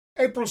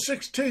April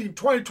 16,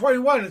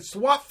 2021. It's the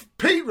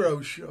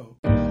Pedro Show.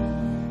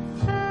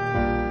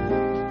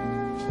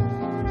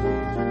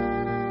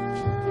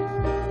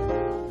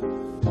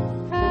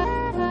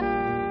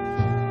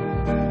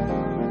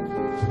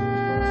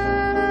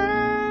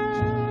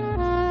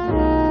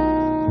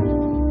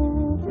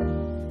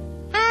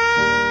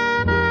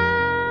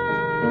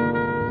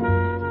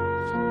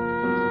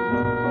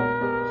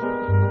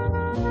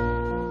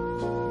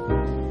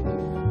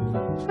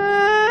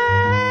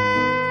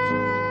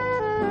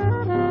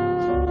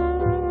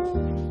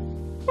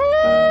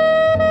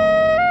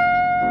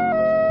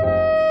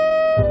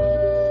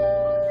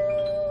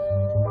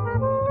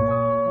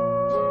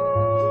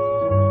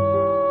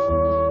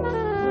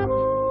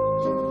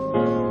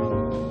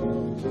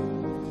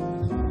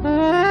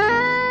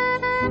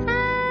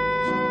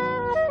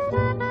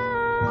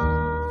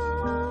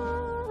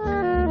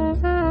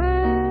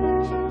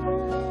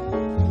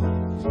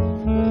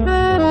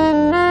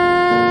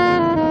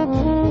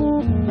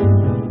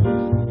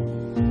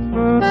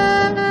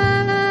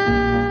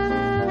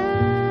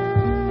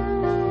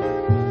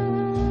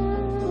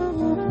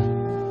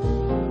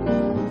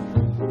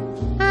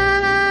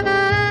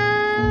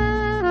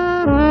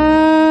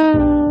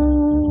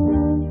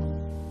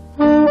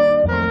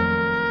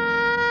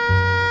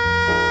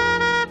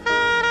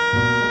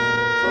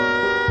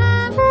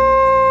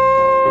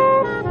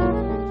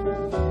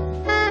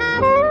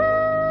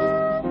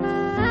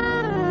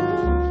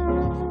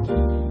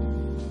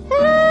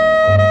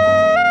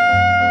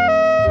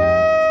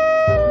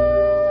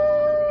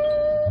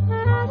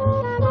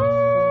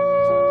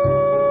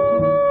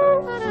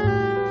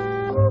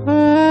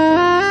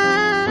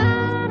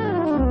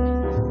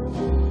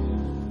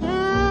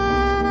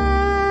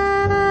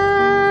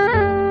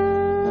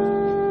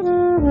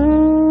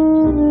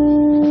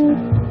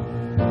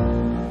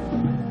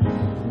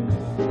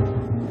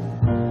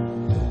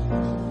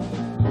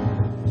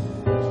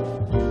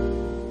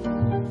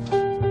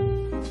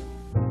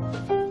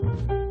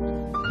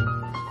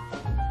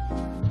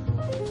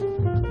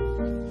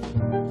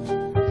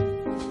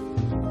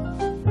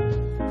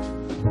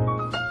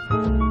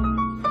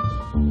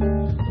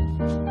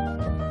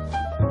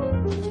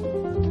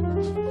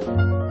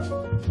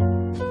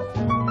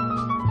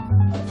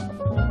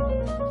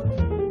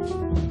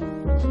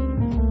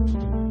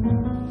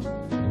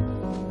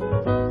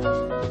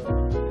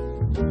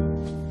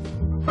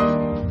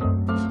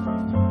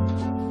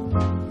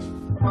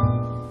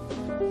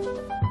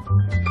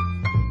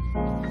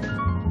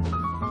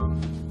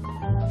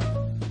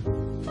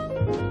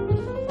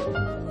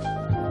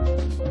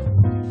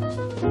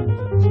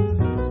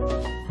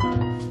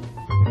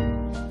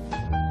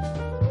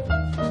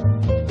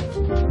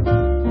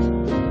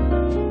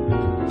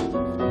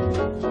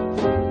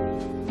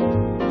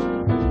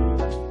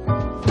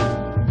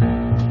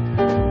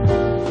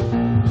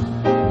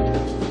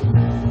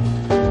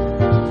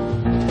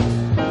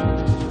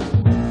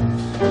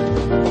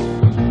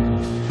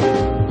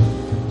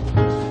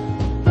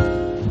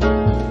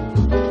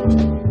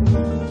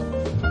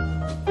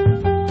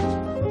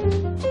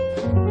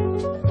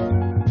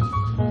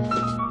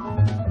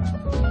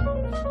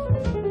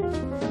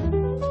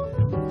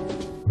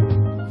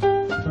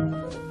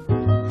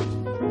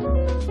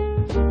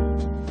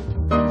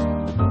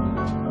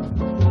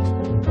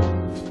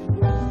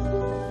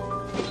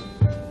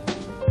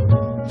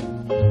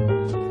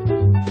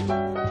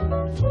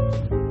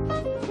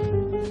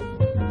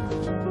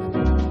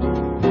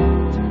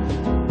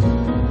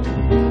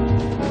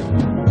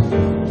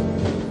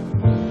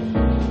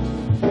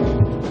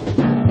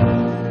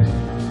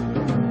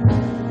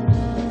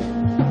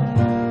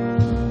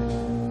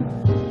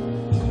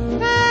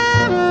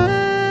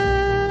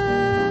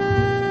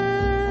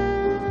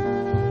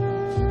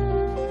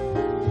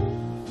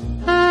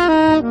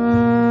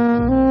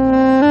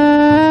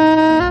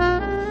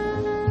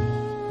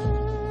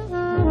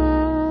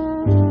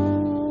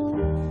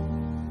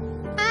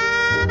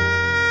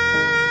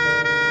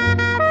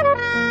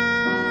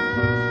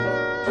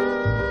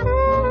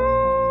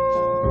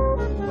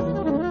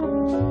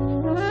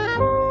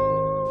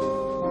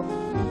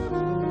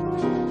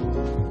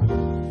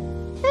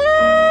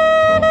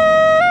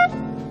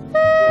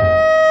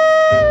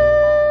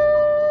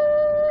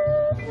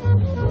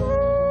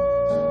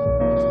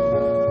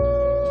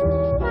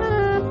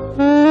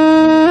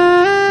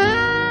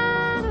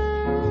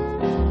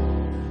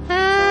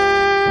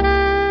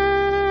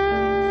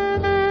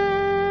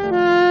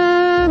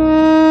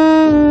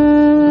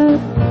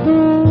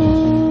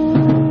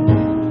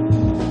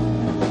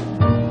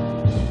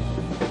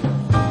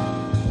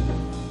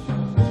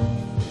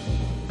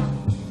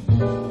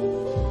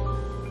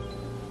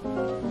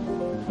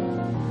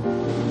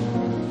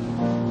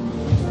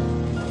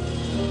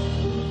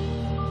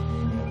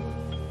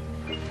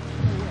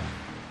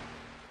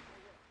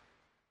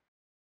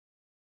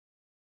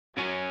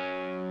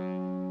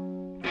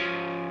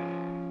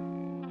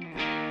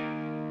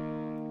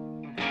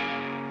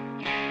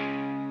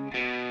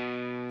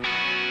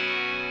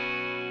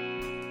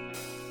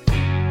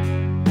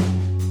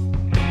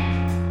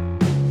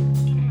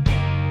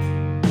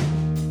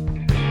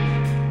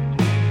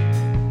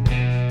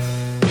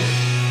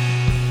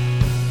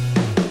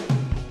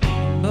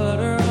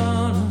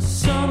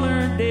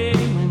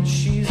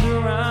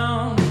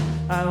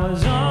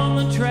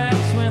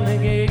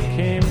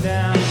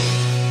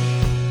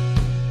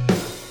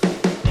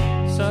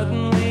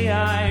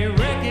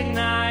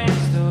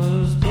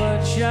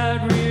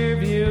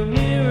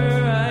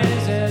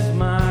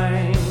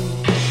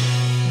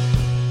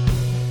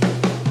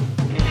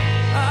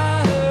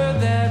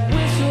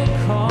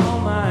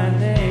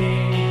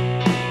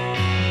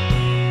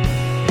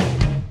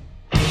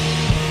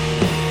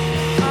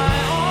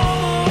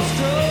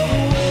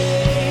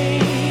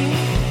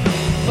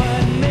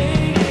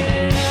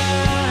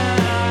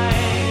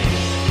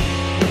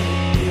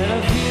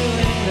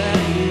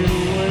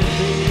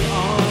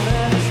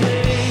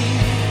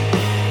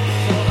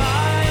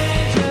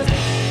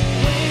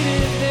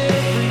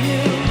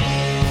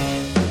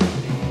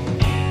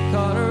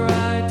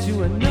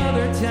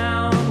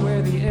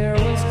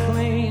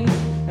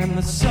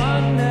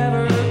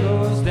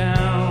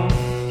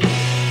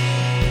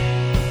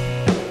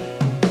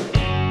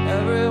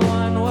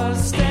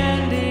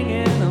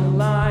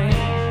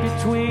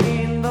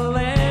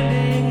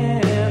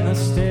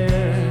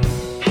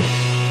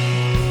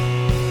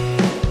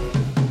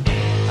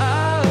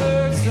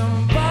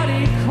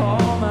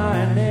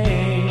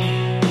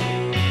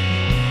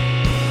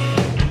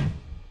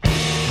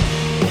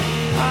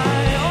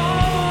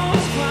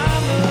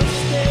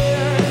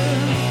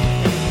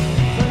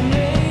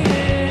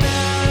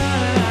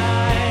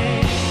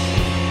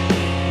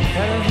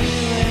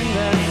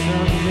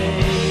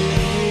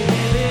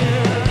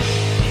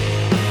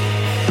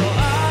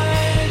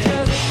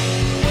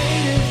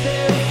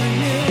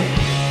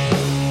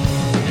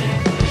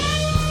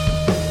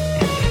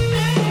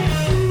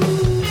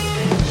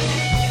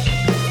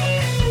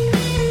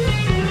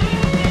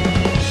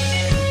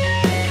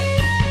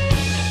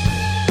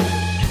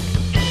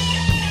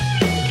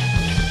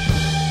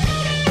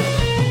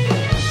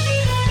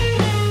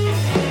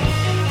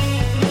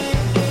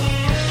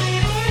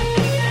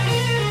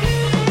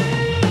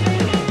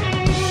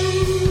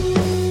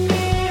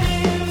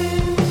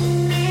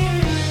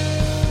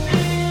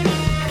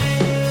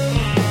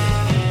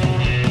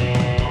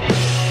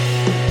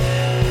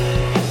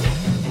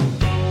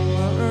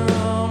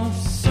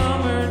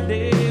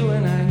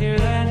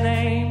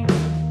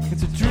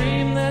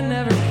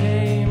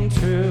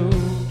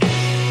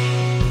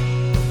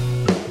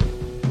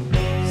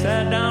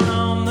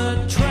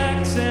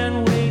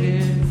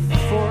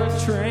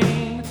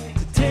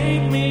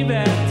 take me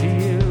back to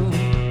you.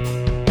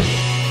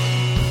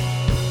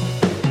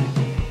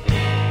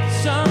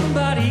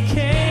 Somebody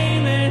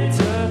came and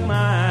took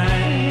my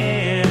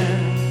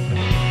hand.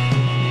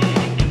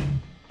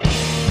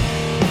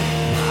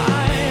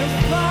 I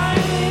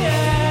finally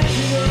had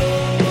to go,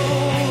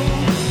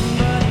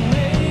 but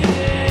maybe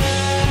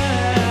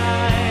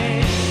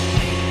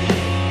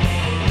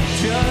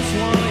I just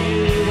want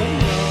you to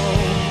know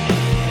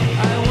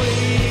I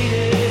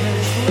waited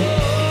as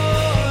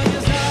long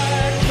as I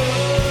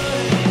could.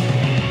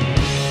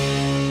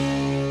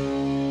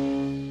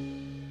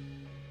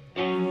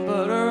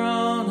 But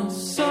on a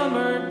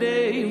summer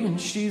day when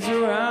she's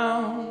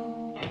around,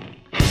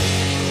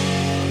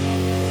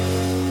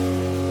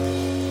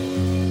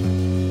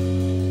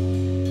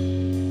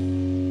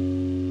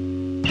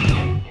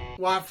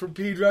 Watt from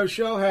Pedro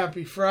Show.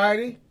 Happy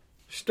Friday.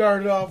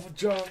 Started off with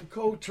John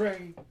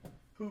Coltrane.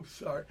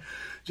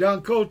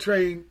 John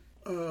Coltrane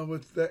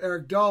with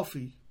Eric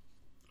Dolphy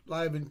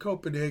live in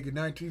Copenhagen,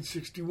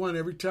 1961.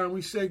 Every time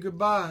we say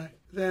goodbye.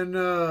 Then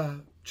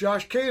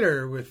Josh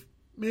Caterer with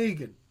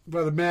Megan.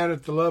 Brother Man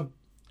at the Love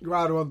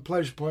Grotto on the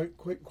Pleasure Point.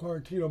 Quick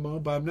quarantine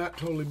mode, but I'm not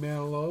totally man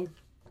alone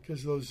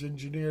because of those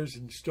engineers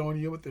in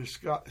Estonia with their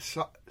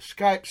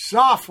Skype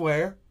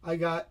software. I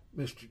got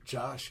Mr.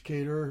 Josh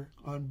Caterer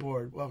on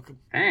board. Welcome.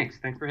 Thanks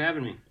for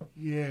having me.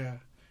 Yeah.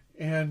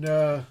 And,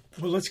 well,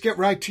 let's get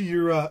right to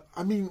your,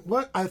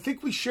 I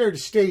think we shared a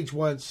stage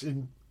once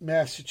in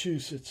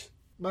Massachusetts.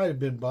 Might have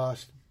been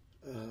Boston.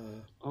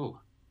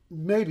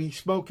 Maybe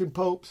Smoking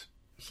Popes.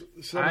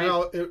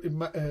 Somehow it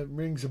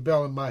rings a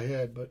bell in my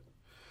head, but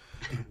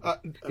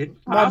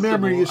my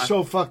memory is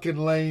so fucking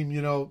lame,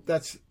 you know.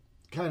 That's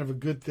kind of a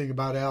good thing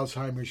about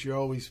Alzheimer's. You're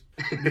always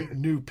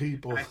meeting new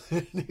people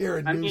and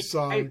hearing new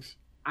songs.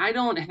 I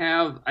don't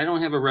have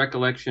a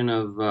recollection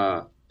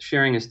of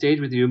sharing a stage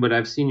with you, but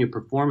I've seen you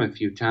perform a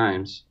few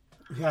times.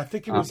 Yeah, I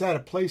think it was at a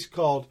place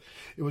called,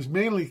 it was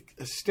mainly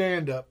a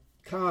stand-up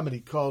comedy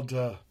called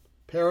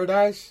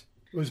Paradise.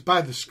 It was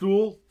by the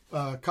school,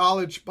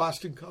 college,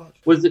 Boston College.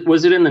 Was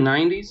it in the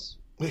 90s?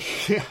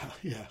 Yeah,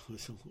 it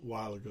was a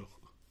while ago.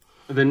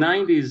 The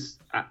 90s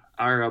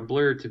are a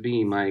blur to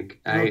me, Mike.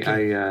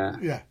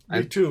 Yeah,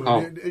 me too.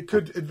 It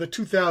could. The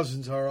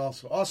 2000s are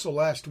also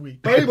last week.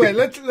 But anyway,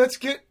 let's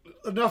get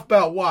enough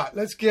about Watt.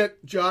 Let's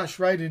get Josh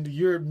right into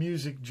your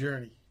music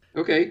journey.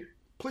 Okay.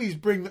 Please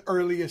bring the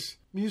earliest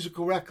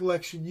musical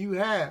recollection you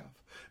have.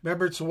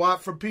 Remember, it's a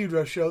Watt from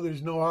Pedro Show.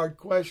 There's no hard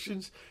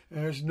questions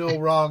and there's no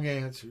wrong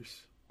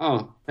answers.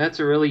 Oh, that's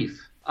a relief.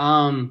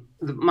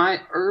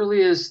 My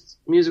earliest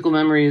musical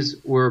memories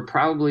were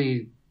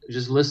probably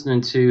just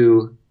listening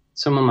to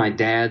some of my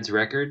dad's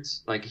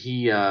records. Like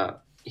he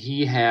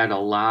had a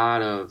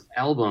lot of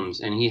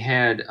albums, and he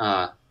had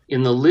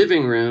in the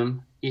living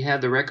room, he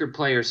had the record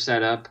player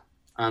set up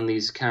on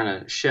these kind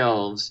of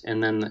shelves,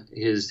 and then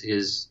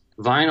his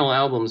vinyl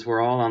albums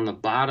were all on the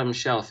bottom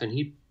shelf, and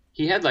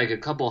he had like a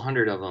couple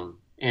hundred of them,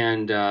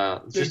 and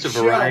just a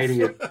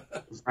variety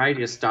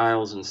of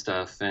styles and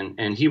stuff,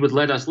 and he would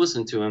let us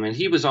listen to him, and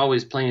he was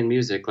always playing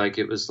music. Like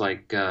it was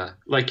like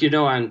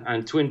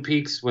on Twin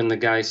Peaks when the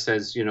guy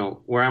says,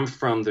 where I'm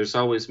from, there's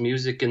always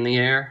music in the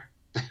air.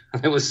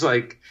 It was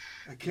like,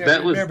 I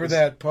can't remember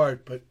that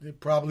part, but it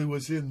probably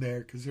was in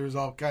there because there was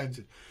all kinds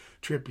of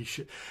trippy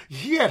shit.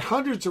 He had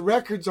hundreds of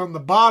records on the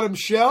bottom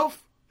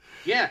shelf.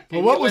 Yeah.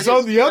 But what was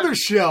on the other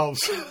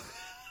shelves?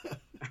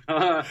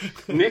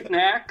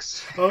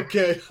 Knickknacks.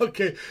 Okay.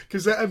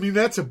 Because,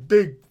 that's a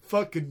big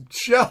fucking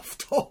shelf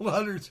to hold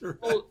hundreds of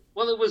records.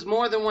 Well, it was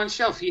more than one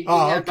shelf. He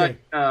had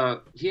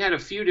a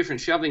few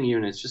different shelving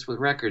units just with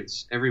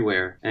records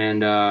everywhere. And,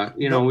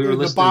 we were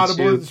listening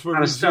to a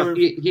lot of stuff.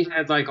 He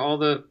had like all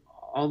the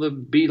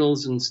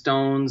Beatles and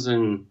Stones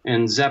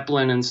and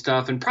Zeppelin and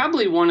stuff. And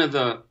probably one of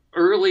the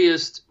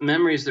earliest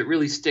memories that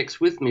really sticks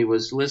with me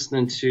was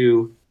listening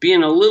to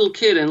being a little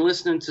kid and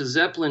listening to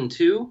Zeppelin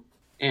 2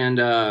 and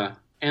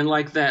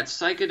like that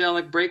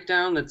psychedelic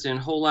breakdown that's in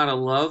Whole Lotta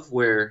Love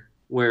where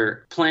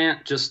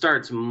Plant just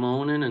starts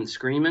moaning and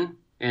screaming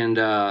and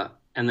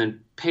then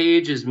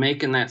Page is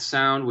making that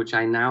sound, which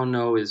I now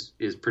know is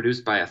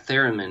produced by a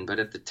theremin, but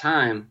at the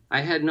time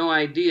I had no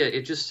idea.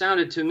 It just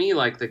sounded to me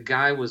like the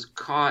guy was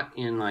caught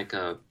in like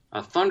a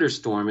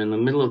thunderstorm in the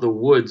middle of the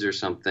woods or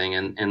something,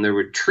 and there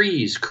were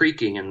trees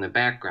creaking in the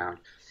background.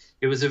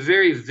 It was a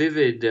very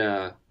vivid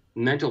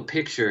mental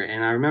picture,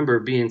 and I remember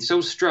being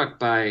so struck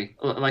by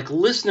like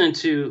listening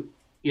to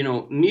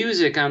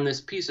music on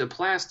this piece of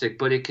plastic,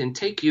 but it can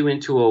take you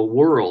into a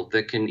world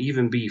that can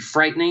even be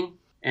frightening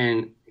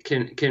and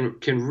can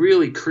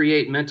really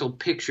create mental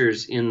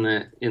pictures in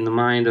the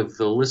mind of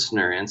the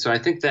listener. And so I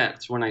think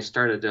that's when I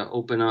started to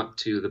open up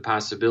to the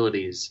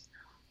possibilities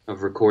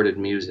of recorded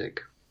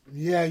music.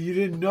 Yeah, you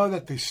didn't know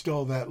that they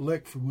stole that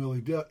lick from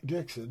Willie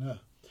Dixon, huh?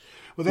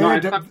 Well, I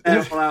found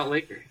that out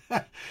later.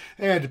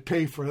 They had to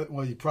pay for it.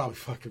 Well, you probably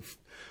fucking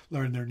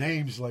learned their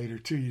names later,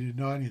 too. You didn't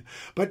know any.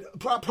 But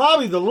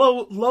probably the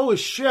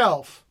lowest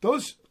shelf,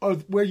 those are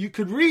where you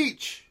could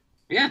reach.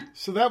 Yeah.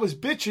 So that was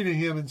bitching at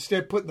him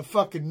instead of putting the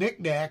fucking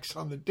knickknacks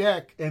on the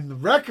deck and the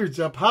records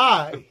up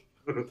high.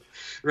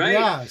 Right?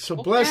 Yeah. So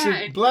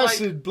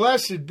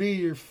blessed be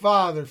your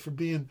father for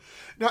being.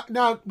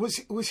 Now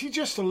was he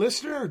just a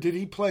listener or did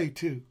he play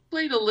too?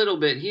 Played a little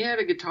bit. He had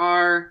a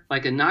guitar,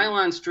 like a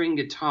nylon string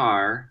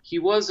guitar. He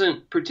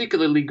wasn't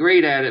particularly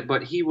great at it,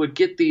 but he would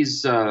get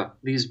these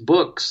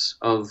books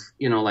of,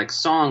 like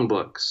song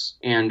books,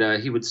 and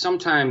he would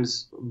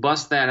sometimes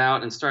bust that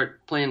out and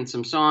start playing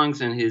some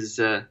songs, and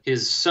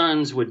his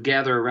sons would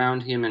gather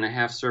around him in a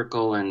half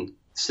circle and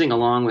sing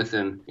along with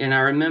him. And I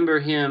remember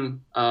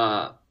him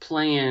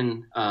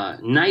playing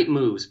Night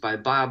Moves by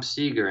Bob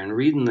Seger and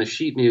reading the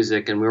sheet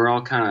music, and we were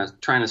all kind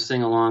of trying to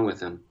sing along with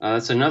him.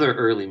 That's another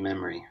early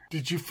memory.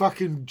 Did you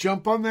fucking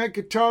jump on that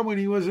guitar when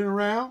he wasn't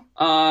around?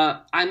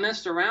 I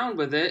messed around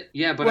with it,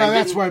 yeah, but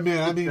that's what I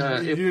meant. I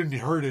mean, you didn't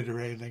hurt it or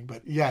anything,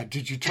 but yeah,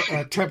 did you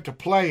attempt to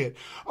play it?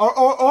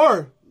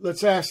 Or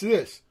let's ask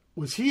this.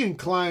 Was he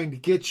inclined to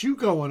get you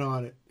going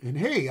on it? And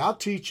hey, I'll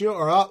teach you,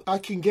 or I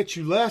can get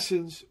you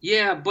lessons.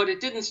 Yeah, but it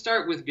didn't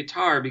start with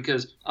guitar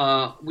because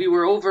we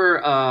were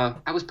over.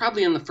 I was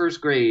probably in the first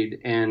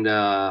grade, and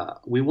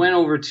we went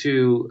over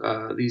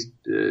to these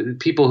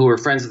people who were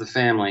friends of the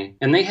family,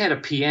 and they had a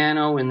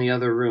piano in the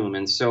other room.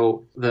 And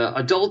so the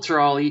adults are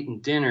all eating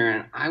dinner,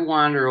 and I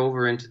wander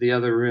over into the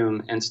other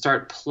room and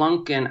start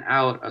plunking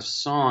out a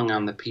song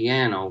on the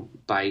piano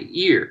by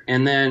ear.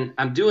 And then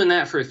I'm doing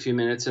that for a few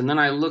minutes, and then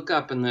I look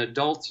up, and the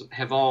adults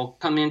have all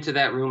come into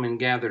that room and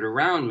gathered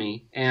around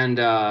me, and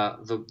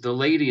the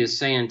lady is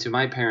saying to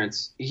my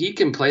parents, he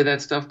can play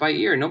that stuff by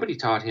ear. Nobody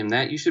taught him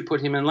that. You should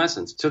put him in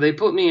lessons. So they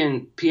put me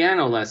in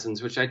piano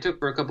lessons, which I took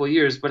for a couple of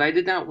years, but I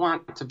did not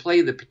want to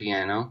play the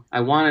piano. I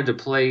wanted to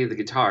play the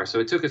guitar.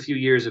 So it took a few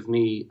years of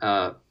me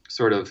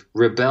sort of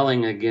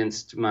rebelling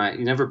against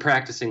never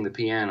practicing the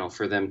piano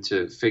for them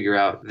to figure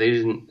out. They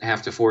didn't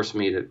have to force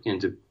me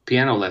into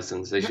piano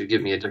lessons. They should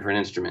give me a different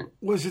instrument.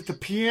 Was it the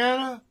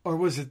piano or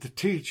was it the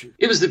teacher?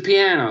 It was the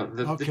piano.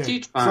 The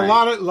teacher. So a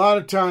lot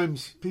of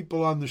times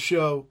people on the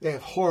show, they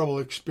have horrible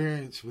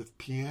experience with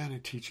piano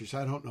teachers.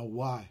 I don't know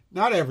why.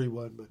 Not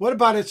everyone, but what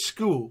about at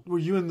school? Were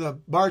you in the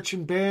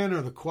marching band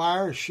or the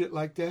choir or shit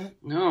like that?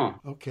 No.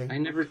 Okay. I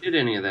never did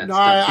any of that stuff.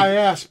 I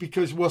asked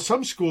because,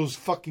 some schools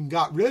fucking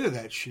got rid of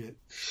that shit.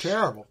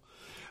 Terrible.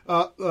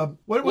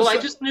 I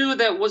just knew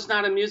that was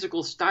not a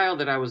musical style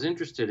that I was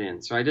interested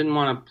in. So I didn't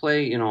want to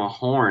play, a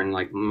horn,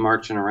 like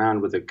marching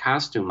around with a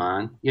costume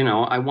on.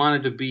 I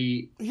wanted to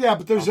be... Yeah,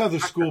 but there's other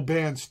school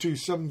bands, too.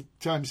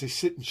 Sometimes they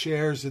sit in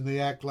chairs and they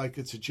act like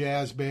it's a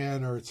jazz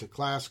band or it's a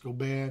classical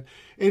band.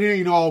 It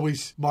ain't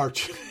always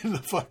marching in the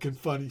fucking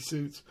funny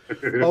suits.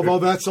 Although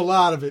that's a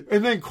lot of it.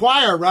 And then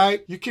choir,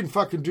 right? You can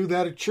fucking do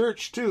that at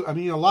church, too. I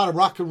mean, a lot of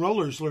rock and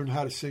rollers learn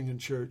how to sing in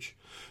church.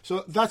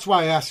 So that's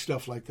why I ask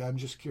stuff like that. I'm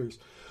just curious.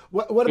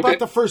 What about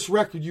the first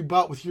record you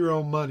bought with your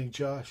own money,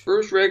 Josh?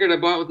 First record I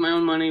bought with my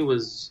own money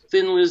was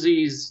Thin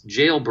Lizzy's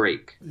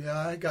Jailbreak. Yeah,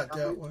 I got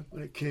that one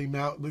when it came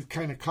out with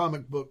kind of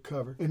comic book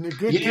cover. And a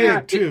good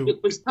gig, too.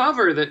 It was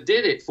cover that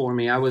did it for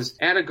me. I was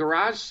at a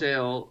garage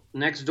sale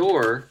next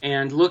door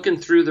and looking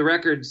through the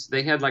records.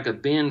 They had like a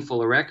bin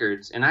full of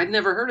records, and I'd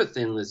never heard of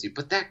Thin Lizzy.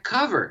 But that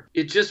cover,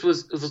 it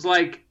was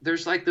like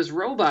there's like this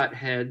robot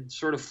head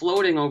sort of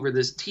floating over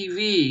this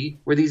TV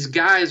where these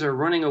guys are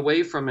running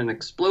away from an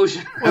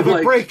explosion. Well,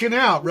 they're breaking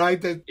out,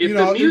 right? That if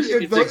the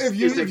music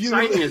is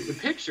exciting as the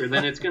picture,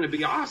 then it's going to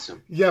be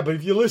awesome. Yeah, but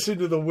if you listen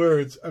to the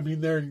words, I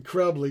mean, they're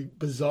incredibly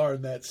bizarre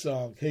in that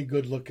song. Hey,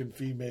 good-looking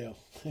female.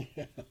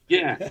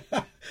 Yeah.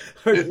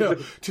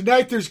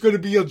 Tonight there's going to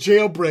be a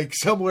jailbreak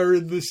somewhere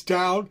in this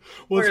town.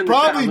 Well, it's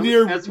probably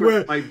near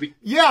where.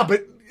 Yeah,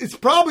 but it's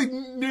probably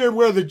near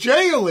where the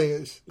jail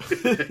is.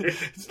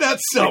 It's not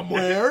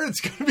somewhere. It's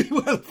going to be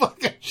where the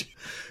fucking.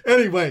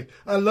 Anyway,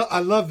 I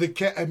love the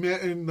cat. I mean,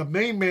 and the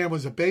main man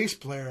was a bass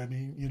player. I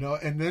mean,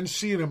 and then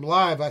seeing him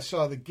live, I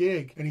saw the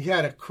gig, and he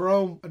had a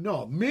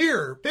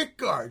mirror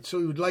pickguard, so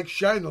he would like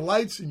shine the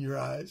lights in your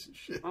eyes.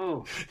 Shit.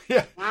 Oh,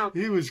 yeah, wow!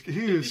 He was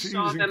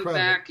saw them incredible.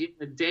 Back in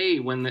the day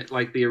when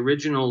the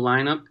original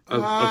lineup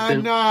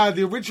of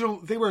the original,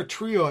 they were a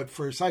trio at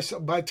first.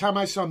 By the time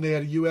I saw them, they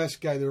had a U.S.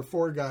 guy. There were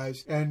 4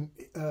 guys, and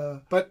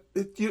but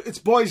it's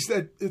boys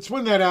it's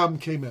when that album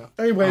came out.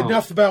 Anyway,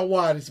 enough about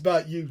Watt. It's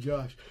about you,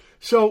 Josh.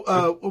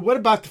 So, what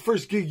about the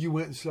first gig you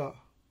went and saw?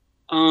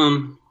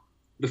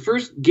 The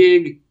first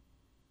gig,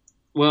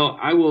 well,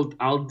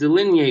 I'll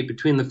delineate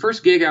between the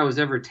first gig I was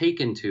ever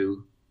taken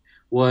to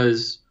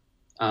was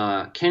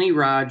Kenny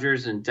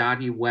Rogers and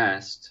Dottie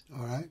West.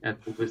 All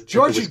right.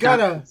 Georgie got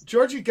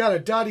a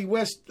Dottie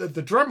West.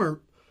 The drummer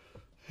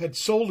had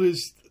sold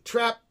his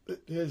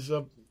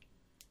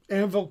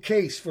anvil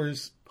case for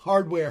his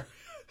hardware.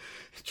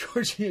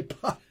 Georgie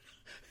had bought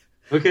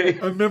it. Okay.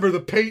 I remember the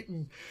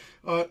painting.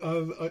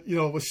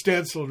 Was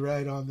stenciled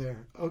right on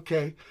there.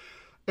 Okay.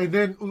 And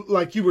then,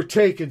 like, you were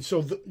taken.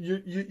 So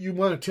you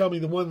want to tell me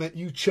the one that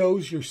you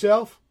chose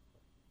yourself?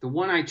 The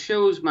one I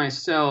chose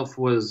myself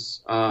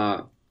was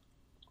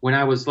when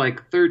I was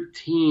like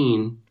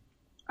 13.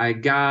 I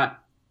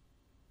got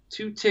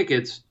 2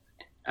 tickets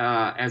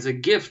as a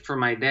gift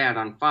from my dad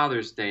on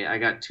Father's Day. I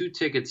got 2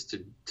 tickets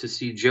to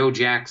see Joe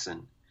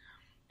Jackson.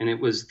 and it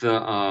was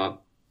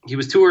he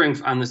was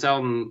touring on this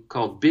album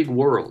called Big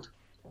World,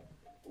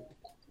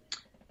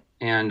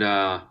 and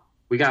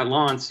we got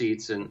lawn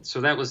seats, and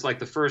so that was like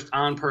the first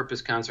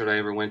on-purpose concert I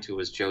ever went to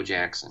was Joe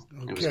Jackson.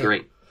 Okay. It was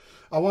great.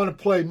 I want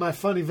to play My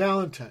Funny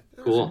Valentine.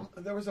 Cool.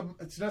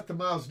 It's not the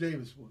Miles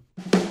Davis one.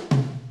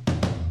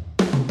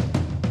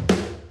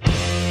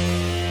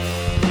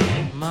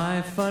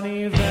 My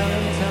funny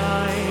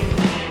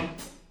Valentine,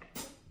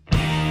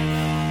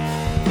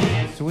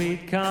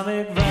 sweet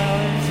comic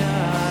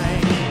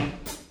Valentine,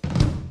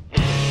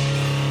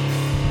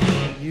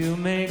 you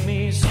make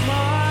me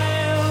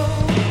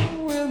smile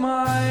with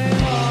my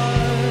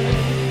heart.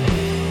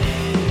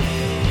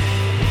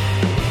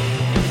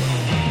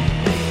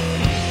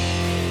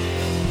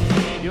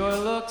 Your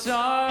looks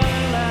are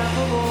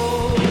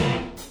laughable,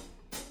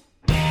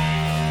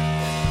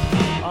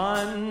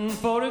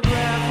 unphotographable,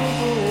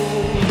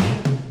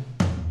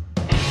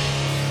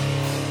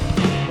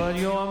 but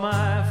you're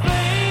my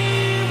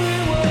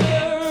favorite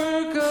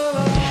work of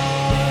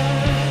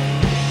art.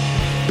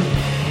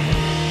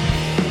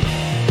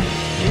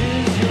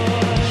 Is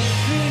your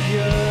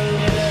figure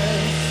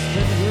less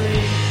than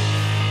Greek?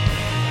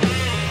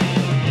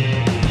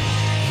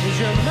 Is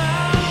your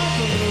mouth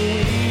a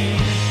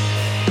Louise?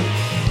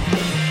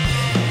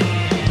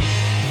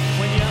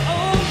 When you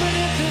open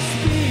it to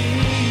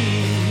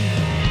speak,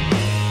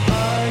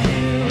 are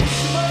you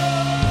smart?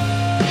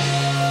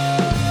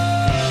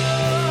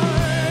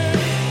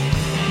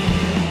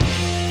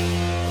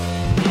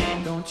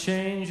 Don't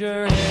change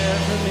your hair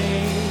for me,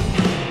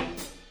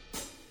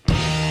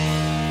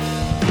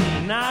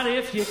 not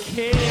if you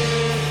care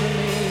for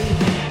me.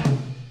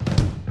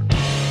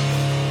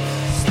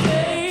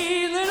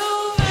 Stay,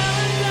 little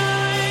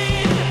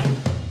Valentine,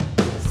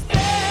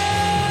 stay.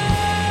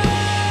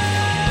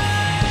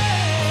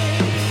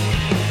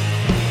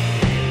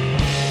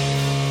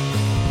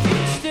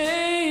 Each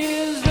day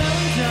is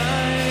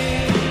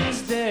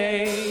Valentine's Day.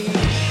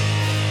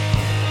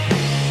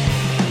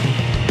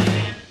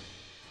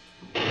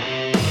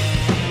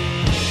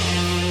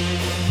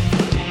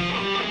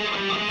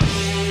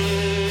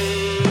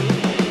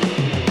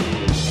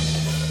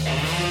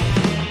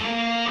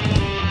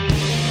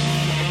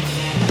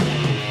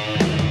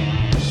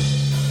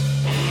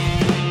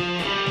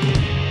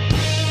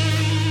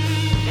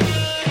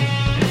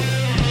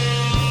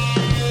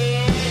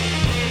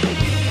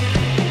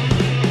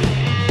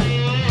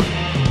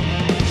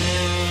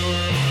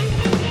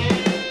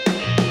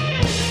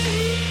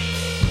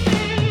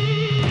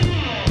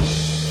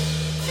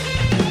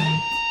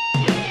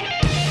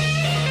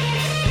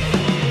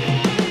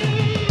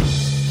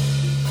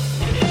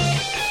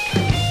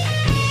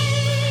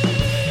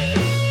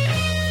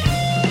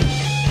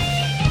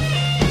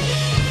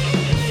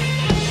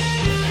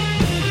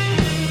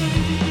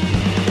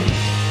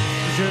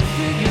 Is your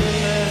figure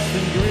less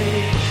than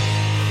Greek?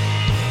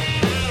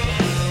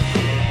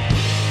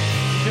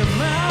 Is your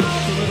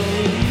mouth a little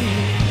weak?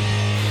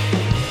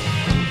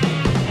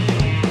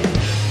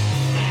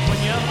 When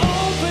you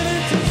open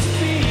it to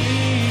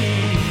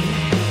speak,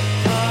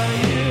 are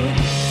you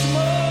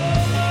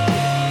smart?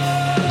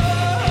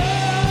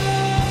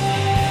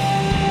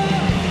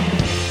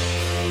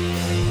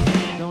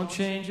 Don't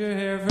change your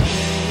hair for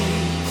me,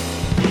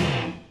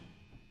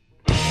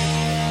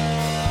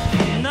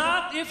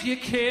 not if you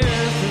care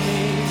for me.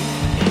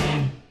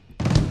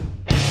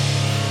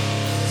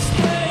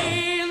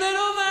 Stay,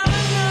 little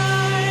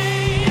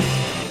Valentine,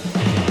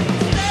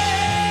 stay.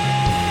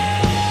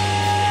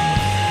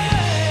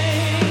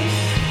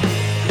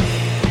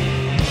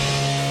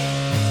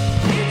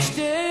 Each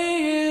day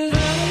is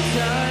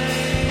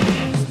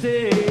Valentine's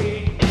Day.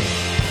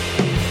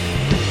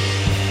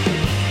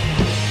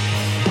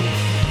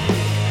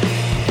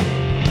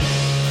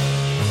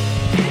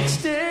 Each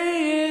day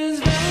is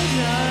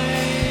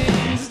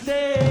Valentine's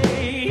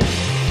Day.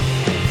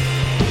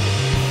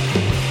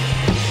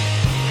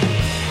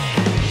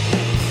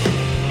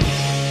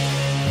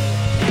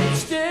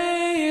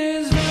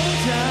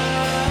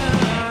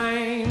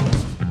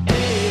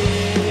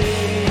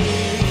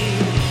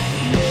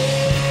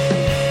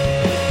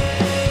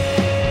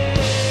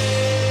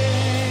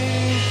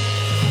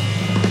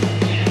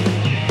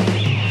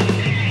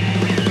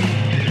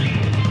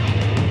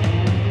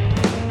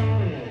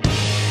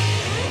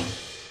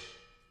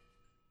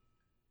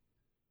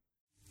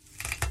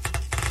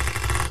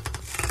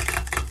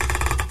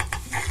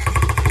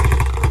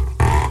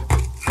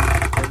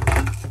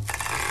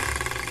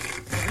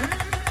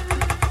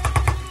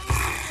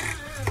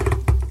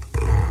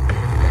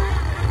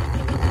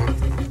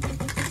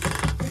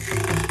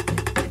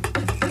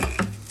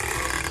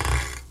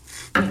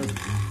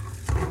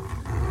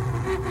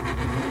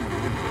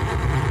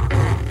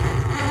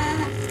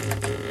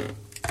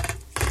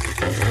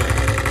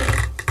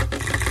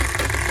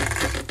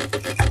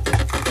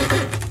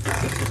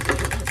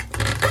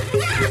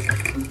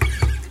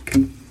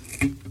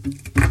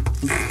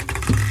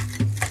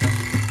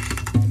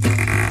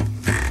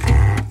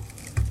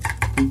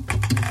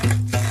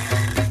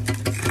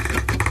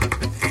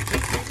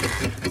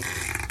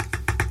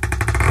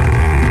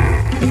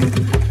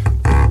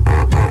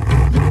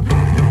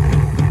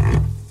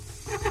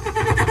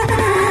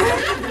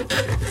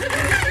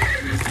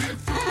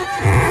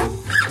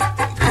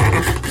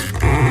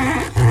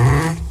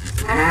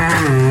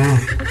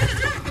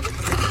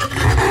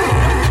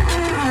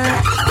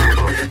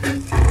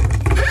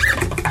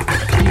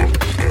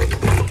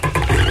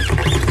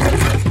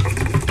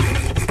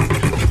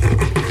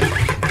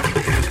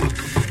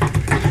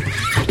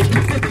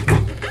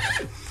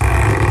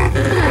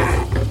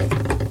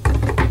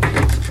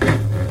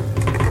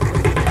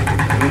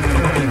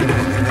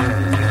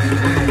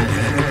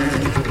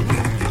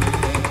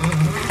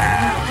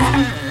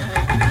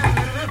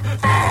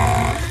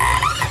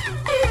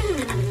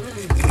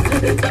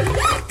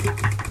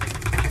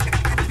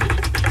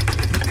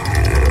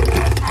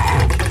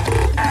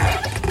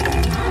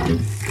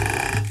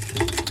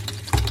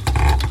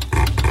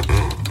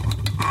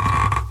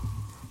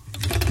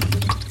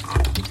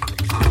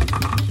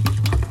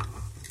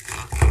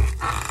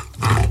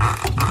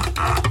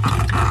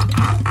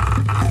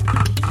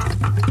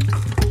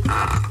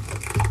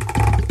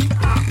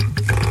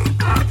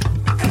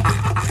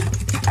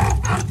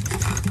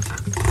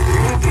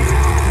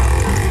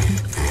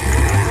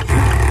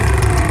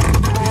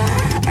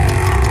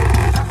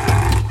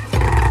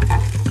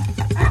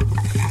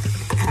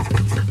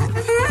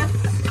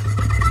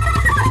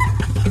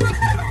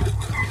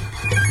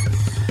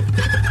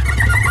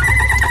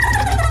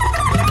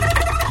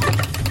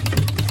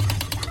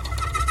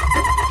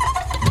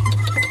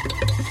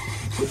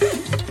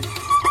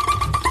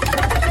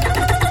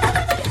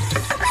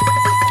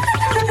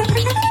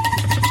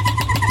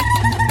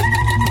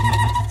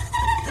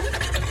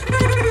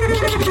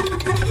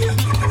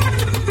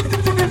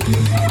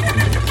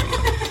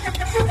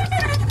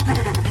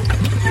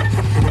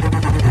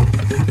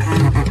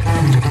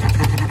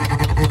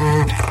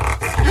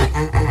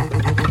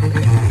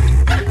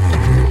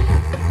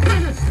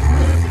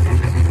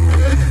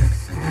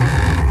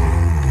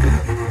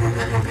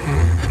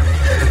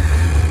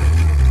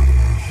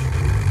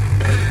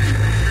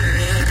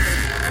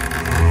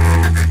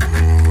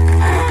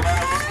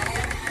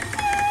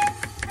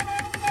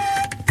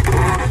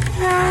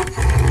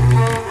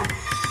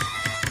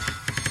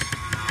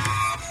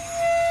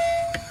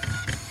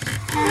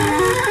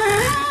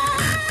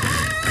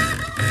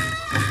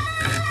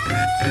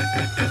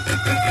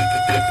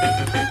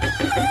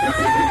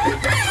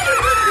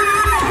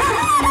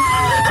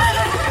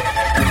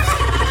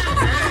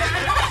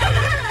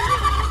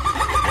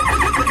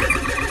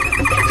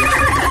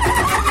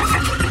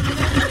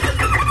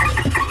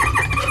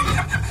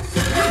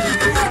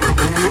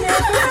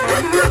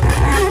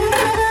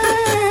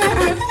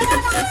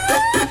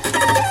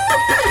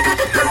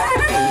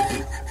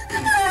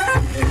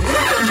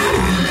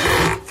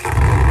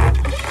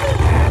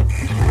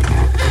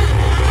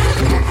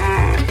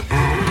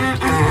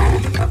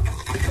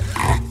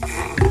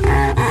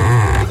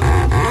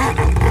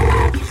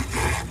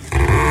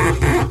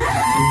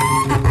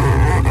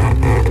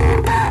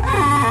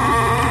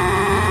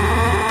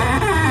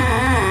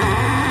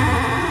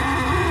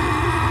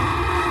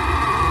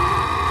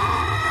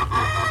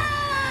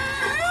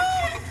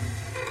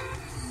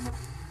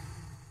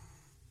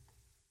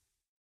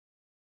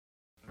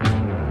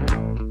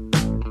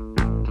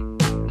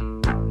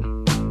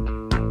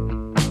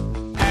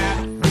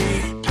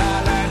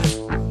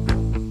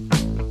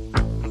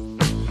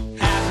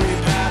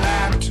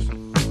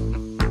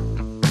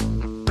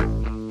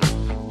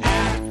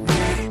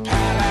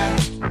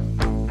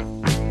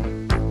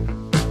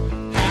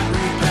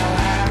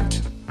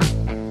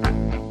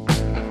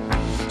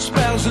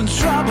 In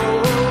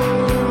trouble,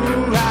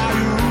 how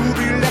you'll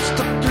be left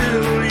to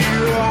fill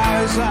your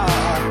eyes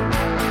up.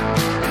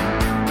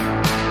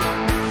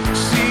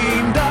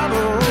 Seeing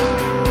double,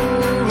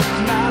 with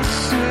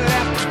nothing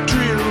left to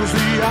drill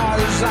the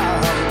eyes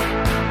out.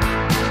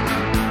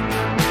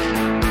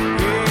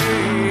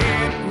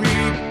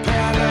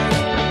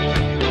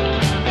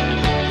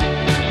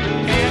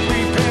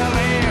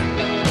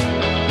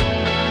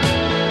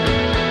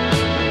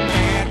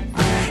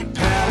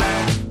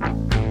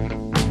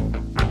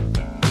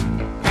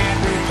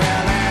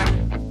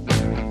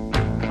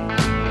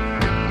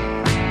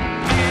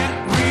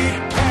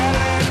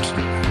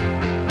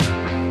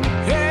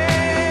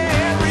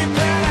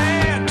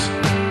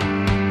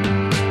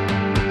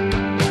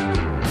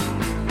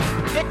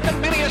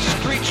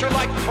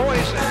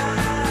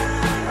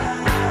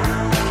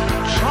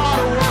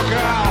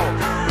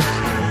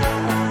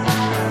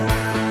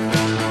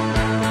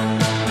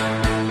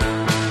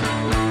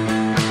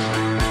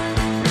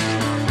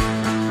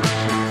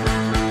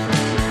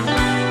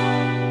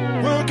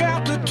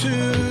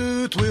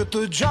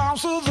 The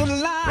jaws of the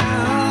lion.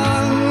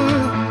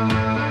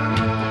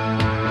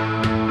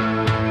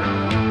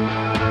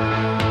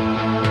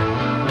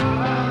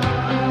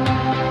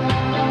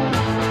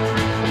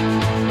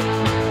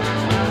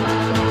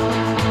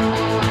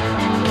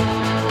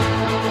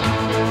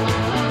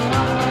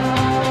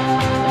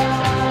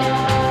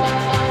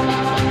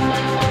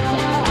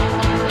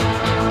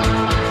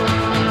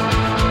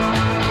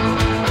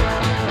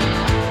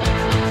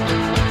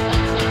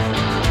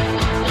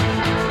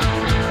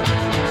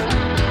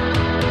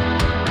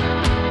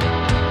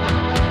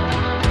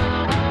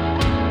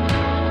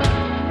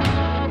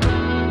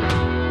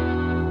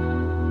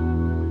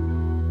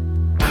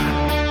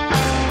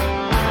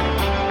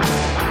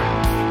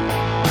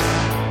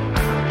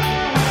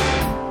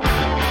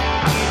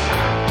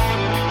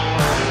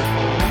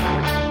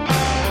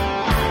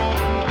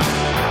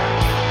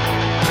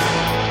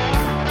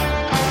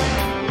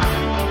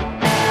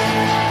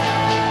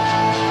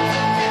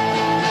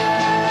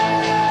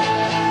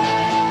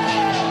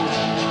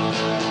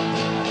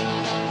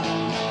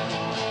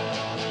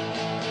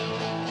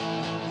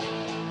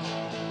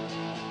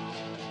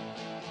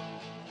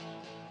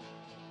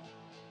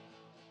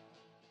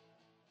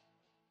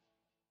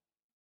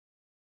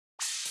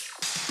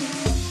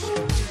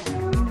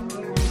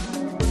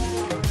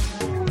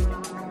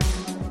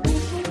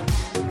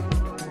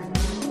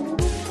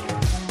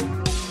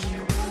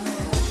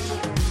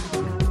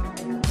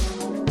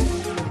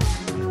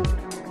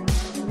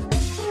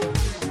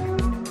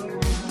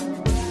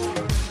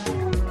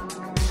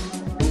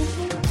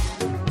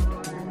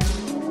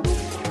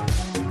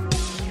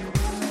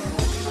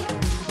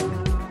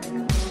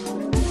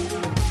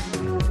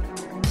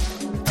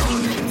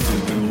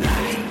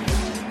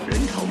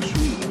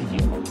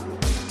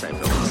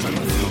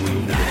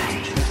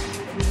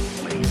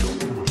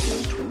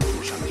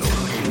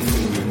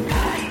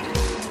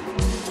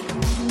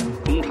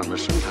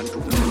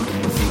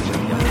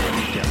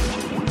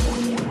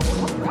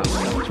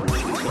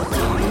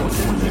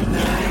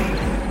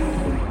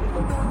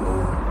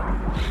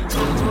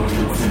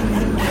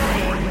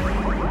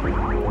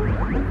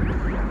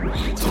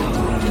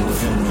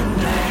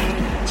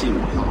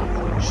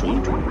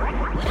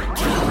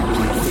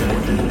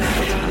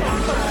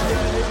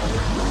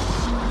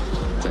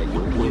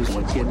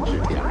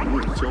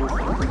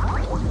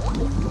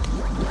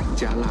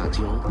加辣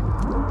椒、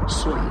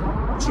蒜、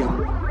姜、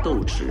豆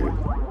豉，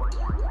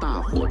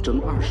大火蒸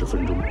20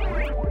分钟，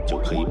就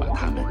可以把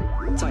它们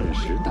暂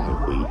时带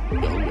回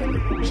遥远的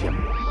故乡。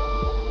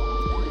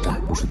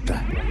蛋不是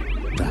蛋，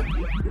蛋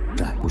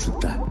蛋不是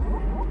蛋，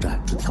蛋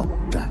是跳，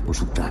蛋不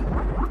是蛋，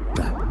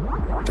蛋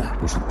蛋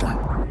不是蛋，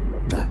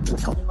蛋是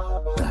跳，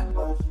蛋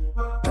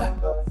蛋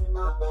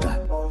蛋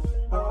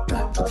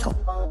蛋是跳，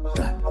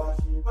蛋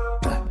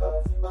蛋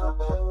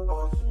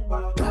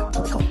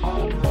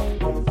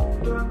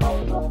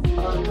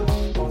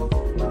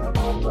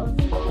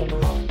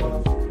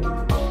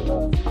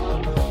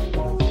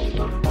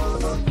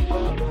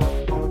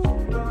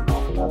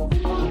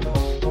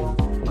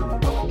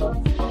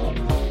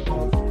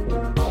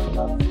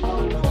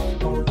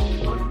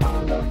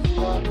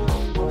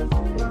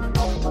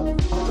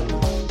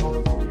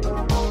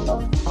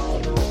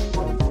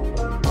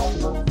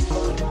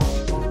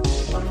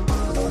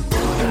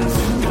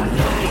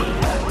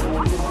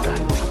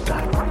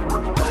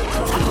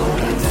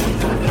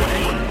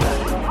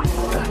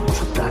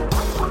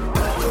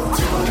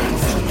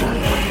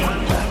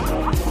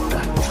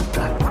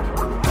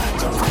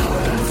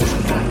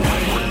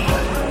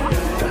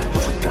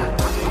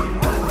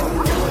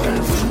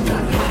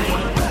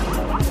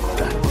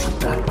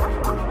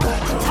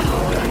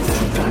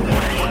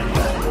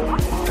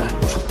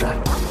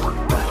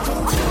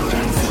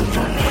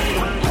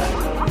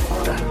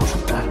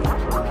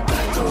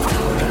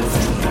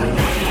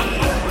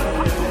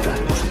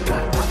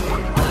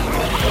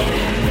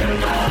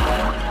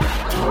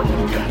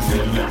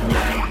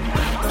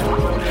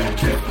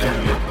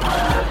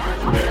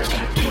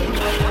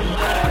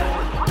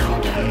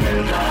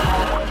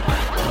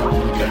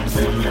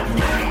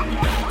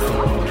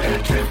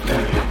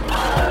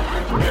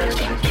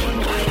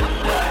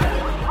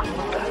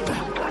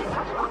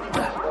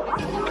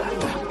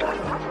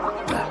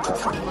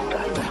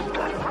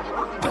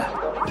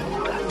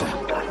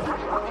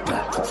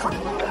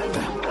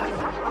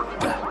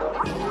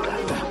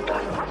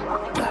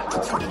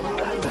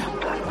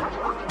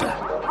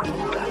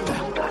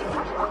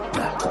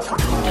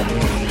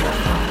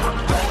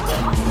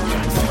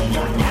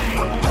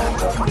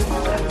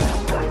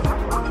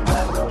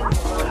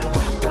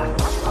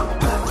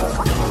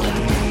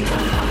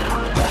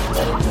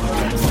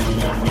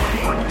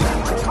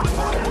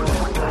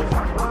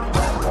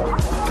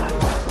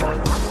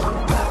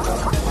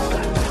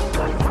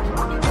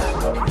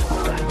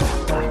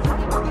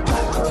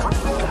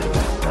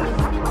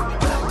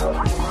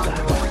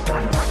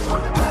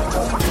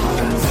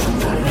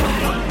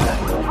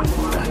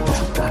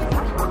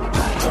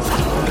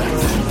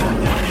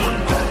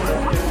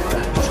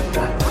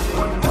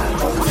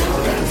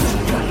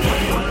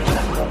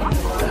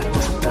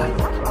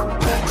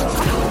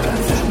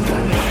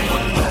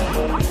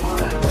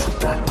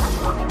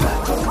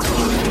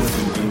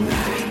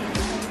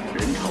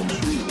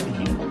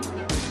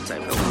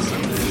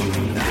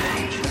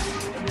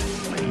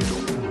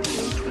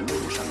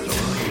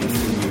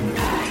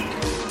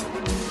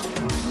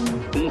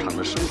成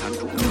了生产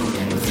主力。这样这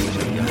样的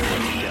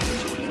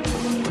酒里，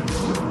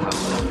他们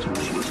要从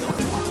学校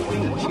另一些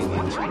年轻人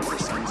的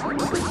嗓子更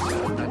加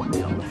单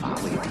调乏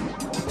味。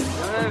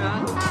人员，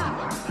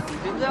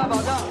品质要保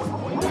证，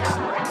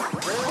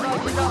人人到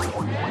齐上，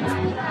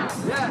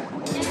耶！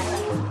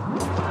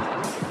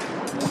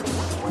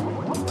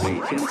每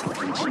天早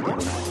晨7点半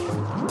，16万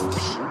人开始。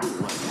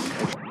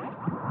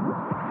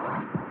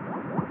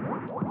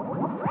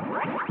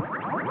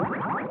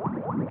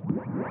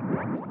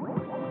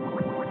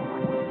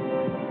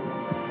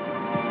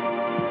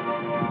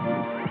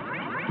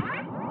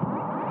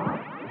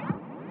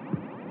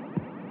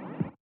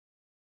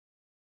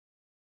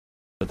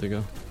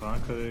Digga.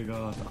 Danke,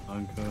 Digga,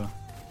 danke.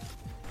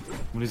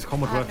 Und dieses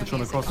Combo Drive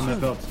schon across the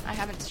map. I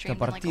haven't streamed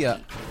in like a week.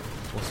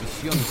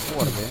 Posición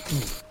fuerte.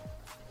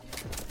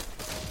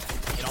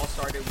 It all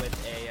started with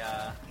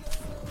a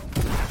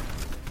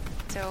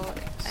So,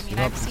 I mean,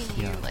 I've seen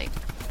you like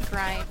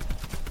grind.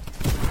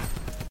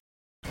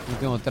 No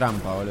tengo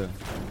trampa, boludo.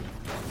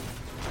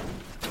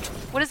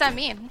 What does that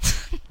mean?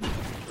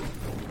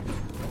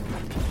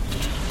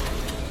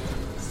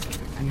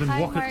 And then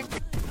Hi, walk Mark. it.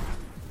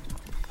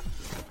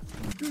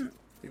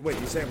 Wait,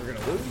 you saying we're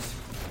gonna lose?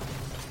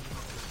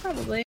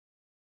 Probably.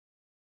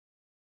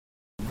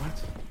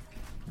 What?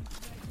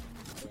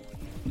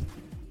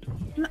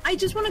 I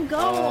just want to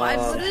go. I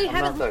literally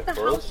haven't left the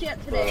house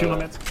yet today.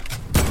 Kilometers.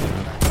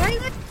 Why are you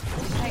like...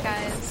 Hi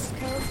guys.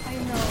 I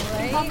know,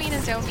 right? Call me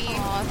Nozomi.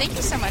 Aw, thank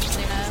you so much,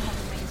 Luna.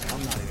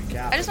 I'm not even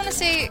capping. I just want to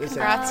say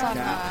congrats on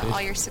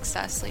all your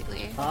success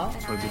lately.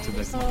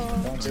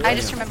 I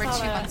just remembered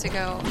 2 months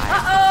ago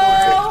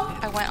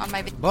I went on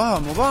my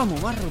Vamos,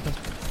 más rutas.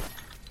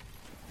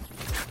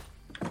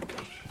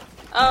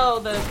 Oh,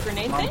 the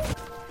grenade thing?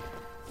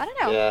 I don't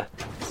know. Yeah.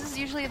 This is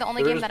usually the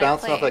only They were game just that I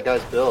bouncing play. off that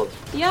guy's build.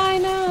 Yeah, I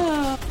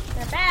know.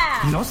 They're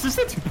bad. Was ist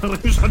der Typ? Da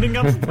rennt schon den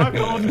ganzen Tag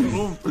da unten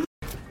rum.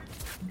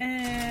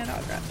 And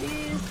I'll grab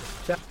these.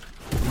 Ach,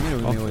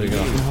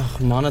 Digga. Ach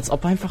Mann, als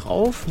ob er einfach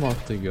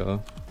aufmacht, Digga.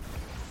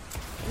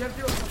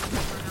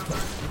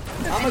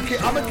 I'm gonna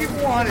keep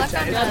 100.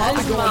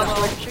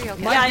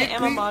 Yeah, I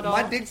am a model.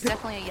 It's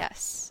definitely a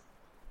yes.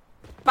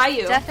 By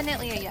you.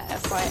 Definitely a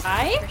yes.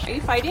 FYI? Are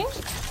you fighting?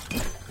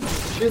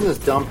 She's in this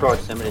dumb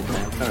proximity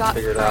thing. I'm trying to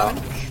figure it out.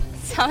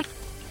 Sound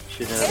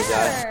Shooting at the guy.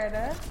 Scared.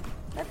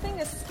 That thing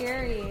is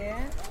scary.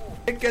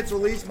 It gets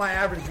released, my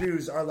average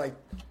views are like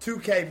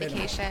 2K minimum.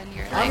 vacation.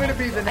 You're like, I'm gonna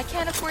be the I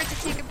can't afford to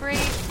take a break.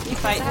 You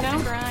fight I have now?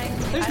 to grind.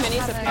 There's I don't minis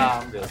have up a- here.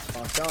 I'm good.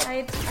 fucked up.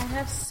 I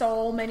have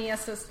so many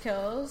assist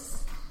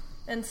kills.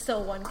 And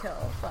still 1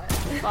 kill, but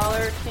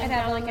Baller I'd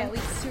have like at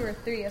least 2 or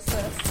 3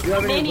 assists. Do you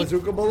have any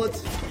bazooka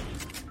bullets?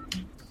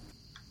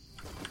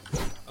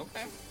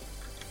 Okay.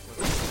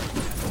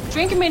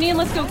 Drink a mini and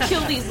let's go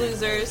kill these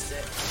losers.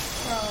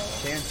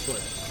 Can't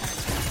switch.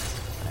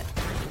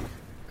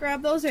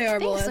 Grab those AR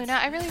bullets. Thanks,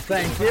 Luna. I really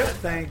appreciate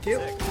Thank you.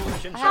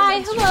 Hi,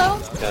 hello.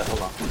 Okay,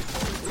 hold on.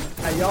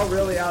 Hey, y'all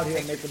really out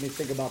here making me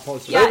think about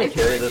posting. Yeah, Did I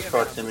carry this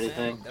proximity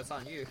thing? That's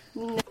on you.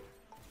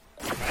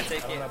 I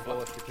take it.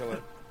 Bullets to kill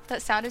it.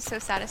 That sounded so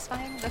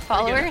satisfying. The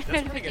follower That's a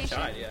pretty good notification.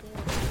 shot, yeah.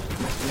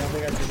 You don't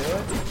think I should do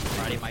it?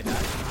 Friday might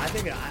die. I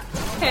think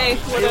Hey,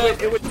 what up?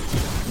 it would.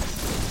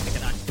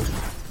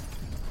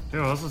 Ja,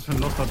 was ist das für ein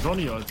loster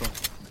Johnny, Alter?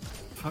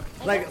 Fuck.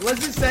 Like,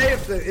 let's just say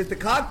if the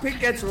cockpit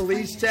gets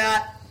released,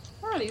 chat,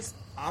 What are these?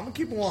 I'm gonna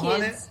keep it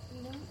 100. Kids.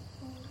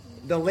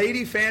 The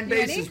lady fan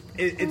base is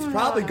it's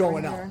probably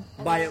going up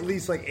by at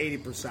least like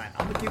 80%.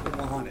 I'm gonna keep it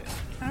 100.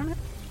 Community.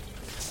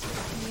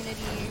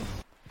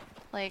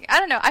 Like, I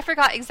don't know. I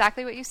forgot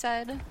exactly what you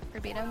said,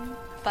 verbatim,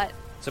 but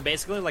So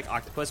basically like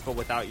octopus, but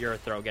without your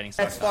throat getting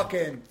stuck. That's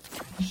fucking.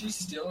 She's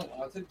still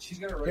wanted. She's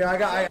gonna. Here, I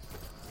got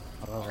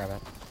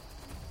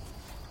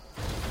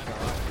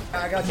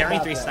Carrying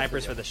some 3 back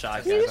snipers for the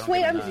shot. Can you just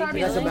wait? I'm I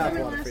got some back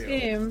water last for you.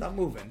 game. Stop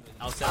moving.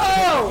 I'll send you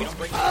don't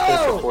break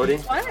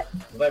What?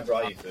 I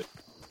brought you food.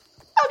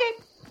 Okay.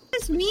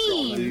 It's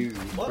me.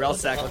 Real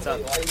sec, what's up?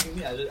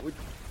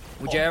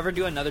 Would you ever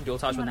do another dual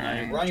touch with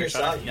Whatever. my Run your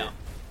trick shot? shot, No.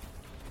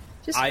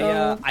 Just I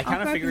go. I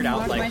kind of I'll figured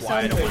fucking out walk like why I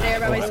myself don't through there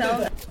by myself.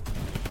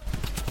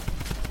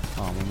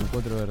 Vamos, mi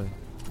 4 verde.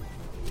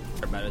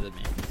 You're better than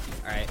me.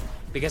 Alright.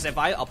 Because if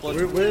I upload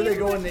Where are they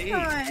going to eat?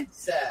 I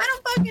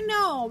don't fucking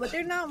know, but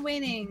they're not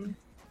winning.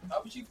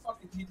 How would you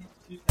fucking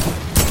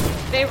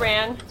They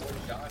ran.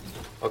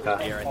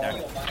 Okay. you're right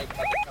there.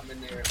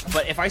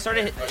 But if I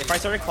started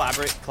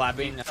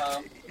collabing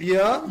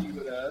Yeah?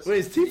 Wait,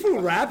 is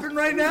Tifu rapping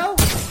right now?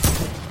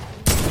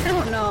 I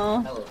don't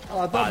know. Oh,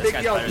 I thought this Big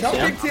guy's Yo, better tell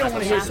than Big T I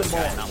want to hear some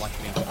more. not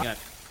watching me. Yeah.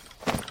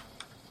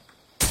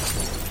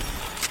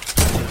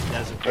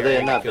 Are they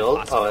in that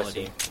build? Oh, I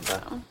see.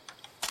 Okay.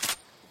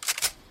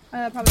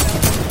 Probably not. Do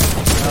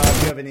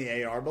you have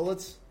any AR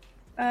bullets?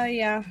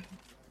 Yeah.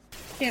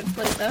 Can't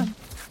split it though. I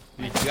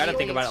mean, you gotta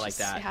think about it like It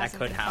that. That hasn't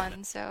could been happen.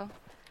 Fun, so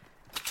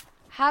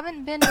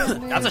haven't been. In the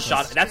mood. That's a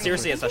shot. That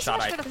seriously is a Thank you so shot.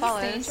 much for the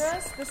follows.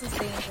 Dangerous? This is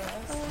dangerous.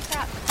 Holy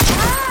crap!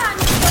 Ah, I'm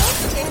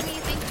so scared.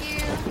 Thank you.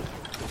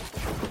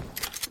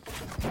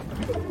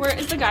 Where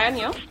is the guy on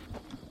you?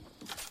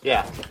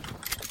 Yeah.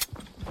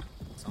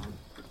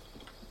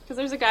 Because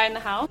there's a guy in the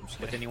house.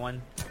 With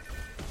anyone.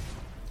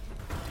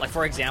 Like,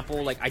 for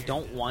example, like, I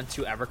don't want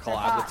to ever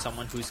collab with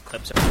someone whose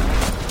clips are...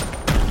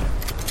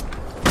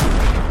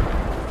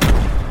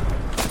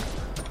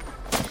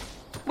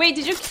 Wait,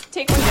 did you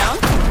take one down?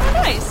 Oh,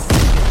 nice.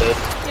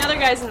 The other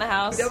guy's in the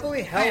house.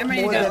 Definitely help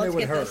more than it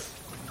would hurt.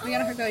 We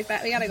gotta go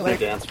back. We gotta go Play back.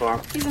 dance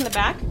farm. He's in the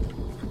back.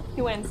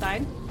 He went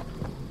inside.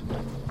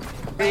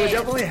 It would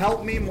definitely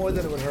help me more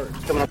than it would hurt.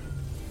 Coming up.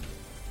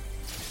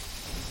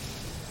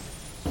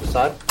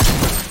 Side.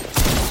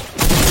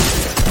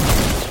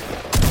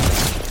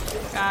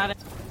 Got it.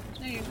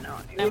 No, you're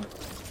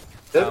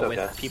not.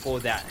 With people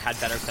that had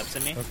better clips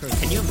than me. Okay.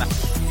 Can you imagine?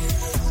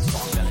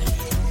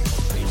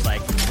 He's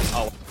like,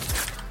 oh.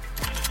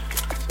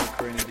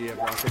 Idea of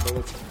rocket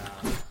bullets.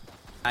 Nah.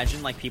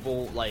 Imagine like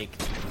people like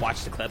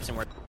watch the clips and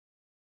were.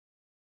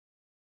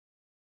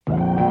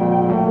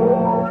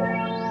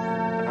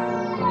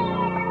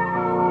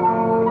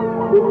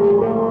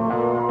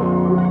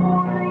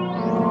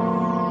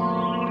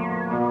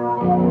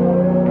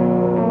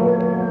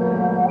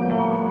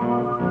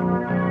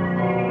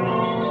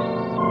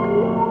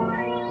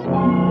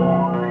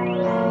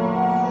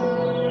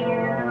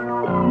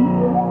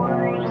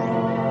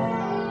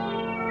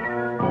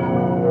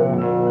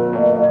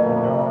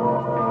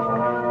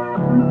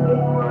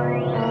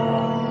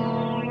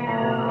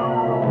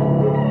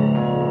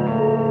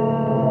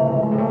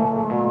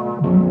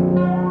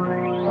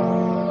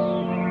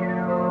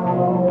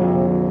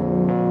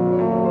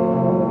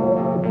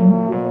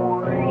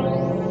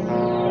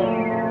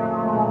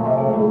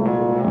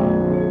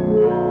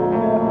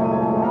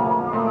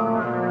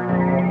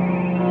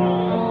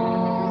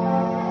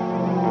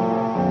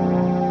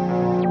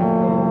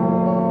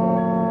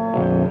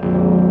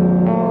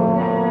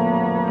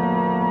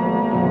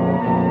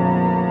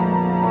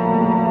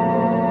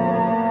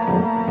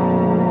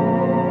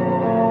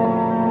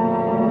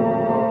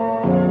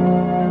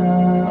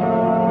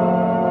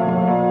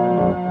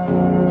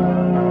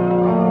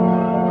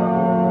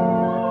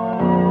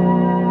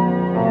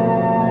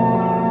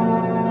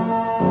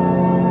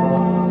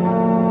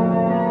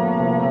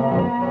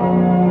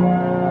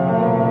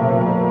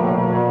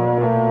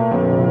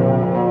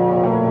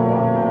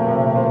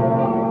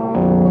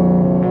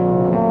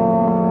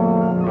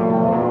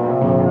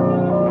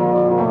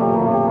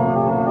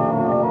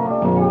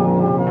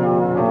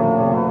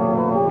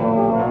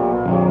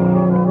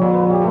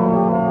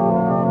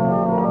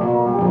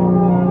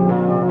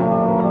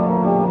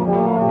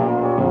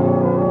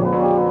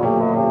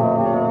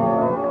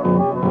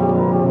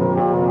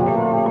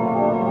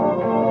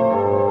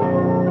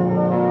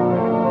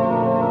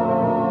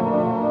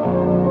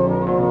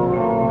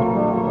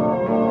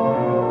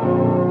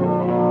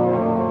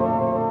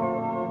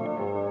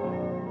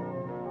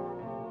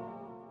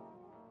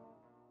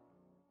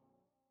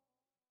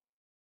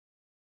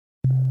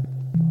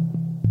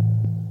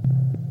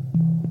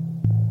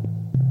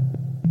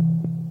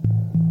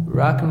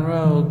 Rock and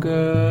roll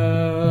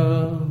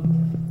girls,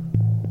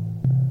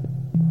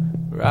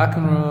 rock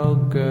and roll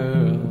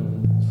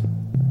girls,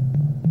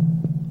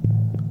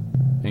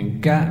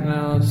 ain't got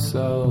no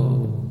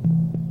soul.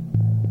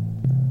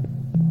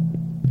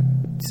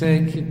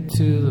 Take you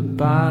to the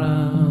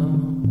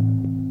bottom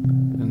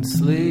and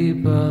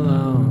sleep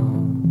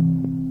alone.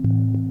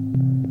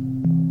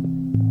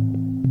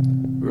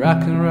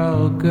 Rock and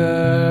roll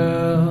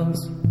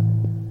girls,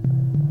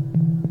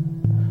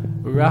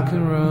 rock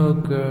and roll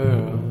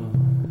girls,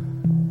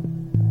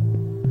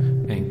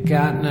 ain't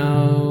got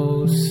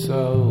no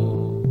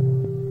soul.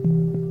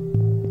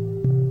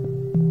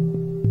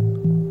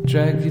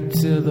 Drag you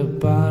to the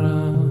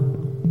bottom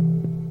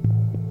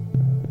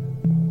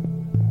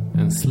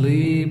and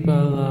sleep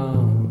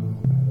alone.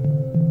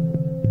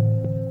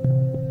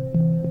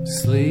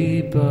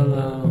 Sleep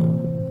alone.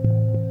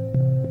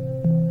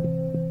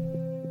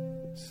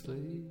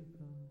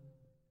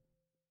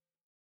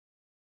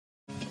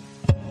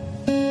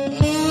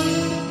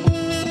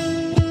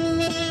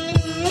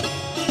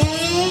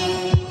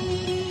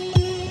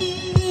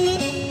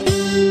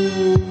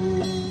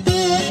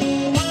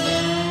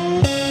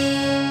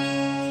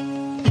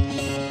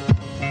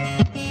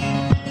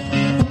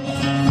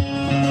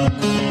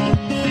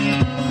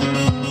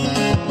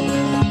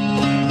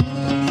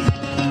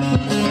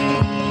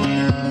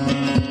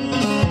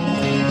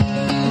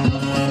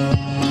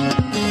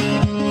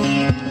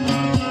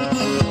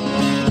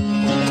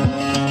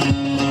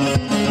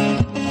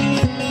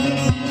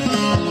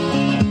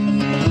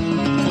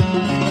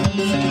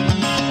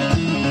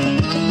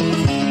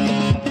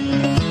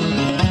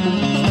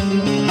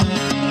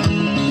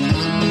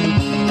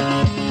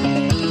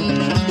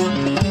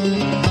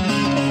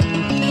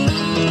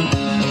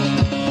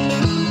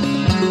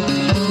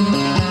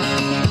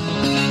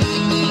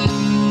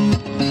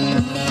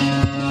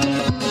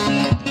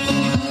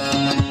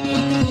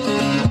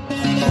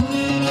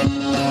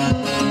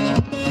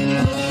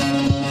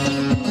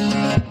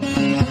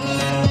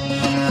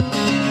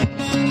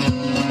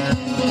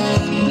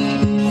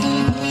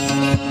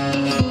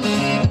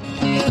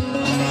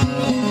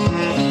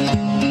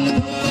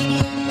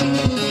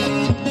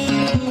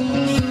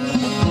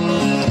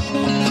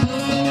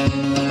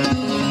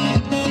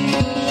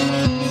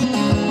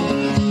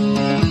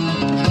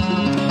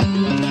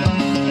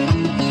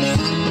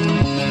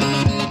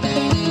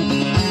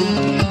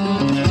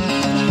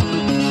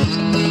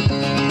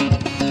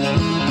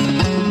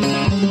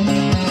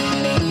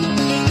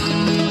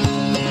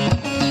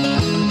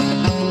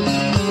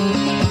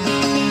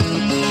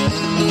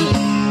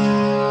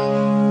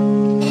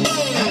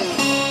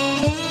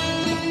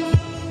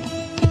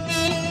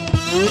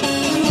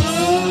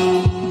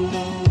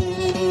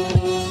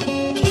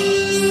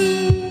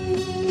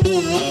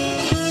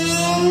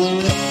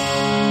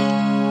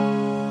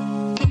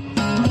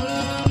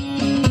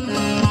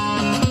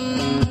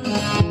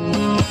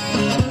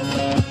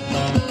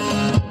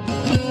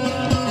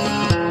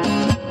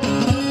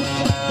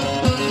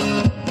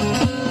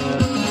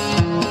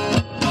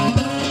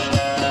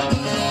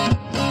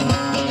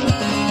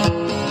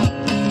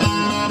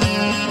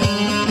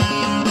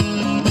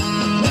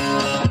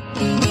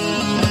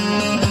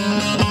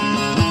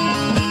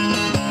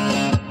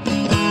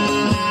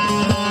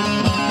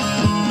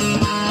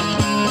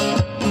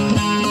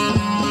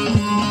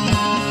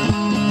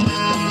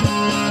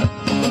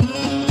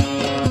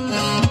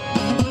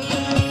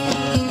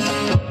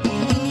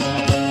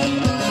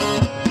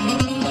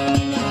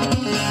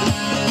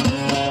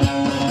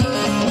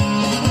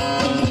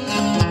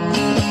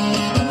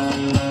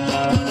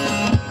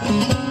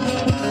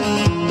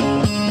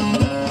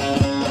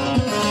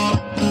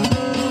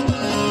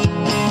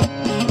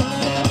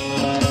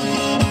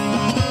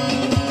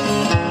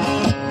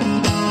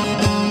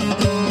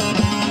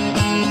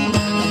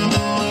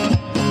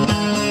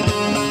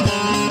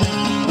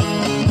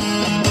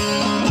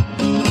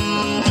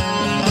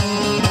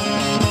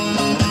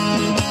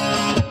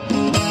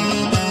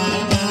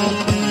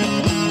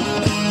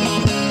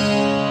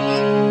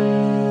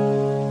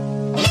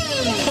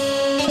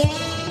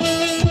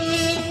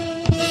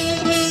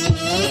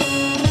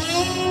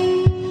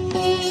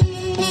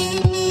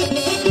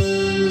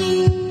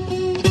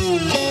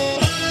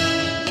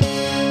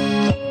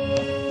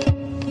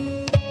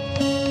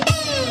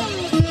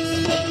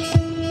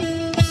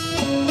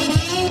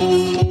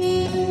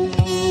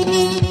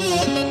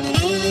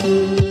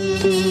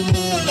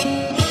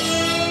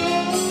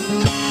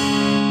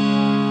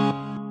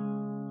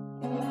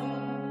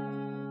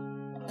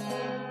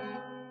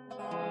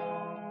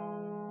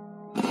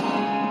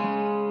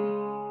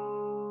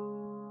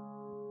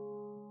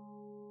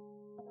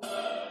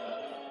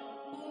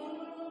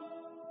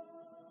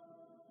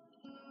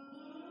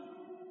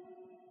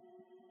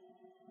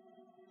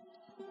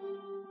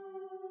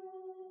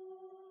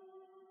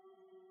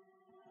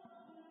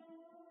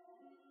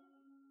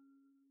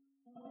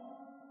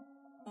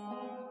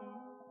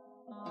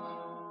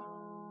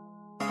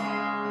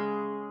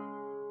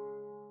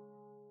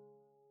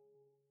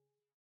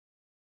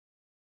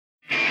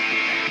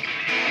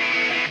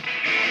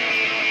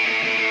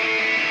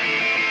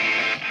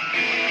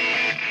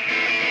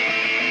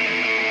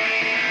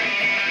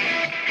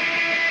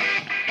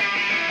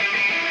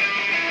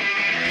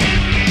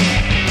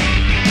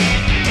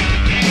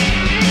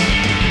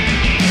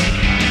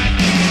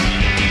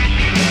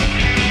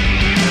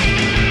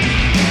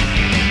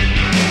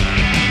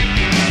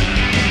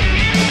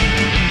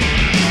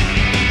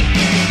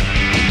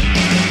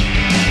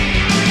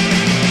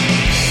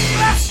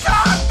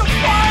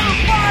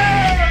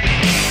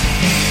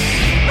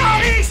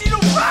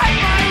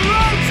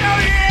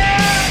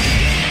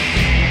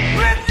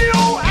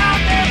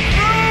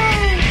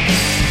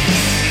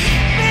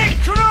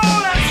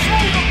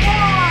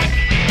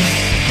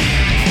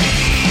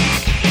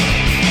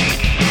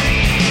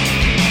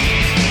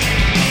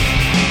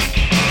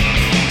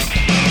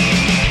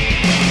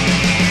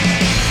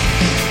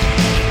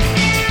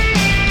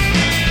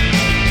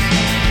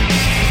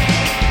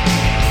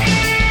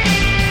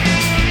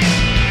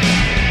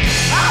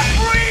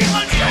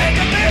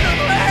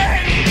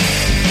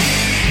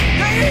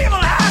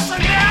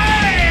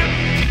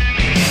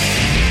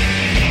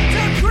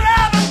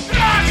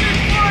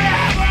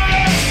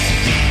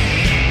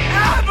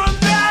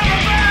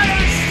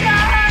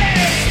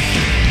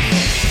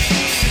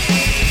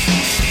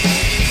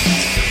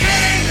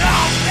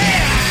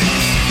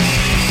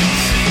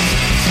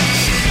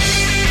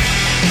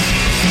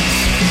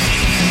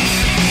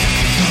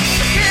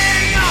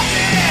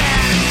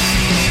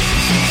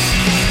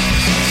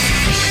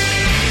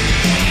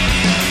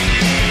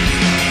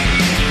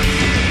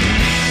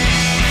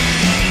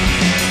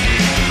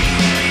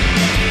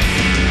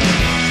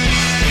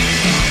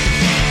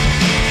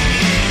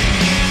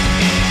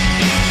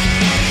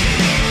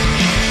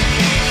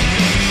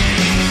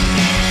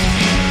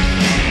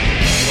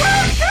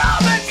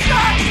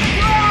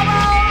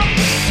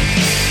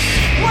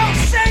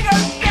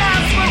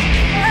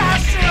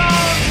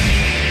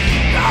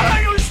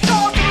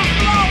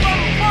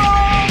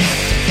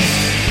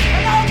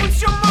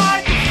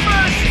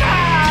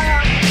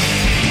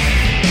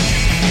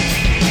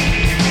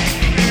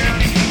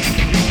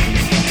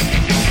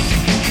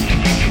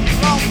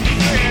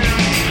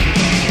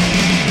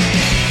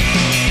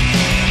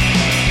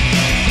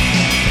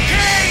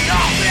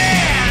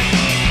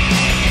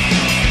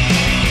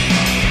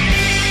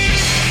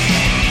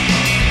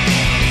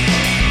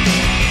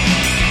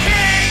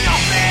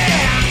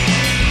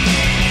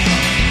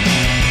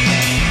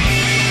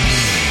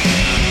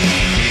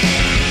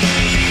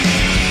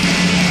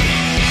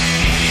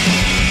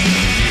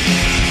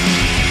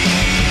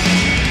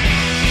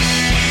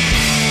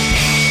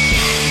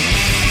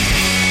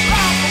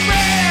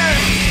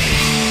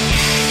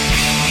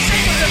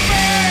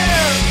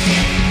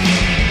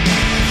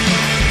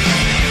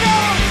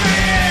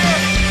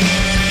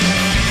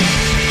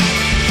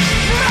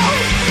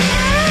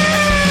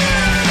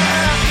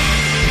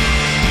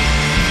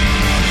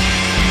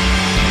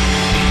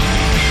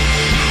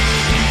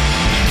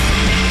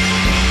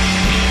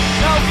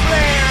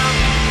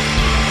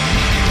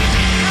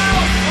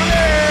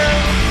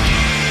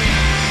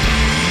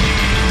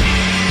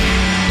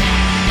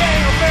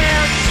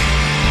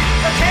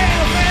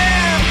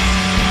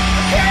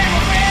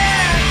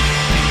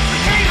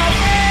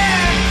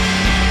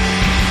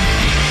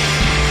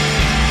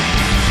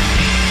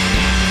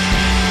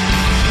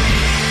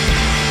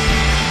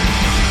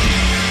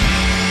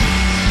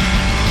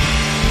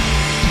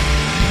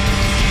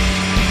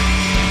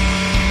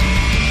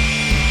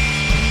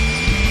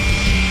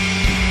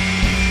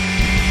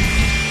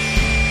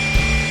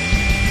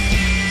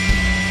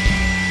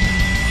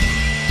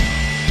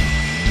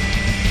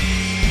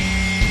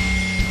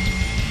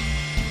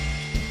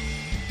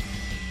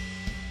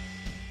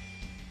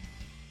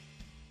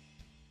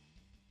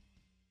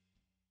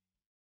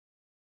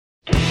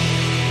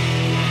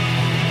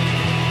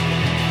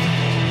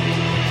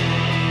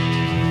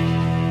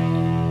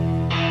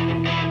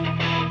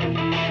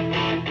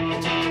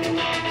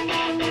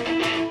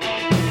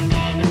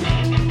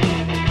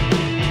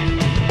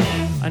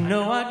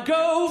 know I'd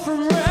go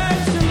from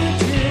rags to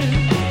riches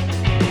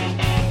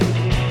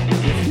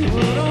if you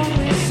would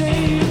only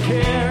say you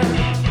care.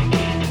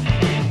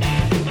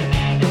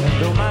 And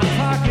though my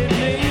pocket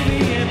may be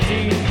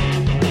empty,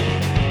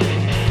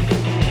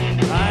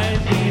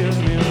 I'd be a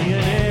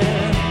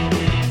millionaire.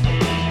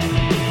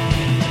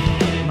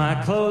 My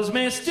clothes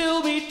may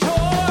still be torn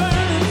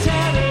and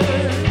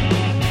tattered,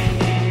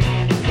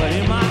 but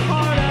in my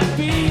heart I'd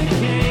be a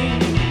king.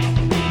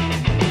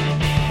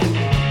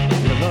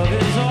 Your love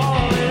is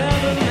all that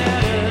ever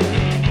mattered.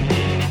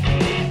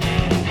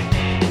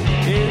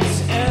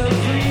 It's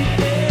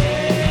everything.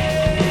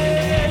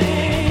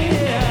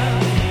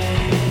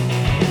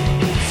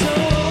 So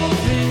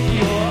open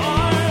your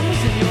arms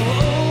and you'll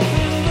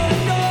open the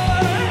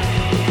door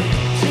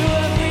to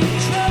every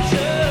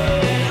treasure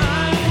that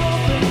I'm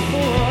hoping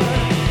for.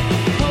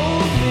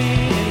 Hold me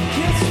and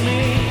kiss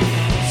me,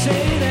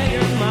 say that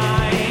you're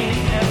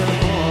mine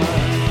evermore.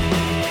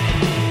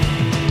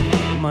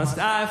 Must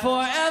I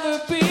forever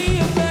be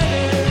a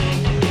beggar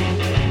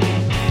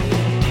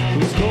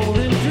whose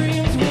golden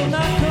dreams will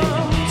not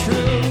come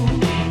true?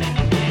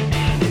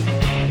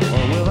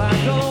 Or will I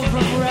go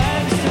from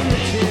rags to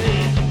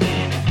riches?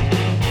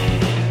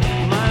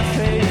 My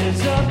fate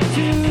is up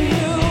to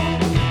you.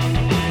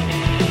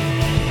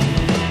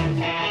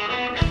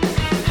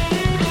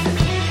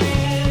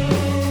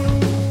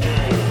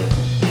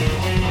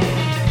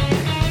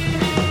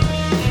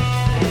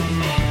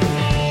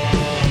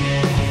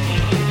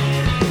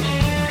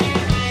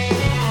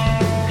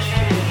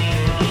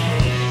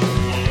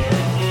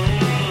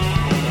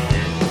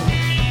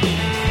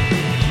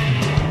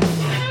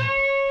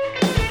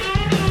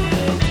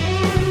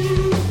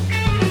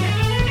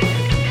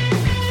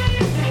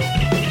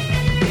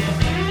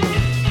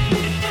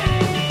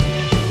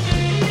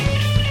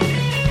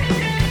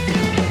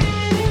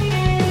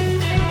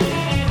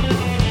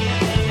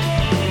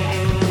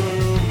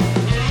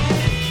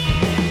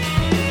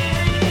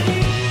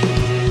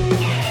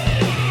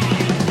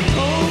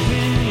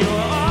 Open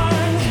your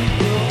arms,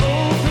 you'll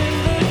open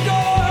the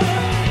door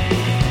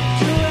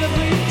to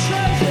every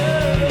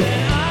treasure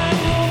that I'm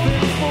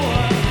hoping for.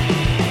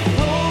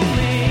 Hold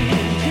me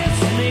and kiss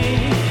me,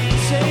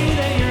 say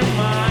that you're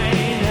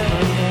mine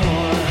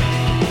evermore.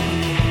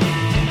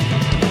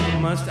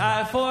 Must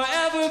I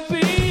forever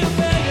be a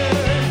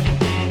beggar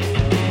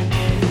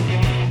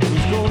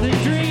whose golden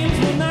dreams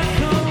will not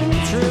come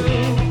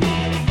true?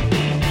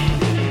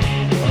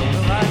 Or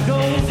will I go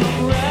from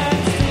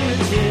rags to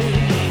riches?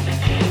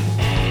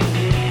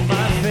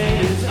 My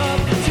fate is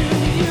up to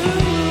you.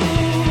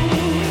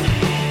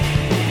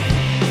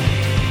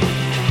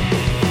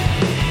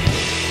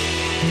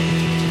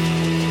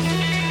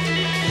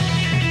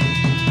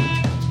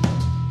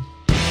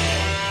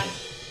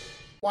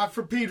 Watt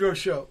for Pedro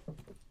Show.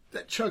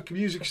 That chunk of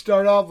music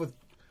started off with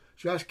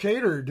Josh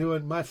Caterer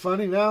doing My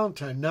Funny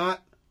Valentine,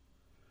 not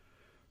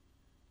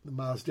the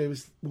Miles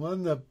Davis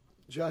one, the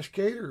Josh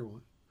Caterer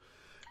one.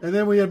 And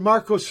then we had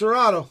Marco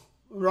Serrato,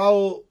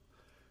 Raul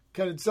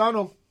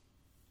Cantizano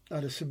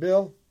out of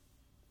Seville,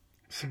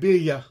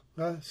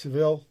 the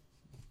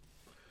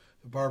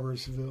barber of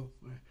Seville,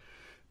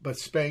 but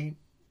Spain,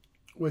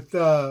 with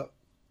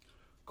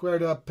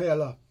cuerda,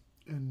 pela,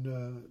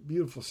 and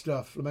beautiful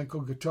stuff.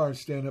 Flamenco guitar and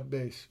stand-up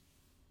bass.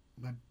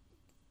 My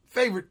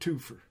favorite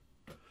twofer.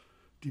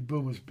 D.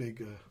 Boom is a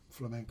big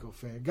flamenco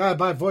fan. God,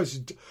 my voice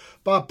is...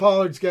 Bob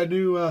Pollard's got a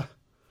new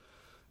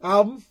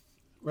album,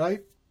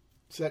 right?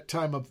 It's that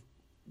time of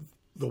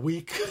the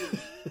week.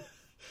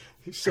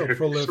 He's so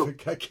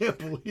prolific. I can't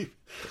believe it.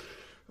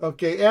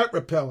 Okay, Ant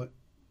Repellant.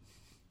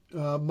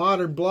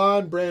 Modern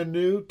Blonde, brand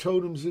new.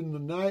 Totems in the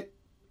Night.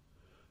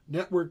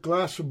 Network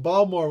Glass from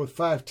Baltimore with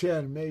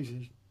 510.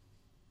 Amazing.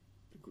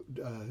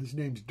 His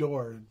name's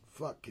Dor, and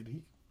fucking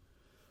he...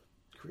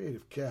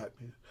 Creative cat,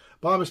 man.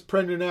 Bomis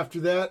Prendin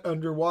after that,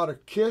 Underwater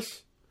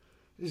Kiss.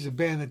 This is a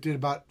band that did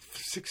about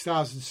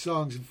 6,000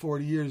 songs in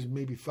 40 years and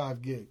maybe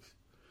 5 gigs.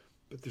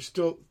 But they're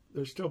still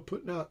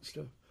putting out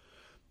stuff.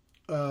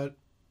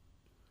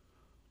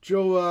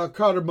 Joe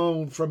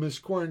Cardamone from his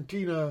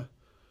Quarentina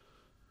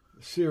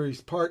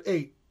series, Part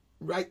 8,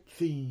 Right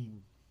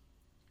Theme.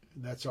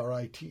 And that's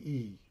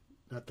R-I-T-E.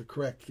 Not the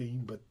correct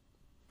theme, but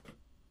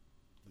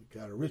they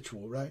got a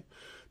ritual, right?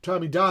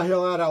 Tommy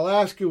Dahill out of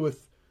Alaska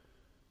with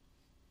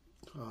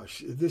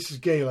this is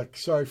Gaelic.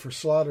 Sorry for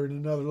slaughtering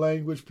another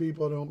language,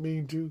 people. I don't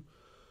mean to.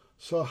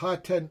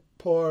 Souhaitant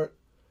por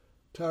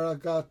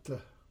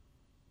taragalte.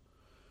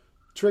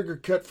 Trigger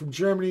cut from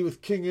Germany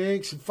with King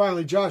Inks. And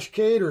finally, Josh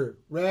Caterer,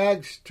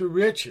 Rags to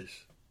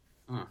Riches.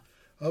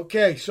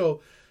 Okay,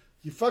 so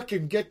you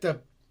fucking get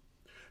the...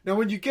 Now,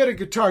 when you get a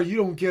guitar, you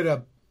don't get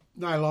a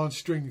nylon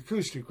string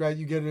acoustic, right?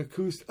 You get an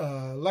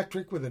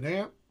electric with an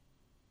amp?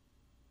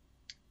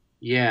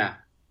 Yeah.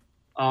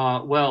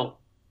 Well...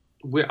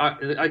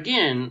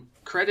 again,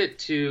 credit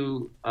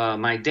to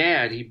my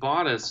dad. He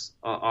bought us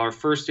our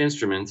first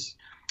instruments,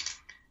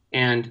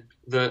 and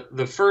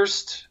the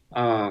first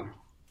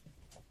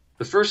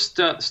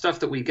stuff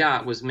that we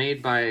got was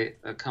made by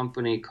a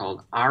company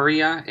called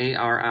Aria,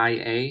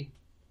 A-R-I-A,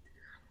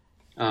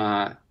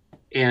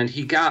 And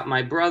he got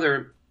my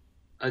brother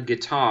a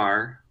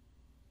guitar,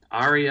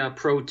 Aria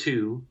Pro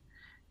 2,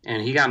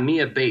 and he got me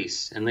a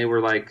bass, and they were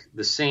like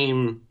the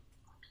same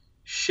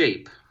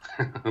shape,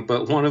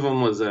 but one of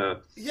them was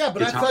a Yeah, but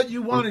guitar. I thought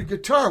you wanted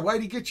guitar.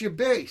 Why'd he get you a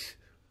bass?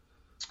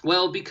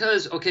 Well,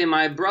 because, okay,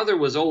 my brother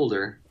was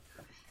older,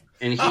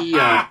 and he...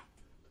 I'm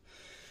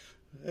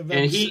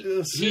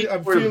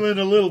feeling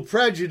a little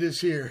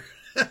prejudice here.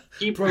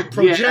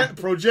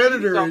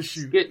 Progenitor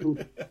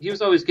issue. He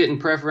was always getting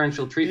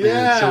preferential treatment.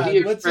 Yeah, so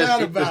he what's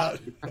that about?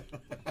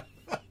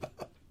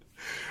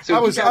 So I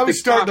was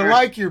starting to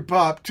like your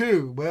pop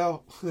too.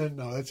 Well,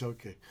 no, that's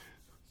okay.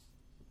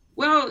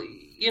 Well,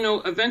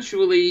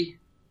 eventually,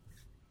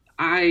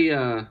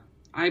 I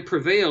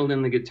prevailed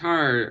in the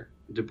guitar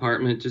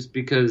department just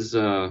because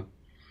I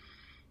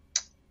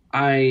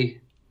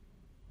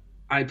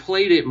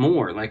played it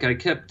more. Like I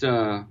kept.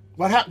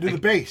 What happened to the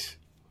bass?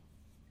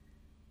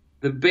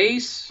 The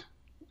bass,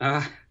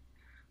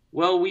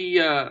 well,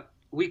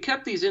 we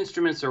kept these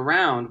instruments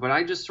around, but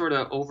I just sort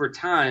of over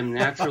time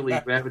naturally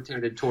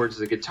gravitated towards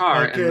the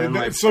guitar. Okay, and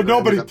then so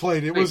nobody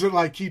played it. It wasn't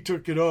like he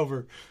took it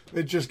over;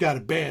 it just got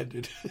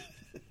abandoned.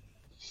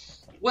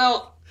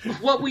 Well,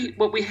 what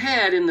we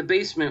had in the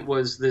basement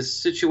was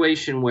this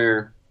situation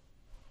where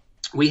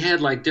we had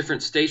like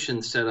different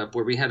stations set up,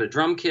 where we had a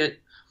drum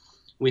kit,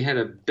 we had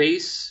a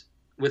bass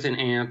with an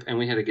amp, and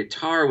we had a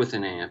guitar with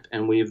an amp,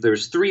 and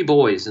there's 3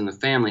 boys in the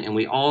family, and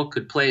we all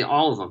could play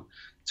all of them.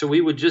 So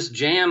we would just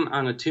jam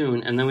on a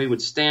tune, and then we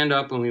would stand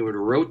up and we would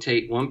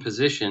rotate one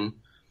position,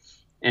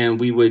 and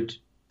we would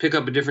pick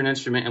up a different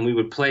instrument, and we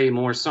would play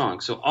more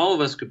songs. So all of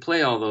us could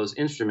play all those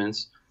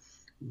instruments,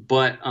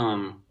 but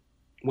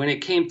when it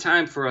came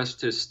time for us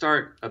to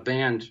start a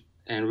band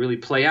and really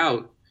play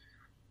out,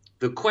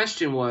 the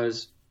question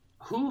was,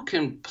 who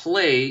can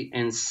play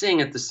and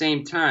sing at the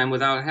same time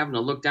without having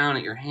to look down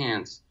at your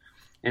hands?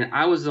 And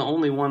I was the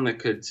only one that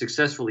could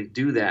successfully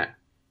do that.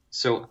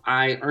 So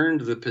I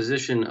earned the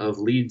position of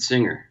lead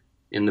singer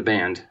in the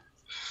band.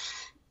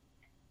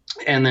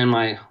 And then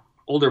my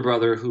older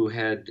brother, who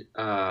had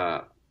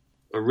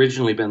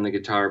originally been the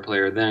guitar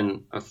player,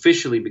 then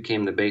officially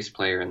became the bass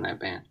player in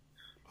that band.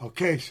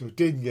 Okay, so it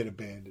didn't get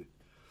abandoned.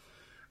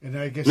 And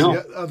I guess No.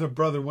 the other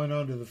brother went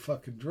on to the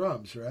fucking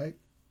drums, right?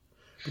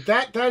 But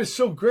that is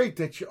so great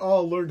that you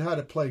all learned how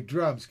to play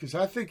drums, because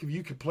I think if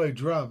you could play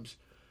drums,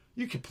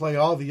 you could play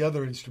all the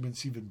other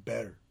instruments even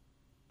better.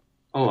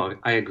 Oh,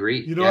 I agree.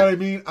 You know what I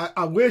mean?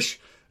 I wish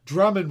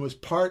drumming was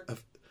part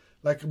of,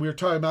 like we were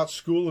talking about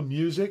school and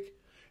music.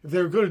 If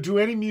they were going to do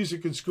any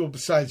music in school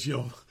besides,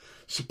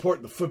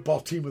 supporting the football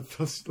team with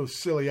those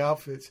silly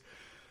outfits,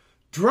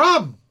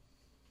 drum.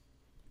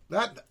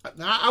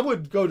 I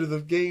would go to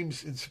the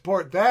games and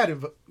support that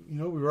if, we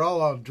were all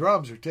on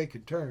drums or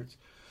taking turns.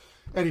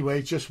 Anyway,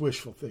 it's just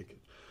wishful thinking.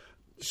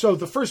 So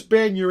the first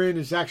band you're in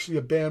is actually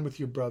a band with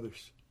your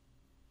brothers.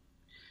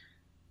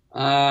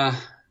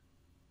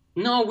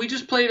 No, we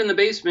just played in the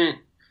basement.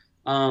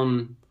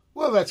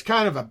 Well, that's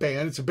kind of a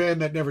band. It's a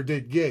band that never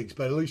did gigs,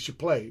 but at least you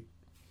played.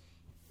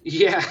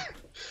 Yeah.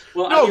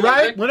 Well, no,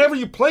 right? Whenever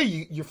you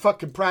play, you're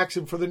fucking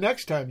practicing for the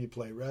next time you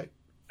play, right?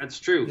 That's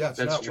true. Yeah, it's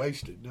That's not true.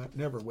 wasted.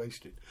 Never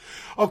wasted.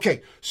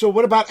 Okay, so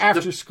what about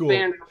after school?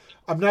 Band,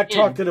 I'm not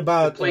talking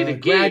about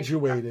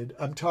graduated.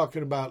 I'm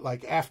talking about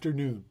like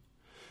afternoon.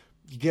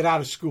 You get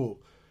out of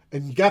school,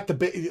 and you got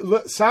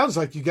sounds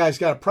like you guys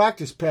got a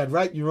practice pad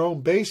right in your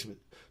own basement.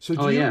 So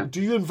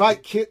do you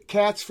invite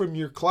cats from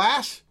your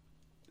class?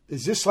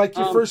 Is this like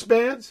your first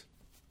bands?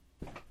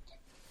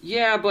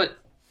 Yeah, but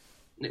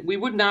we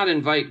would not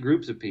invite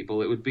groups of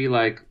people. It would be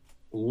like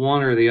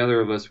one or the other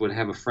of us would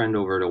have a friend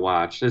over to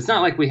watch. It's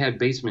not like we had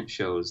basement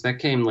shows. That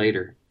came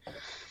later.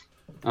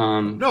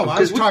 No, I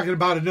was talking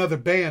about another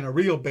band, a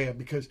real band,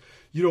 because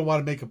you don't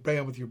want to make a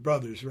band with your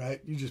brothers, right?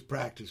 You just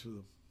practice with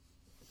them.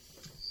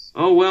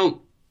 Oh,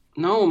 well,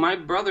 no, my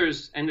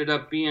brothers ended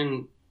up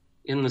being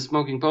in the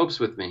Smoking Popes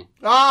with me.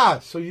 Ah,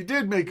 so you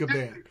did make a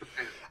band.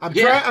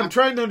 I'm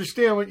trying to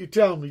understand what you're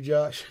telling me,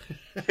 Josh.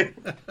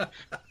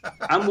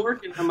 I'm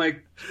working on my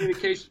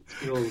communication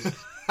skills.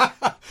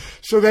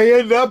 So they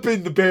end up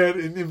in the band,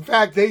 and in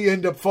fact, they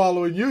end up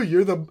following you.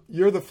 You're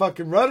the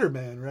fucking rudder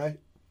man, right?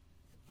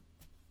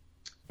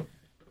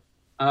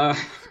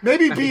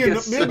 Maybe being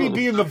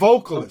the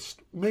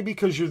vocalist. Maybe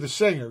because you're the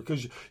singer,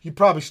 because you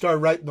probably start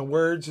writing the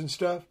words and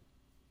stuff.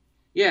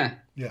 Yeah.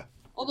 Yeah.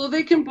 Although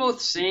they can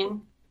both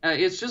sing,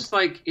 it's just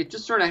like it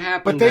just sort of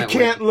happened. But they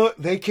can't look.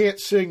 They can't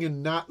sing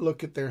and not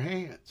look at their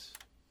hands.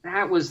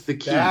 That was the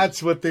key.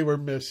 That's what they were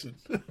missing.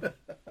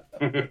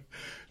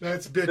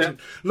 That's bitching.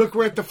 Look,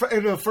 we're at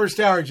the first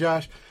hour,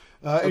 Josh.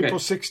 Okay. April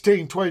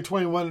 16,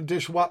 2021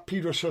 edition.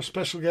 Pedro Show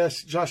special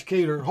guest Josh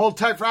Caterer. Hold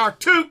tight for hour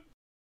 2.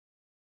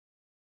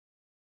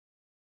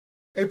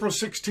 April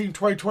 16,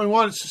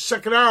 2021. It's the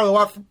second hour of the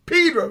Watt from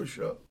Pedro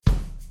Show.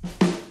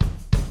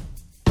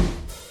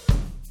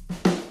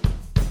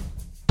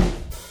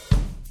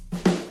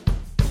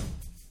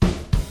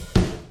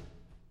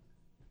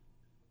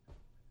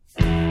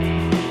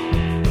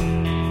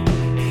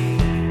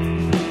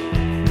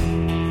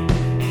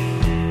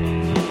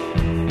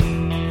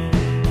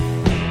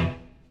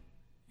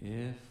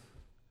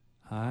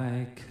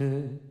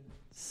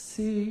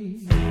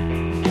 see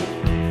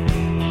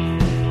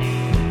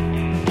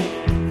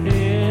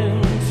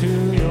into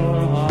your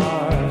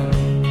heart,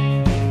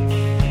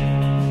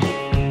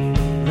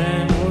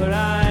 then would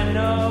I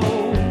know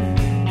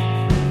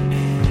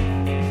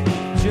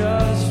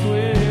just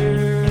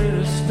where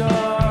to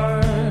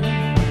start,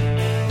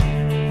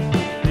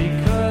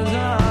 because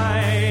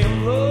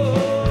I'm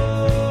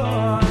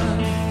lost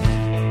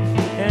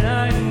and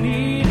I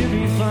need to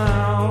be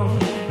found.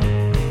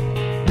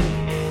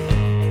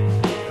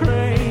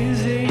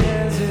 Crazy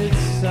as it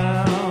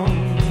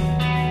sounds,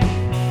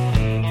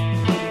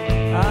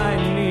 I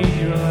need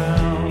you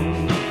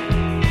around.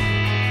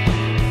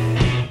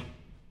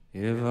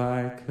 If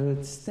I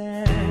could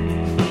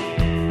stand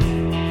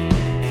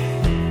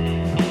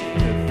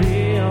to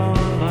be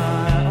on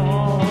my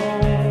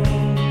own,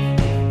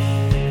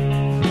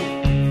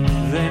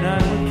 then I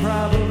would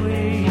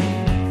probably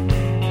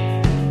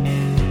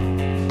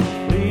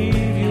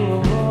leave you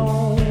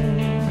alone.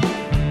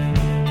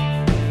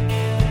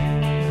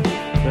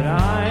 But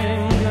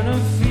I'm gonna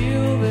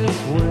feel this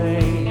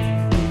way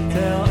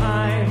till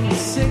I'm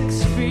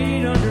 6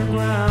 feet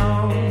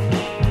underground.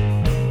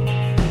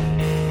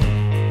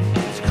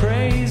 As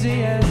crazy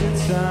as it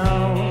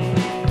sounds,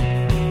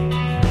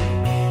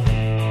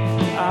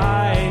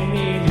 I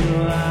need you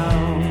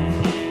around.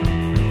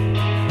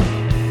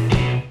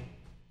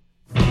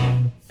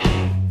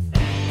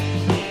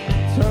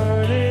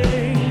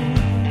 Turning,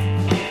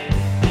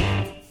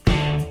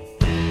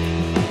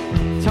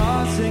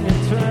 tossing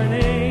and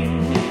turning,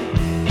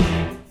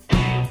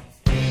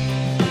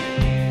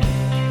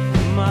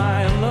 my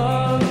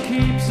love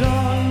keeps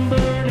on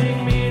burning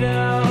me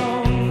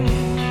down.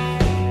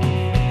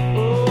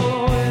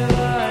 Oh, if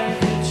I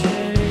could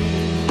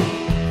change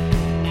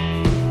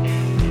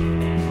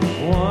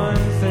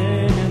one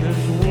thing in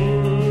this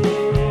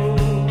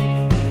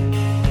world,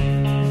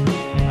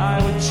 I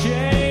would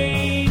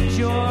change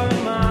your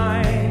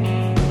mind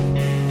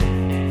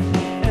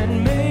and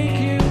make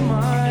you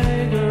my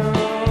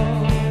girl,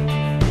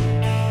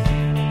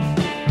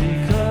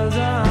 because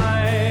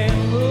I'm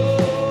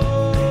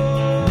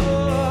lost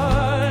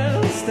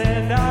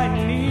and I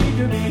need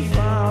to be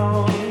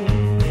found.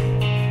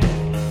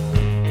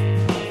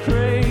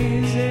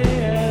 Crazy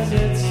as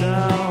it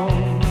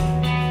sounds,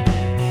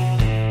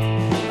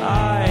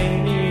 I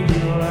need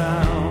you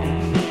around.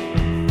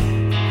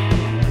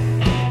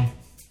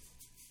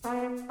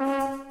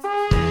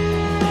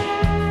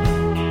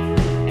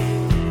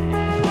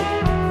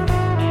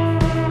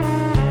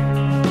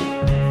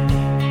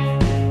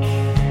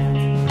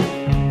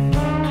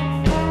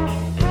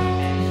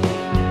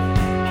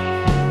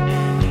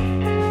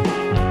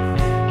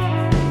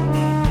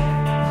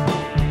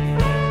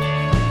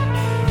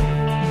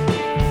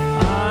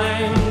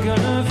 I'm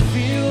gonna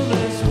feel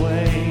this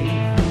way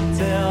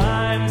till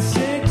I'm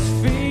 6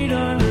 feet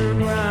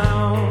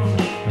underground.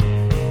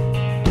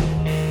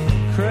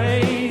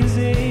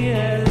 Crazy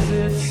as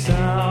it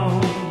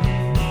sounds,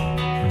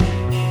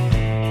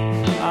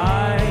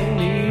 I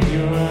need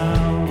you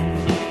around.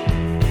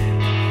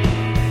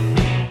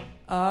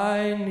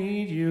 I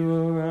need you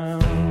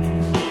around.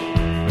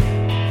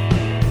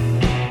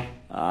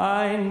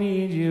 I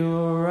need you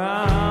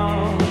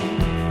around.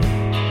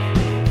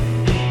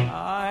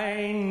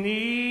 I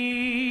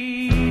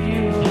need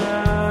you around.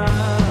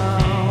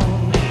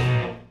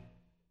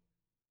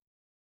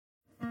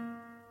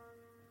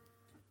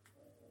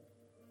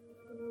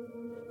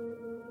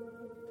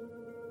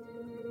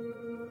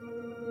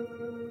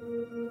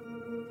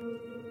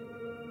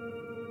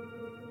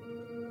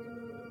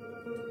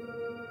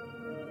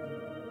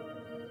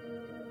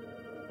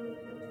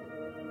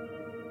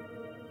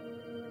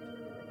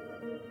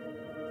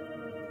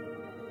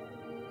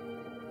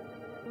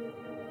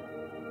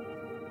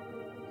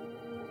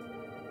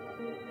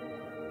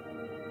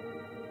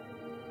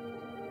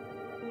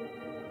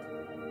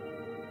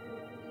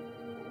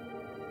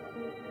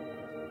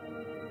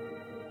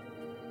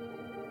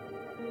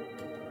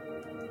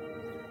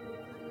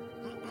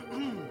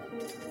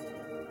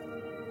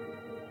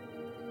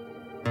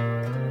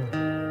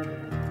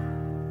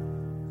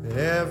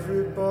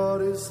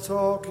 Everybody's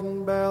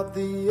talking about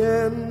the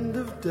end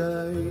of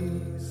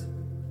days.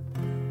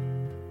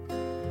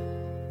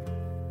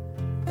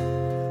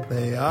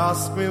 They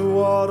ask me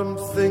what I'm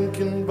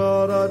thinking,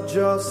 but I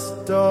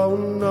just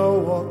don't know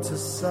what to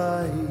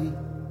say.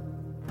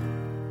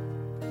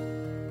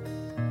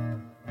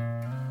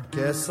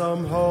 Guess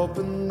I'm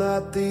hoping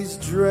that these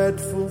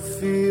dreadful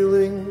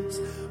feelings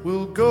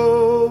will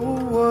go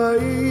away.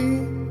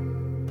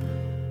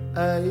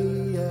 Ay,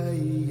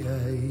 ay,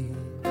 ay.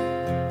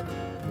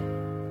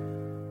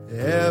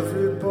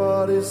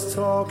 Everybody's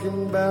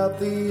talking about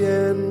the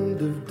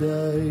end of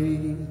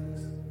days.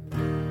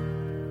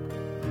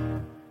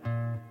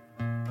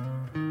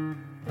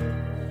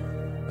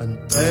 And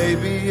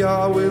baby,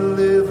 are we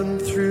living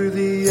through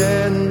the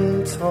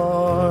end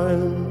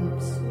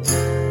times?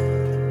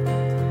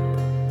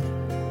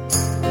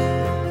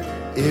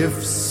 If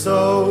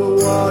so,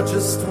 I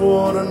just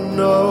wanna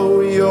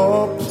know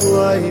your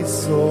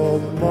place or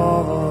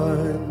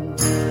mine.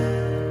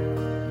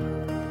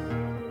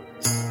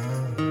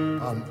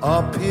 I'm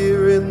up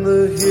here in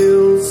the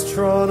hills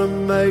trying to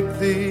make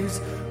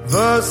these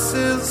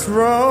verses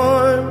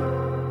rhyme.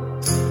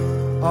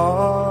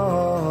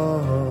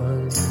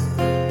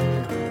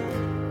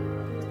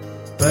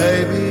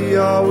 Baby,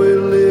 are we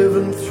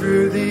living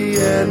through the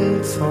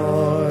end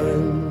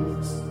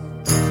times?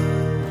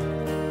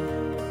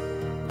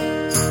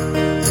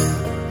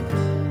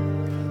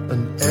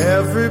 And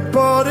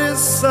everybody's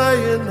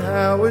saying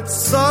how it's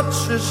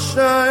such a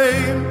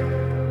shame.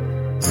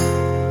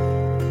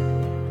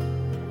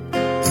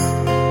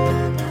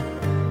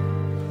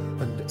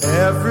 And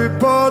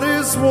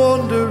everybody's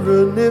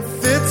wondering if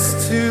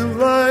it's too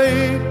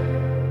late,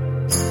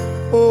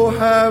 or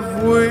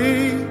have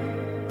we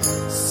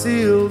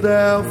sealed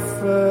our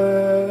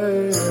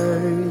fates?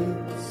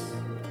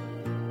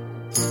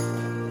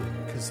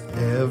 'Cause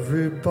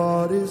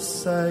everybody's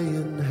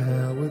saying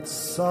how it's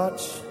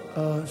such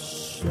a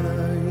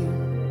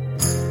shame.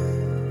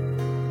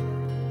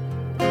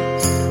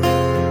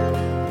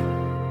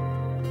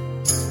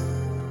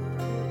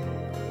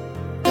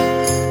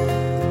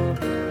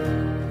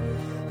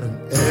 And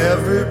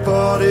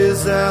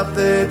everybody's out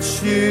there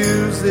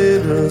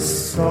choosing a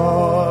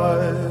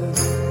side,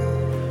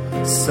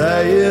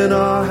 saying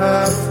I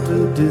have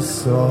to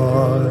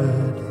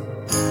decide,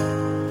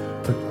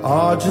 but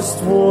I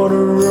just want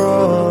to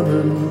run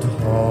and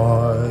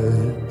hide.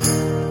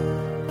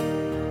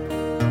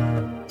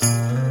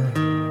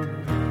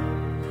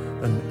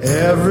 And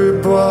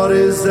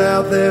everybody's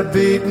out there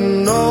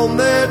beating on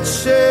their chests,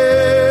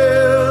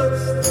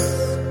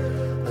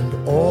 and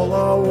all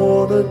I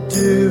want to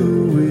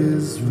do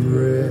is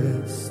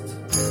rest,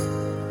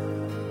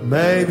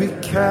 maybe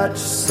catch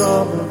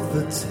some of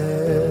the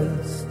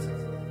test.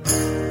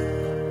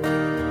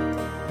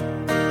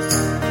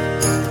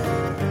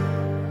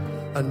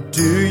 And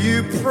do you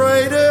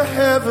pray to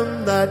heaven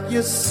that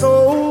your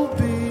soul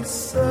be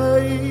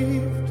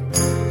saved?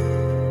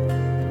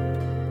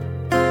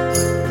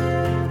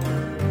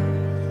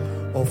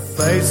 Or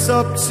face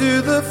up to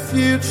the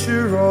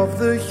future of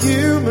the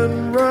human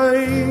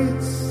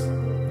race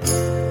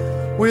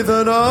with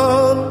an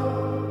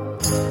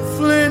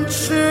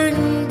unflinching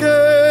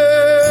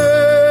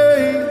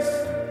gaze?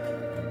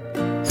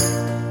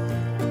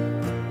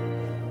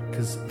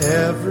 'Cause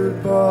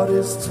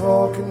everybody's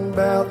talking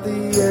about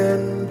the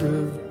end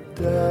of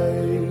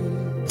days.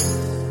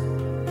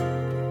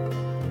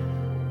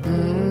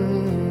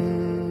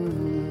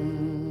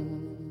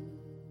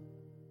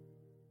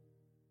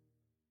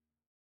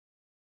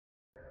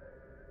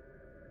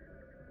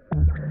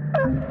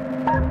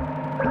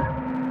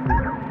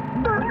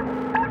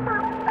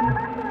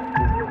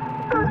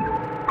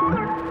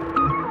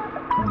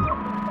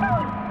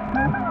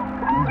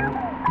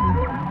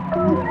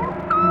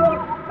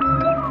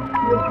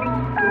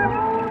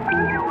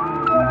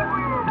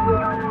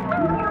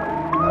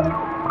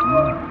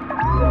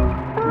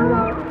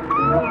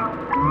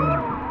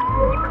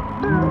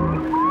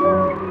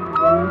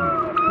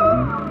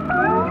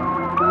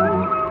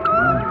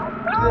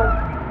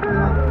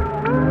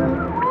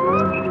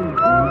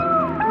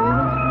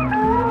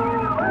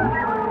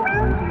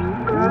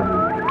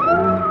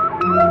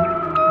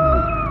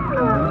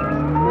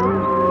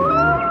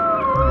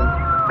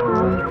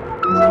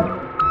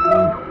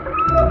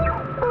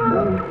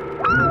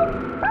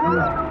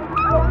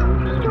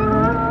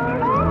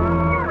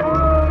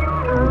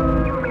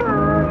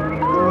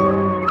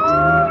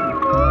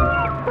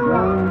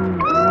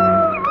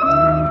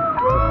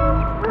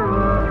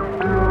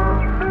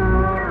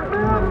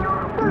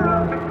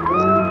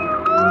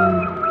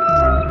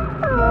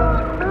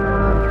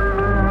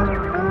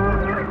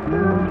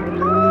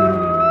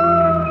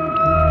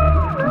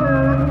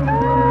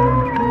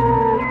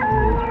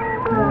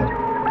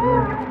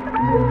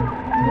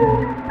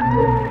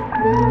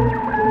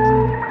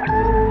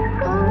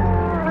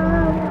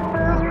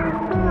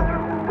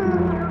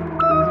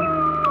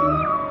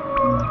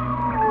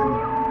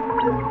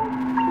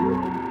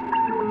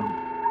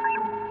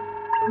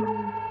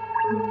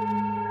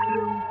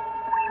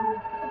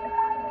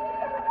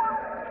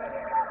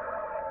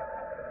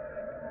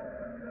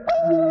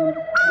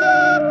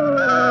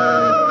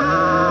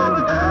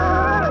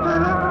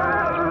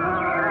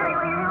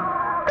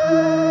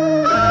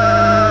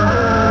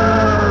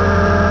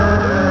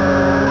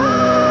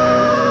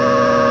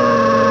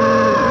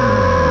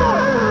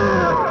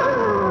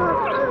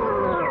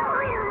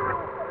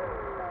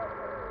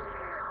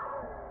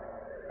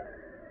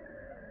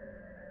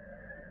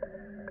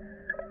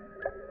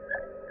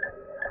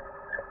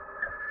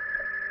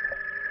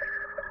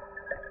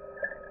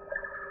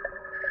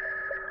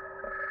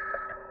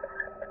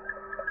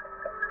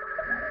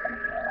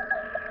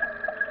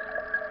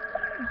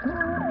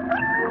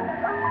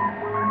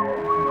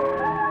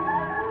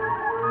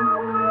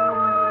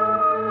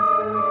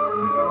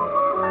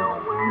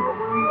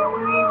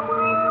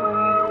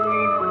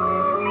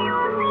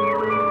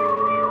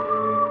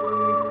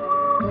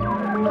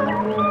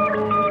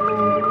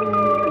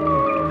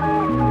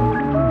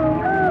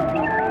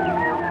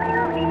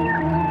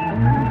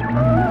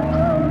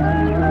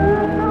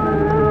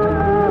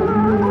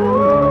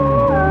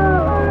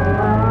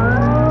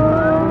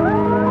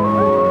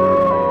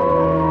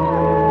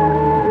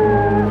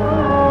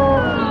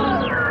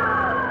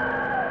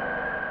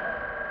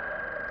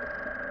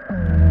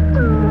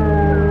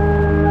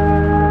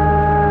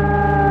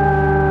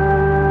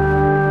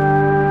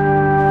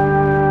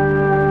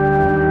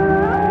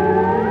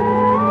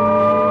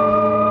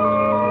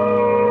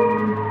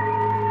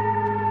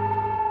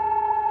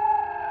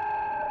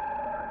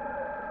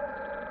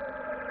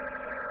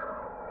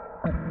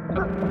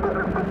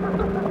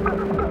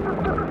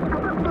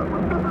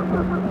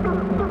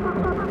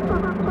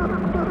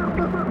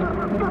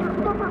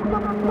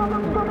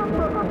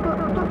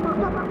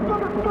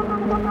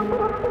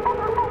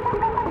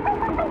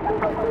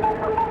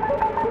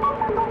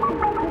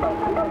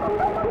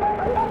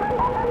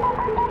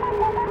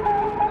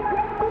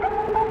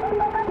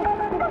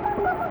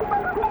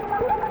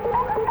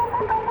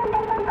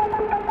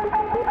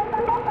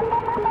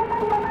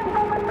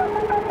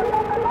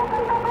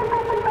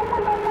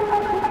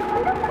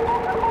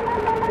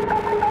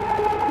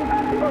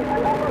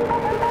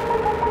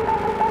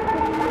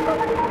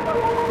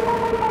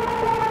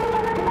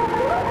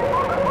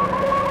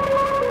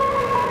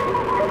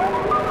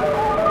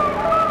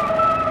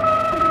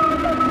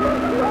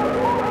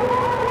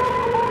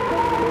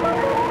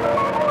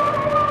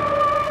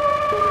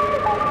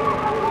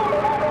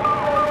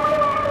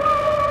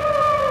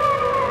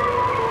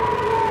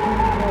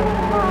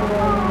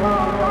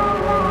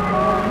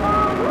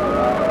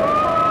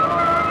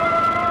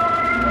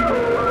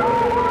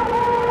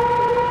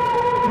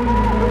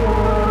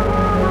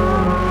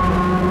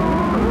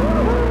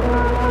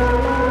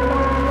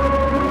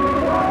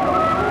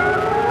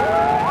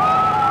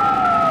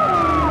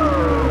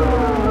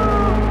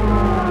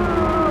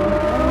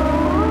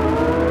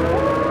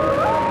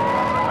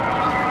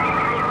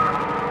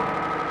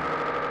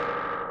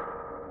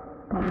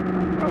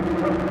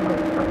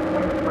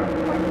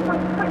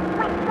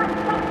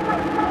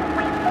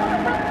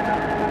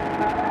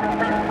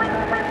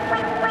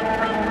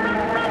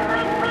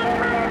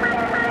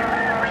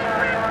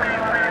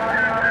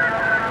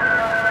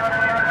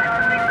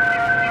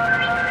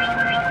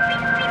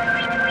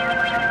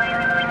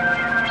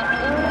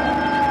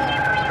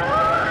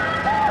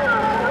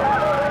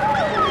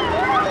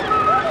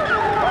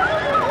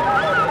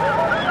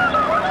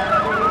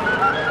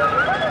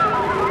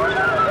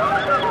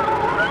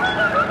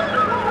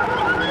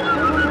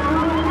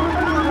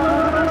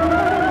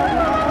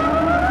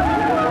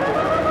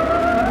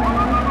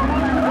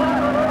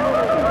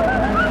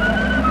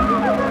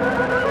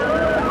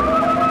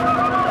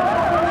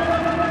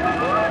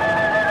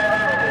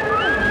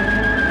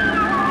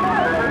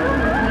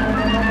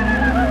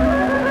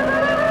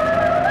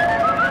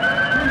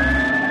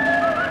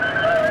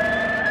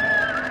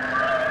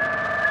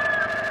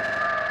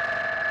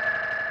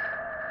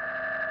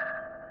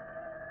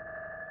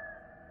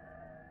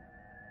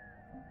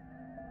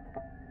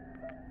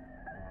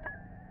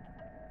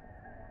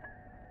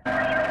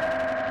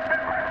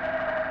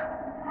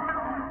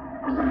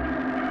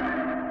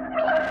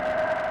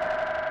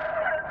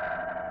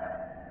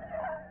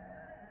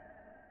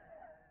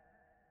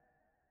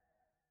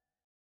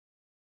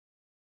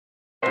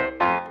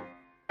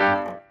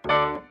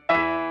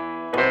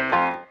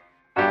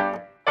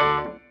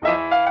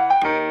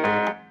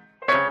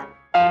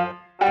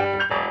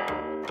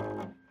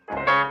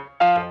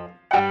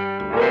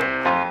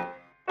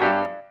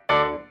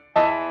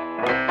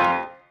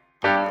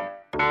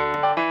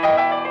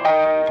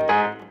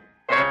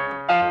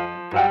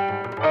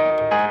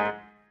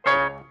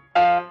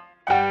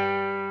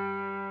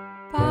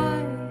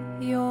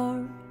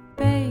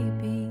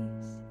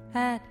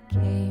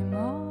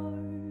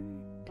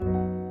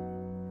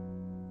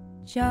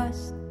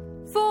 just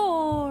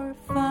for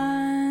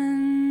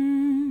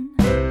fun.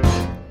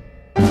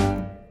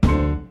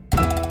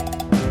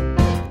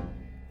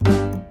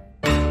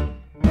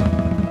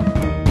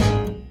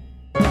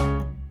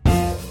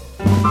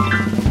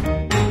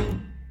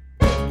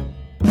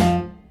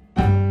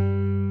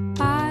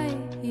 Buy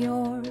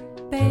your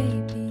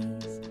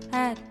babies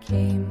at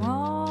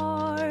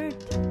Kmart.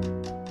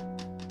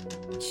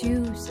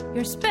 Choose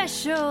your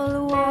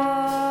special one.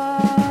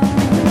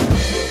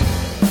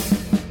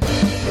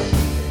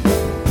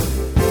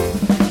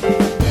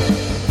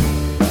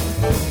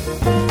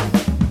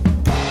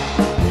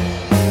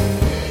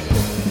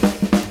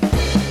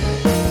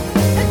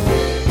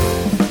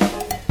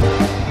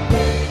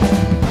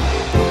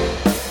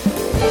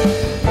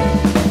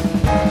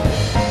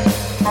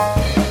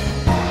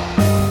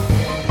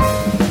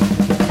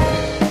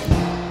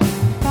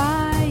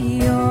 Buy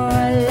your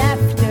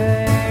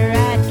laughter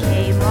at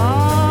Kmart.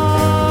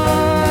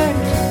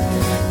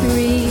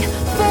 3,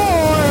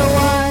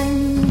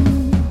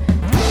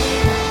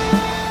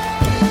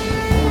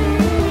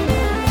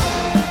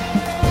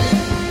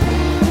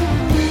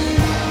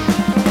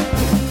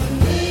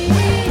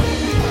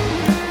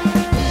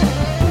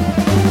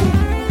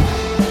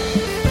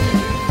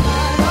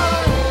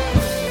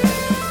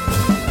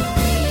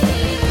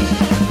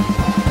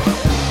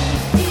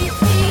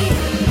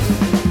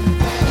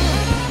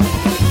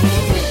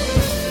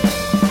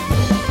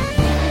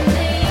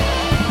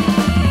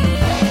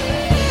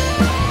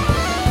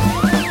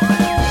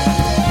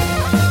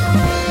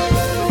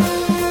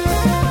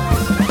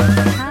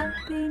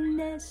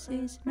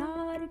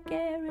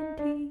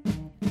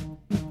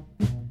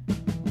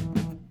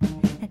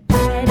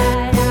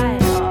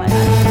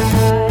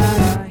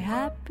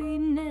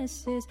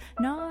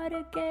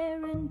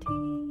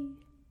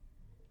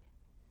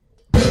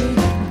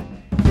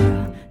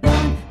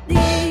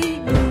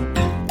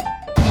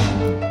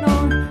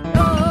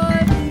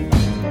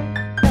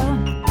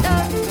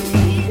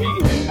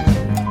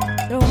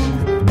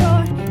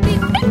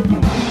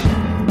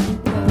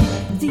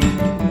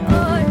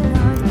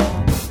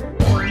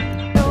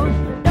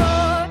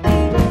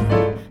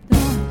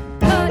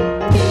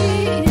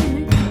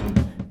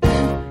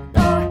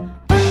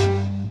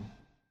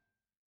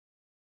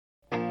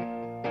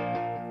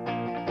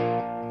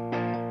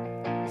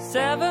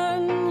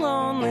 7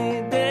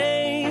 lonely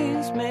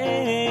days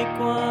make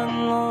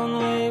 1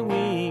 lonely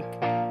week.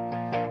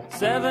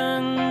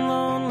 7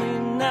 lonely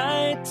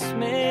nights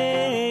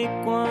make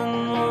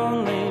 1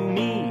 lonely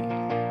me.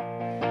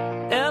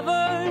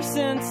 Ever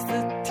since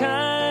the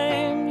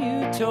time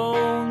you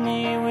told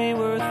me we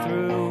were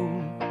through,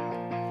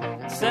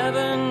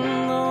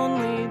 7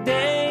 lonely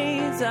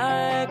days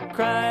I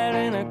cried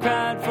and I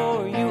cried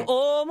for you.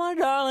 Oh my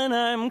darling,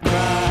 I'm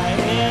crying.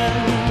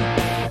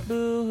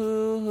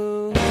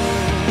 Boo-hoo-hoo.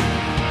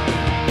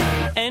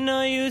 Ain't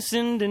no use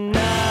in denying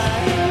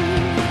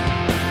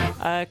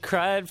I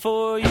cried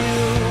for you.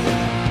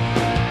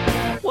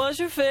 Was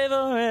your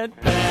favorite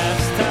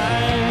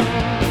pastime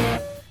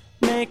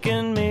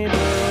making me blue?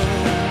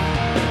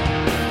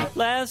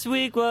 Last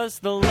week was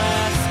the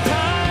last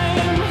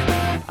time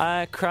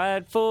I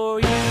cried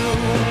for you.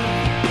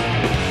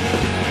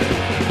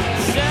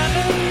 7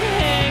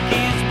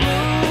 hankies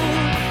blue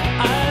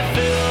I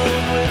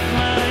filled with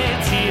my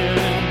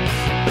tears.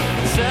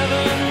 7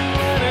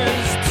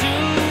 letters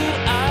too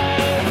I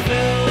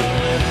filled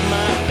with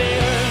my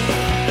fears.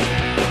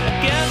 I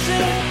guess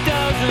it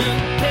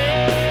doesn't pay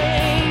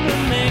to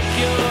make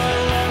your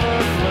lover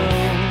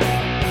blue.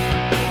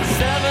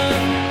 7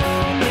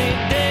 lonely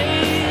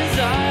days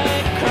I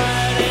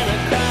cried and I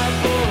cried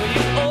for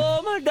you. Oh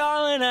my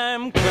darling,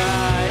 I'm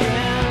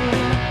crying.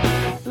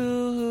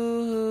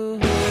 Ooh.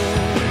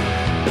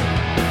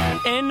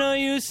 Ain't no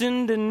use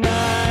in denying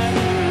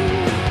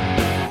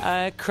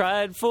I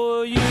cried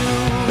for you.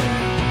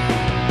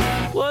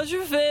 Was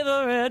your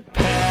favorite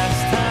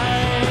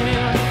pastime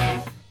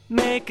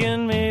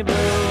making me blue?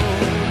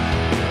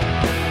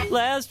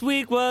 Last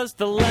week was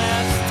the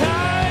last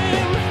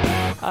time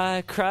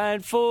I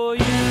cried for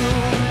you.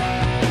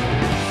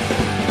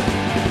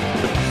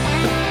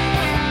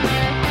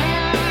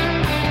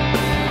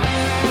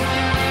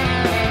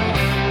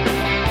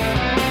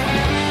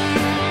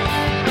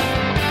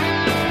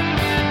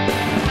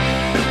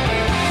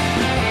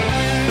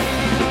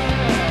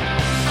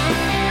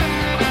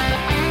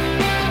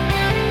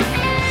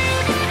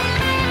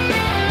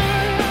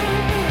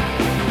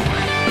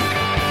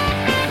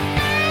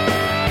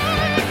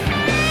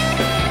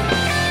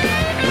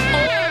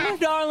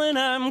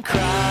 I'm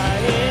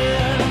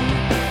crying.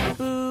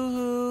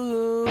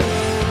 Ooh.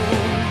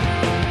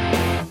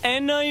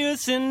 Ain't no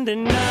use in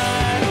denying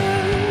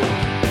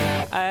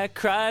I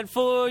cried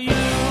for you.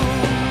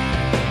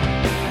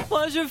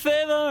 Was your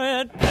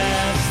favorite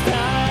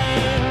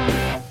pastime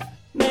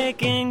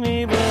making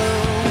me blue?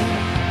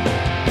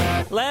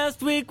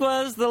 Last week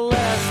was the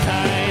last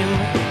time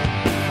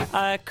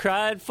I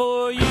cried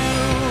for you.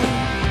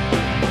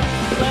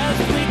 Last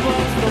week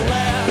was the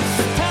last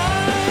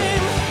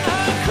time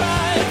I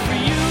cried for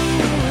you.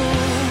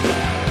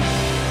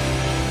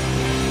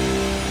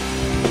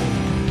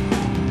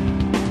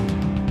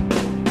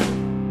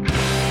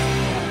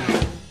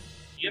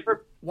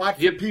 Watch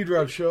the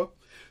Pedro Show.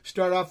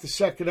 Start off the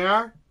second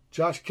hour.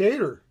 Josh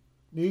Caterer,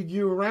 Need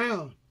You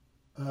Around.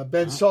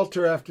 Ben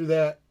Salter after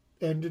that,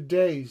 Ended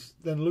Days.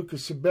 Then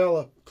Lucas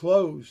Abela,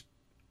 Closed.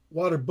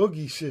 Water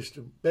Boogie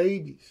System,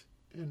 Babies.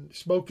 And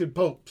Smoking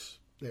Popes.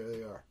 There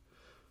they are.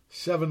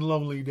 7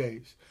 Lonely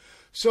Days.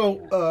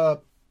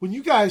 So when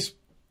you guys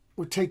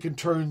were taking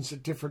turns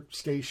at different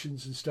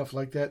stations and stuff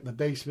like that in the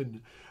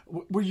basement,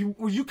 were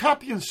you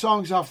copying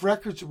songs off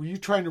records, or were you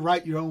trying to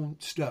write your own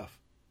stuff?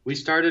 We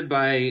started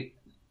by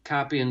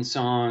copying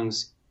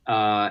songs,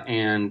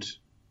 and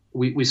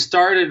we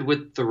started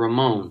with the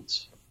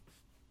Ramones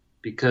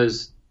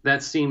because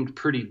that seemed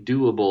pretty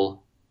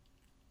doable.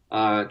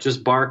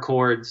 Just bar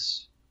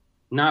chords,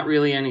 not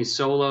really any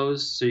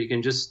solos, so you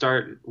can just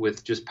start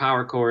with just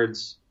power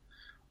chords.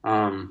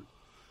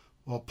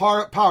 Well,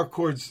 power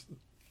chords,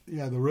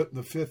 yeah, the root and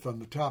the fifth on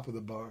the top of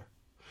the bar.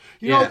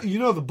 You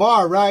know the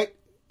bar, right?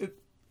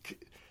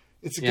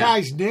 It's a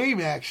guy's name,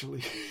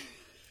 actually.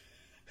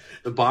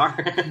 The bar,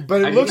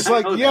 but it looks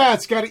like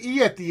it's got an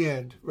E at the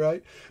end,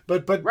 right?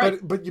 But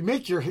you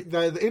make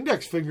the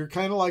index finger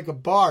kind of like a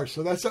bar,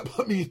 so that's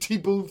what me and D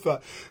Boone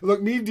thought.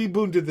 Look, me and D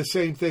Boone did the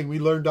same thing. We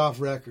learned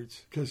off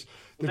records because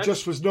there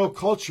just was no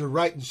culture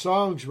writing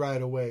songs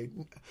right away.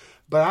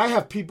 But I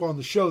have people on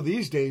the show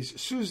these days.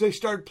 As soon as they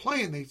start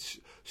playing, they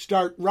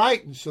start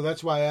writing. So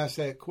that's why I asked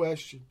that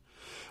question.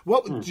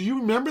 Do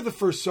you remember the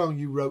first song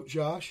you wrote,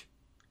 Josh?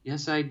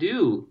 Yes, I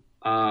do.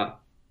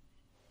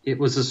 It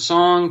was a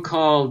song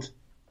called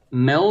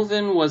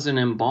Melvin Was an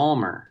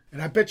Embalmer. And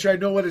I bet you I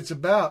know what it's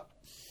about.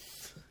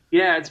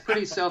 Yeah, it's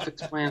pretty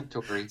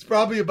self-explanatory. It's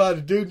probably about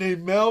a dude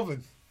named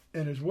Melvin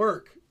and his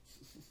work.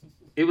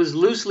 It was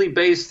loosely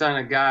based on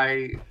a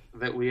guy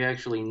that we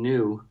actually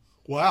knew.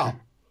 Wow.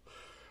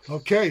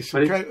 Okay,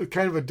 so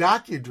kind of a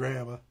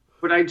docudrama.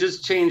 But I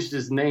just changed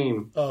his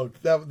name. Oh,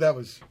 that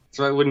was...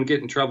 So I wouldn't get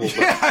in trouble.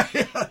 But...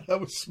 Yeah,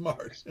 that was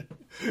smart.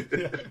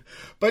 Yeah.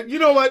 But you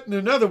know what? In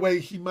another way,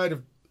 he might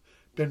have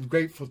been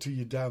grateful to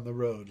you down the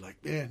road.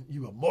 Like, man,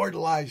 you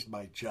immortalized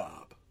my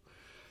job.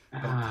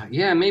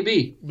 Yeah,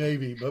 maybe.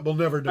 Maybe, but we'll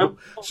never know.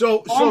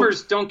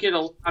 Palmers don't get a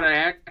lot of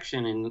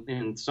action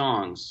in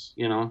songs,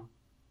 you know?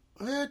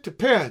 It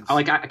depends.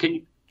 I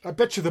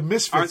bet you the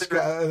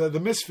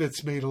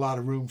Misfits made a lot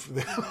of room for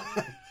them.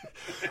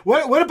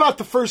 What about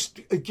the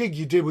first gig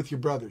you did with your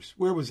brothers?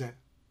 Where was that?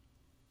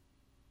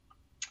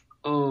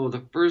 Oh,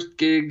 the first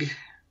gig.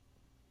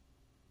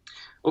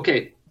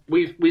 Okay,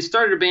 we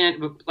started a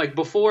band like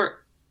before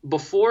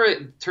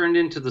it turned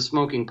into the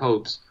Smoking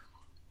Popes.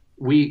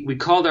 We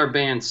called our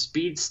band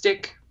Speed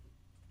Stick,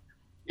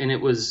 and it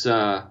was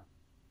like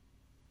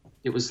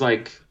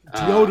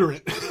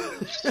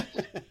deodorant.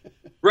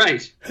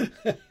 Right.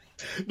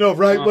 No,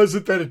 right?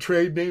 Wasn't that a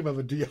trade name of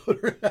a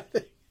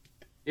deodorant?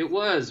 It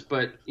was,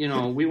 but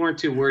we weren't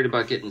too worried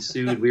about getting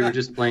sued. We were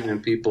just playing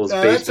in people's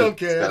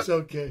basements. That's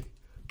okay.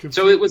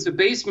 So it was a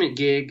basement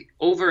gig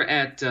over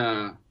at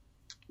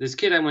this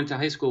kid I went to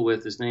high school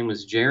with. His name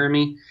was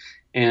Jeremy,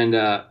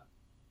 and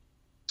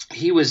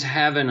he was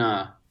having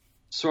a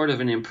sort of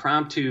an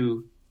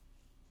impromptu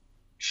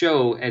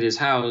show at his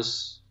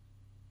house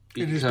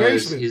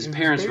because his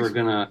parents were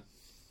gonna.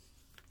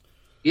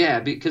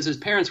 Yeah, because his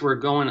parents were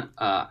going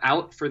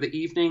out for the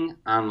evening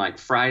on like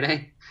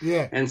Friday.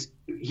 Yeah, and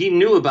he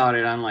knew about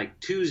it on like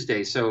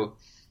Tuesday, so.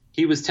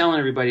 He was telling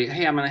everybody,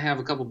 hey, I'm going to have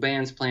a couple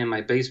bands play in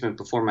my basement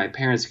before my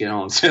parents get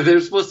home. So they're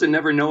supposed to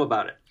never know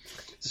about it.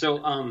 So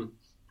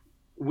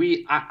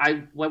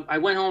I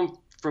went home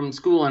from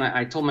school and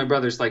I told my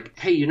brothers, like,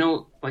 hey,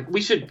 like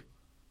we should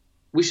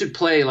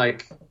play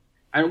like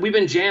we've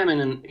been jamming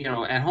and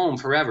at home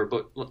forever,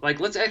 but like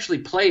let's actually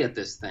play at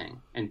this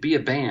thing and be a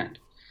band.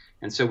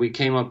 And so we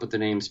came up with the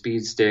name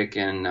Speed Stick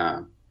and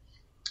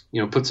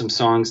put some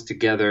songs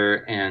together,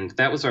 and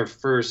that was our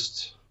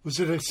first. Was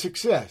it a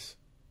success?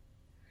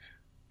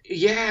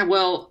 Yeah,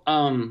 well,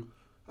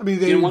 they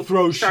didn't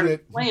throw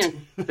shit.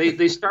 Playing,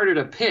 they started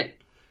a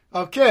pit.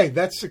 Okay,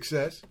 that's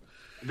success.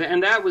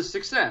 And that was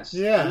success.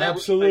 Yeah, and that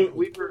absolutely. Was,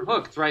 we were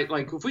hooked, right?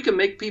 Like, if we can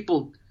make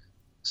people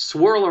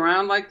swirl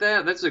around like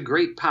that, that's a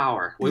great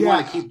power. We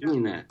want to keep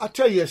doing that. I'll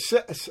tell you, a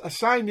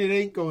sign that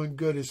ain't going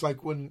good is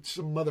like when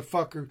some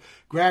motherfucker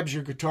grabs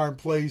your guitar and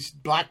plays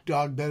Black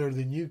Dog better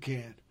than you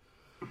can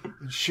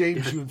and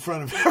shames you in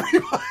front of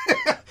everybody.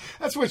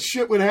 That's what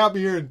shit would happen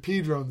here in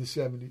Pedro in the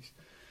 70s.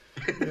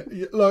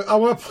 Look, I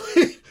want to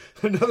play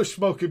another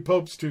Smoking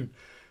Popes tune.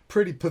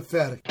 Pretty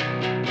pathetic.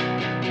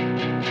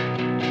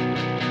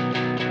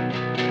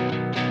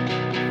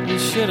 You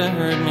should have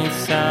heard me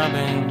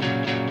sobbing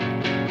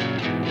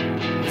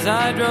as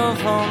I drove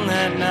home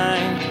that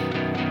night.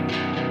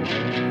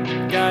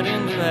 Got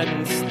into bed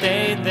and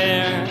stayed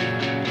there.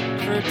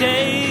 For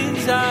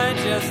days I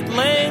just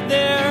laid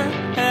there,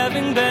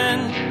 having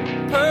been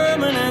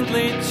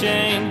permanently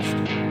changed.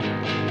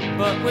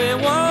 But we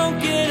won't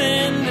get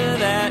into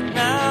that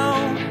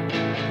now.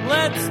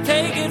 Let's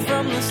take it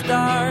from the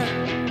start.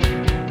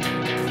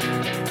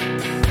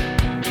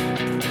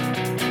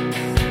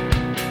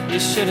 You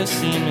should have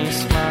seen me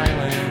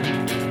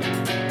smiling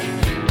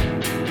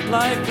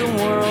like the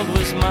world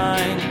was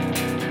mine.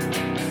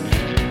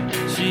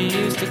 She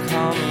used to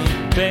call me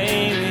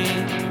baby,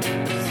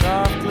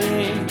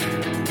 softly,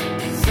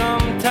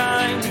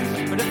 sometimes.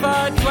 But if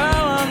I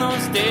dwell on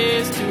those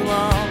days too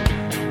long,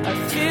 I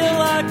feel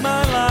like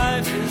my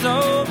life is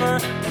over,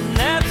 and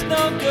that's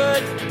no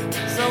good,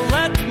 so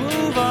let's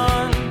move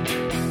on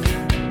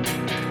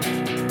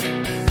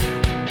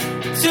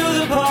to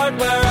the part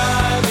where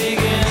I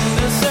begin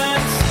to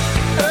sense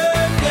her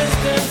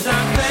distance. I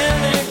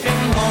panic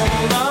and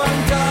hold on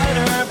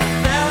tighter, but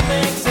that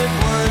makes it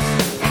worse.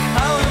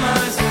 How am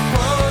I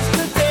supposed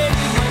to take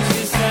it when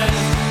she says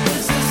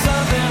this is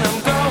something I'm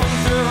going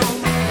through?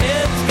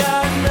 It's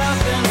got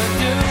nothing to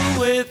do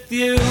with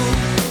you.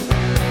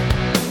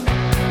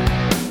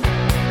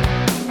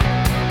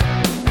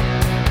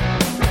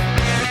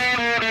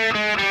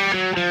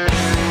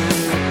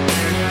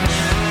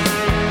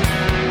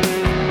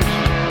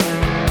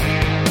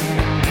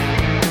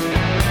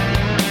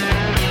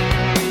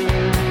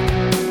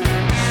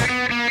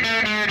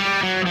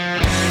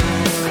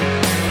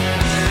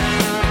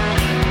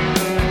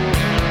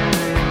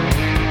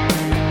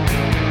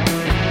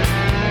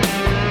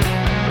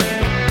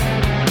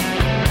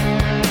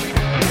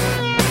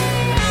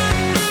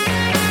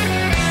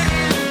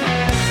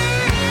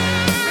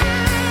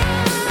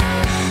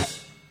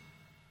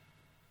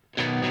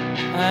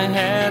 I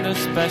had a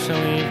special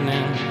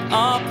evening,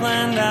 all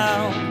planned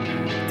out,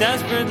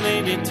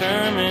 desperately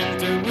determined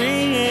to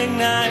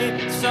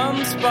reignite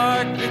some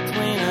spark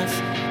between us.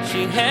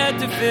 She had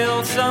to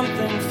feel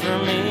something for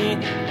me.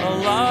 A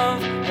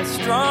love as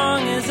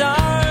strong as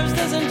ours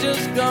doesn't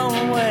just go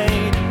away.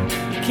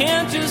 You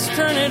can't just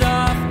turn it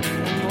off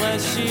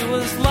unless she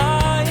was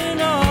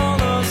lying all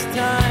those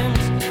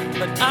times.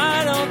 But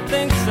I don't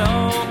think so,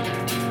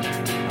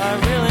 I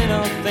really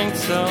don't think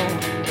so.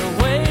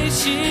 The way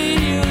she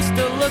used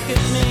to look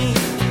at me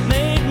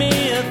made me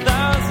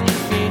 1,000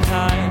 feet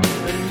high.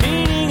 The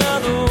meaning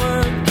of the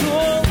word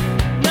cool,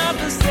 not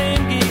the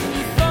same geek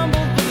who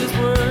fumbled with his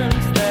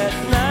words that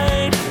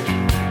night,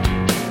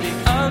 the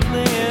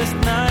ugliest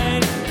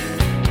night.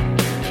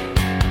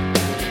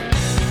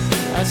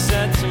 I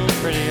said some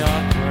pretty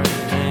awkward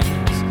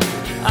things.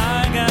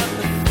 I got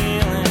the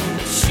feeling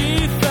that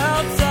she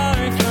felt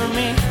sorry for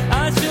me.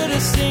 I should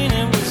have seen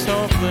it was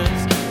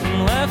hopeless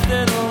and left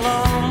it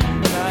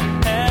alone, but I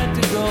had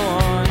to go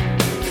on,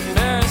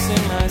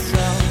 embarrassing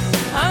myself.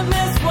 I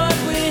miss what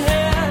we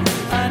had,